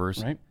the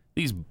universe, right?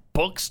 These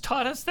books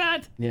taught us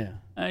that? Yeah.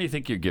 I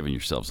think you're giving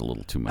yourselves a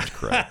little too much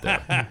credit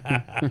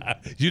there.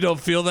 You don't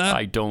feel that?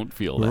 I don't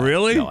feel that.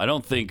 Really? No, I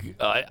don't think.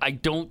 I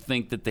don't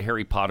think that the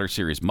Harry Potter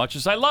series, much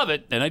as I love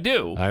it, and I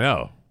do, I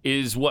know,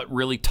 is what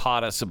really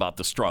taught us about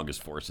the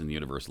strongest force in the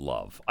universe,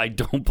 love. I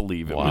don't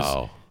believe it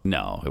was.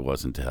 No, it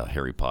wasn't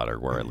Harry Potter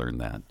where I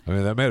learned that. I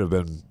mean, that may have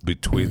been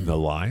between the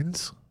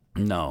lines.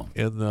 No.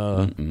 In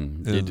the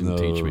it didn't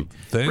teach me.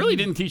 Thing? Really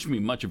didn't teach me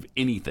much of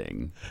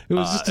anything. It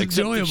was just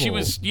enjoyable. She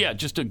was,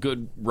 just a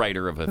good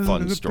writer of a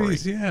fun story.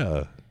 Piece,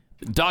 yeah.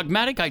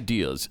 Dogmatic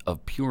ideas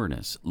of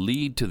pureness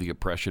lead to the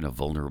oppression of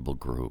vulnerable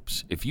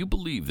groups. If you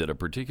believe that a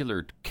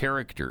particular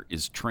character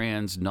is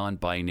trans,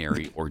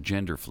 non-binary, or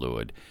gender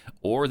fluid,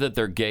 or that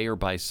they're gay or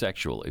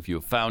bisexual, if you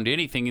have found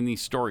anything in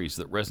these stories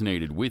that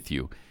resonated with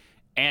you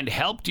and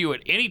helped you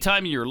at any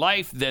time in your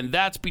life, then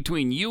that's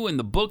between you and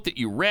the book that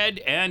you read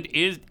and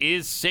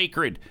is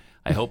sacred.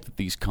 I hope that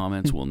these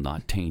comments will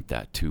not taint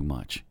that too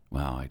much.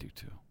 Wow, I do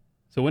too.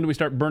 So when do we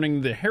start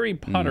burning the Harry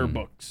Potter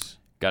books?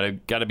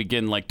 Got to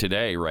begin like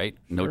today, right?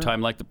 No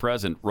time like the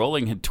present.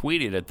 Rowling had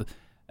tweeted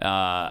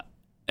at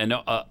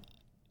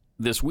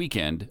this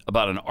weekend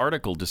about an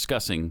article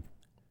discussing,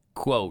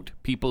 quote,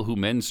 people who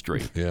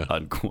menstruate,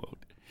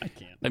 unquote. I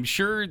can't. I'm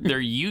sure there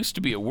used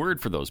to be a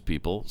word for those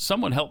people.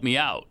 Someone help me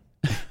out.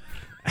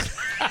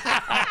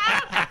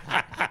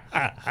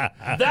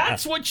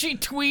 That's what she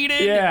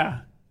tweeted? Yeah.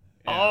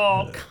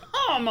 Oh,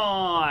 come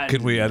on.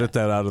 Can we edit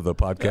that out of the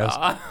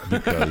podcast?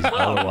 Because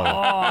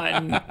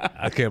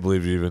I can't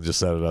believe you even just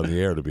said it on the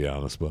air, to be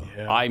honest. But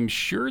I'm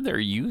sure there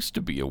used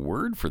to be a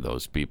word for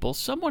those people.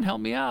 Someone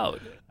help me out.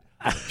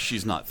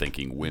 She's not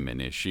thinking women,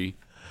 is she?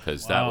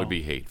 Because that would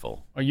be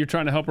hateful. Are you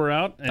trying to help her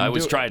out? I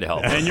was trying to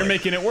help her. And you're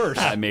making it worse.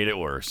 I made it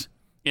worse.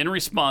 In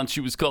response,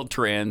 she was called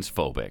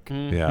transphobic.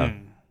 Mm-hmm. Yeah.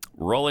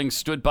 Rowling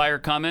stood by her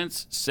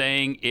comments,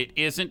 saying it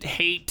isn't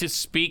hate to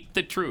speak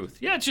the truth.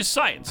 Yeah, it's just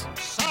science.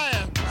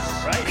 Science.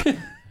 Right?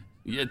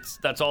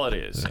 That's all it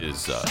is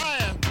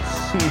science.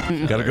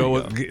 Got to go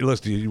with,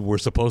 listen, we're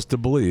supposed to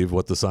believe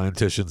what the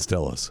scientists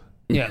tell us.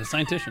 Yeah, the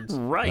scientists.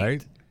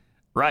 Right.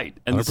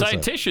 And 100%. the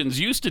scientists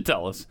used to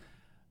tell us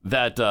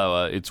that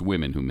it's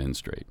women who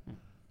menstruate.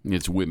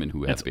 It's women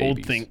who have That's babies.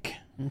 old think.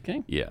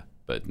 Okay. Yeah,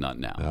 but not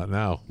now.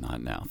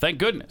 Not now. Thank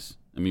goodness.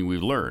 I mean,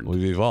 we've learned.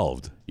 We've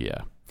evolved.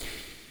 Yeah.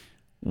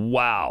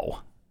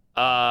 Wow.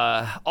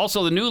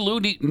 Also, the new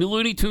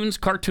Looney Tunes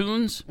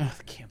cartoons the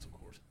cancel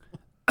course.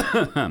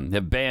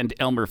 have banned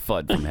Elmer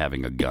Fudd from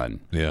having a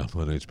gun. Yeah,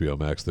 on HBO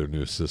Max, their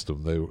new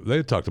system.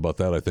 They talked about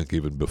that, I think,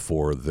 even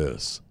before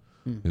this.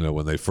 You know,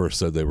 when they first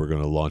said they were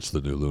going to launch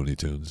the new Looney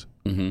Tunes.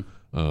 Mm-hmm.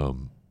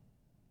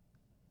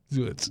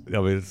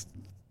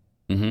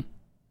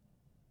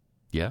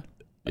 Yeah.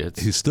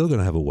 He's still going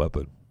to have a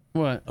weapon.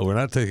 What? We're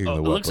not taking the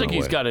weapon It looks like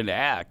he's away. got an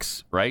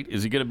axe, right?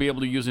 Is he going to be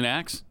able to use an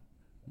axe?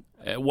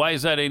 Why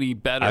is that any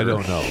better? I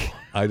don't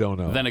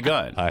know. Than a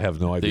gun. I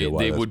have no idea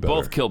why they that's would better.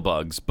 both kill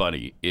Bugs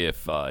Bunny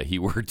if he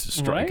were to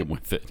strike him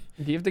with it.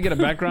 Do you have to get a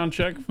background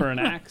check for an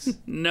axe?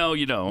 No,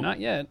 you don't. Not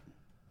yet.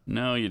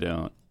 No, you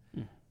don't.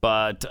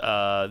 But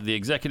the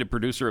executive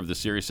producer of the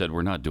series said,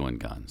 we're not doing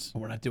guns.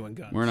 We're not doing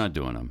guns. We're not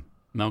doing them.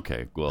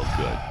 Okay, well,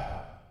 good.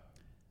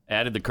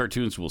 Added the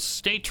cartoons will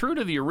stay true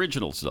to the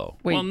originals, though.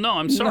 Wait, well, no,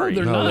 I'm sorry.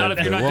 they're not. Not if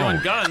you're not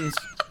doing guns.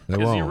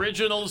 Because the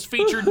originals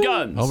featured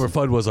guns. Elmer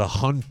Fudd was a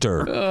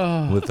hunter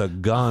with a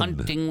gun.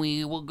 Hunting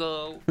we will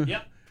go.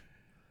 Yep.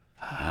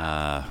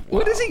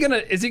 What is he gonna?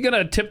 Is he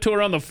gonna tiptoe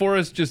around the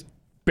forest just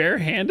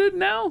barehanded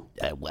now?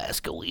 That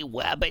wascally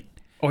wabbit.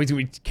 Oh, he's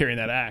gonna be carrying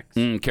that axe.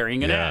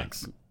 Carrying an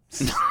axe.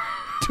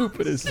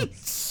 Stupid as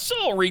it's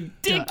so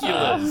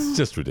ridiculous. It's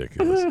just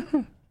ridiculous.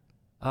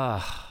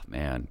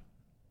 Man.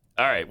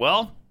 All right.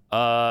 Well,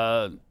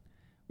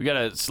 we got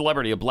a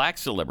celebrity, a black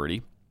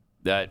celebrity,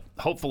 that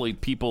hopefully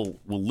people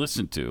will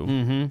listen to.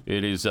 Mm-hmm.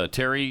 It is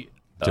Terry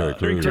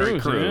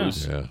Crews.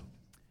 Crews. Yeah.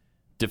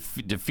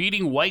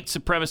 Defeating white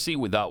supremacy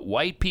without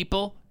white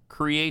people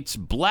creates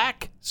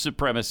black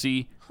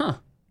supremacy.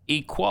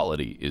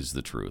 Equality is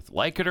the truth.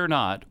 Like it or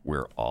not,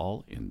 we're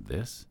all in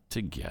this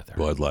together.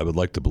 Well, I would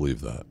like to believe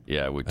that.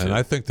 Yeah, I would too. And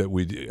I think that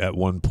we, at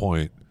one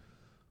point,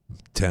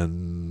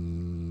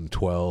 10,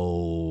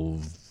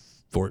 12,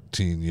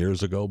 14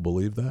 years ago,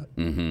 believed that.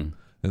 Mm-hmm.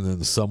 And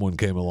then someone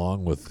came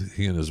along with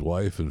he and his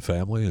wife and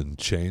family and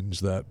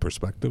changed that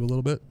perspective a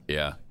little bit.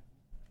 Yeah.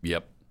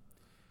 Yep.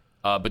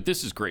 But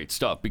this is great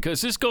stuff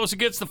because this goes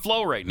against the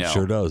flow right now.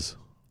 Sure does.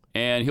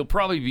 And he'll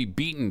probably be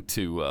beaten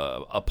to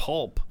a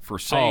pulp for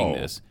saying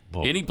this.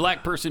 Any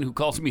black person who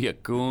calls me a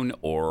coon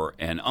or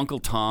an Uncle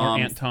Tom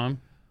or Aunt Tom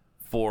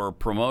for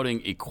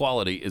promoting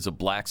equality is a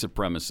black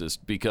supremacist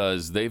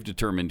because they've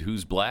determined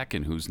who's black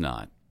and who's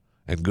not.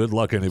 And good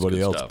luck anybody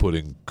good else stuff.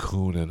 putting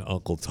Coon and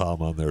Uncle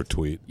Tom on their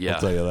tweet. Yeah.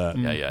 I'll tell you that.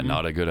 Yeah,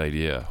 not a good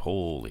idea.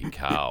 Holy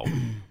cow.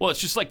 Well, it's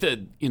just like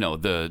the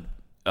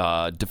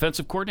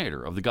defensive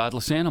coordinator of the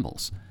Godless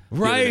Animals.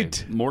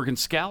 Right. Morgan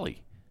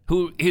Scalley,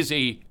 who is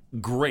a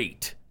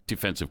great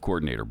defensive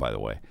coordinator, by the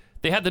way.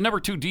 They had the number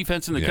 2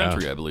 defense in the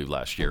country, I believe,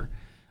 last year.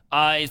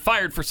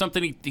 Fired for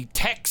something he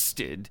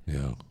texted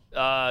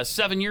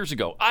 7 years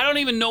ago. I don't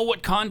even know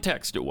what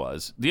context it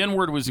was. The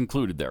N-word was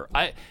included there.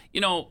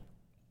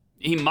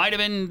 He might have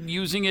been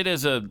using it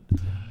as in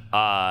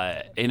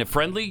a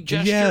friendly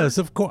gesture. Yes,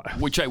 of course.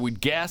 Which I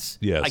would guess.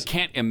 Yes. I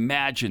can't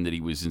imagine that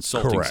he was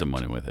insulting Correct.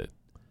 someone with it.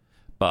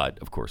 But,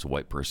 of course, a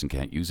white person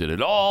can't use it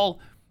at all.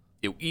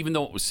 Even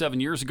though it was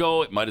 7 years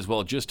ago, it might as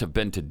well just have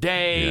been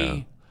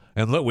today.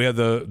 And look, we had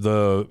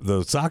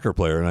the soccer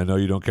player, and I know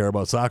you don't care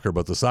about soccer,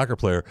 but the soccer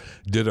player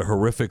did a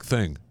horrific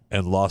thing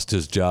and lost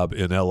his job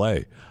in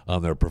L.A.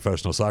 on their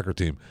professional soccer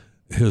team.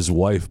 His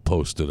wife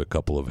posted a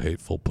couple of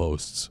hateful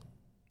posts.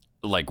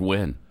 Like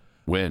when?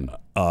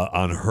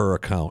 On her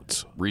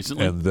account.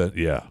 Recently? And then,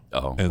 yeah.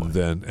 Oh, and boy.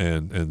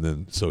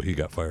 then so he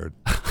got fired.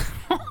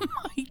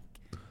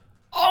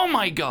 Oh,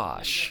 my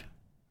gosh.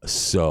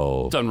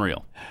 So. It's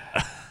unreal.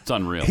 It's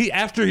unreal.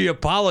 After he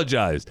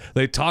apologized,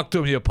 they talked to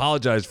him. He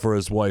apologized for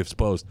his wife's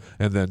post,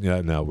 and then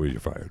now you're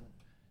fired.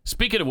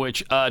 Speaking of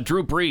which,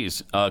 Drew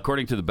Brees,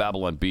 according to the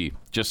Babylon Bee,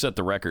 just set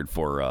the record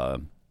for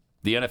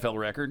the NFL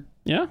record.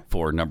 Yeah.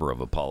 For number of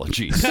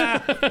apologies.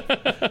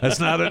 That's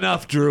not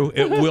enough, Drew.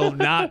 It will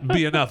not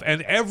be enough.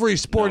 And every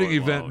sporting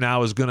event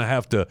now is going to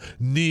have to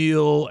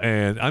kneel,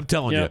 and I'm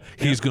telling you,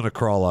 he's going to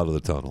crawl out of the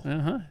tunnel.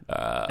 I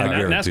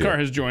guarantee NASCAR it.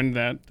 has joined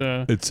that.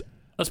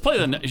 Let's play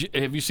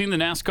have you seen the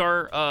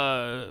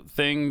NASCAR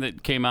thing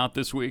that came out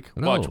this week?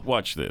 No.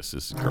 Watch this.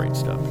 This is great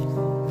stuff.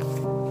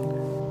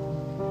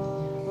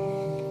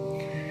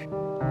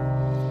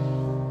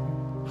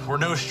 We're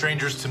no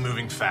strangers to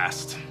moving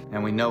fast.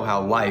 And we know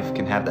how life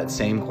can have that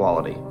same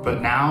quality.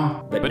 But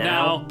now is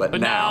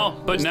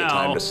the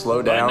time to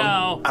slow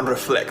down and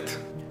reflect.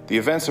 The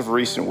events of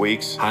recent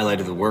weeks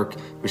highlighted the work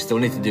we still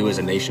need to do as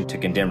a nation to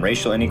condemn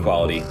racial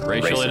inequality.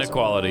 Racial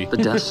inequality. The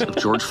deaths of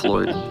George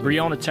Floyd.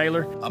 Breonna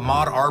Taylor.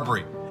 Ahmaud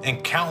Arbery.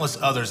 And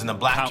countless others in the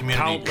black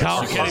community. You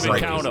can't even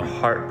count them.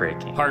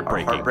 Heartbreaking.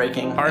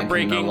 Heartbreaking. And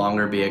can no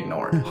longer be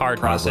ignored.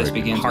 Process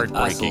begins with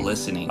us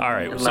listening. All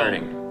right.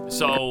 Learning.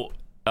 So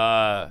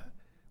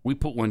we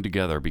put one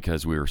together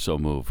because we were so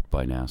moved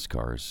by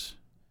NASCAR's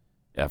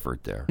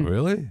effort there.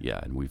 Really? Yeah,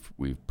 and we've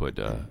put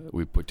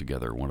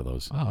together one of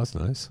those. Oh, that's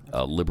nice.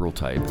 Liberal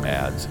type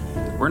ads.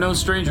 We're no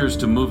strangers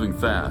to moving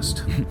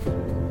fast,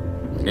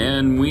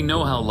 and we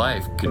know how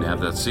life can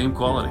have that same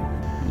quality.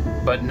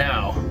 But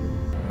now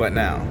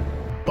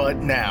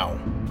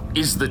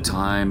is the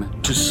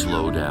time to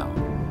slow down.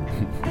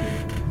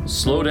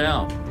 Slow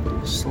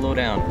down. Slow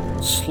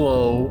down.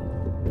 slow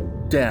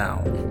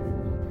down.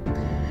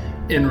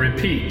 And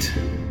repeat.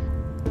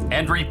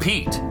 And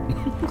repeat.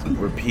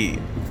 Repeat.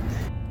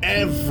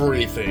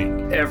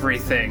 Everything.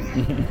 Everything.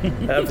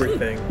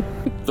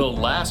 The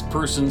last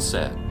person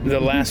said. The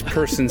last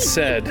person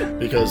said.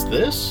 Because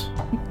this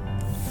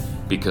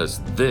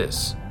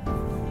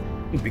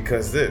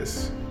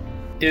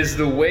Is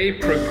the way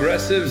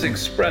progressives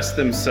express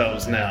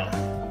themselves now.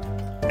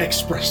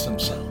 express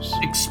themselves.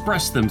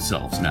 Express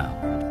themselves now.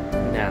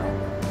 Now.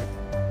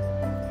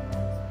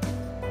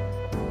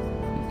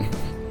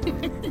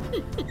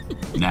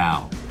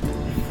 Now.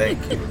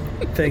 Thank you.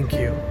 Thank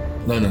you.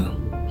 No.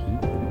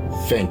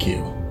 Thank you.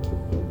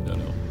 No.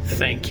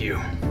 Thank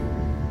you.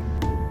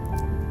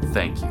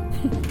 Thank you.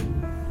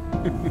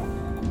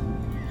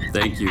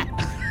 Thank you.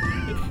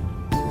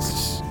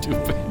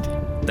 Stupid.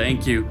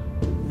 Thank you.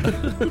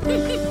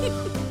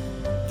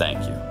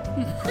 Thank you.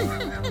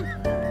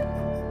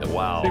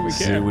 Wow.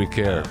 See, we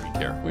care. We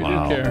care. We do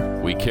care.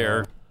 We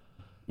care.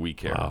 We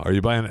care. Wow. Are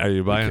you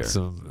buying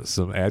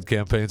some ad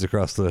campaigns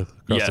across the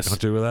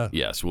country with that?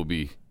 Yes, we'll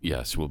be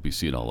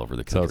seen all over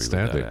the country with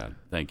that ad.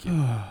 Thank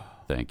you.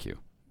 Thank you.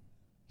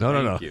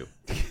 No. Thank you.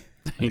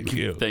 Thank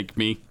you. Thank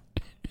me.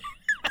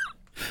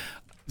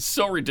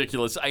 So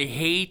ridiculous. I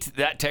hate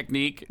that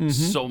technique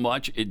so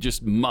much. It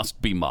just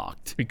must be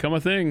mocked. Become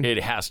a thing.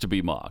 It has to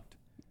be mocked.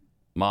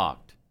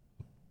 Mocked.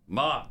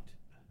 Repetition.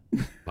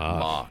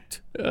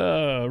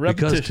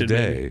 Because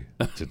today.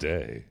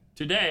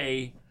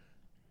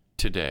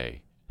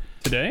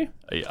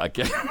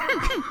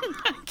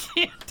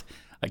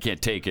 I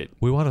can't take it.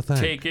 We want to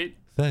thank. Take it.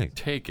 Thank.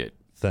 Take it.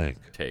 Thank.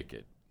 Take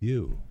it.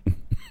 You.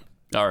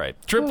 All right.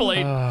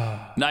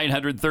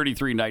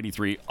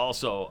 888-933-93.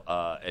 Also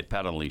at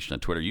Pat Unleashed on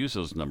Twitter. Use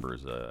those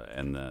numbers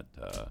and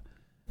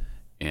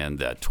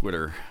that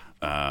Twitter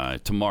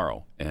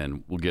tomorrow,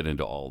 and we'll get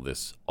into all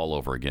this all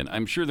over again.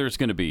 I'm sure there's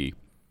going to be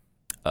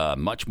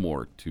much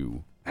more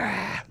to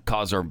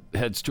cause our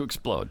heads to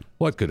explode.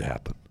 What could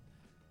happen?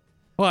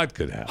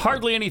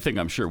 Hardly anything,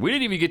 I'm sure. We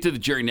didn't even get to the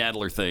Jerry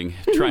Nadler thing,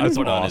 trying to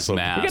put on his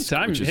mask. We got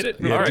time. Hit it.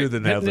 Yeah, all right. do the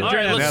Nadler. All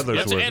right,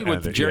 let's end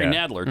with Jerry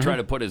Nadler trying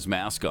to put his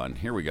mask on.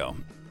 Here we go.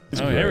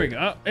 Here we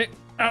go.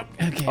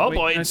 Okay,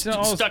 boy, it's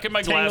stuck in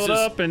my glasses.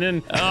 Up and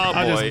then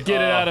I'll just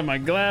get it out of my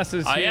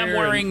glasses. I am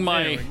wearing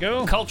my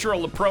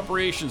cultural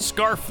appropriation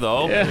scarf,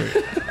 though.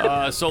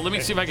 Yeah. So let me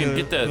see if I can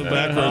get that.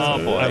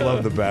 Oh boy, I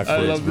love the backwards. I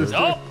love this.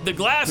 Oh, the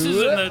glasses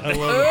and the.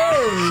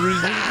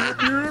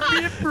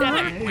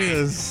 He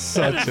is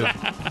such a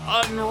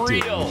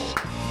unreal. All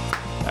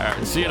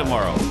right, see you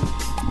tomorrow.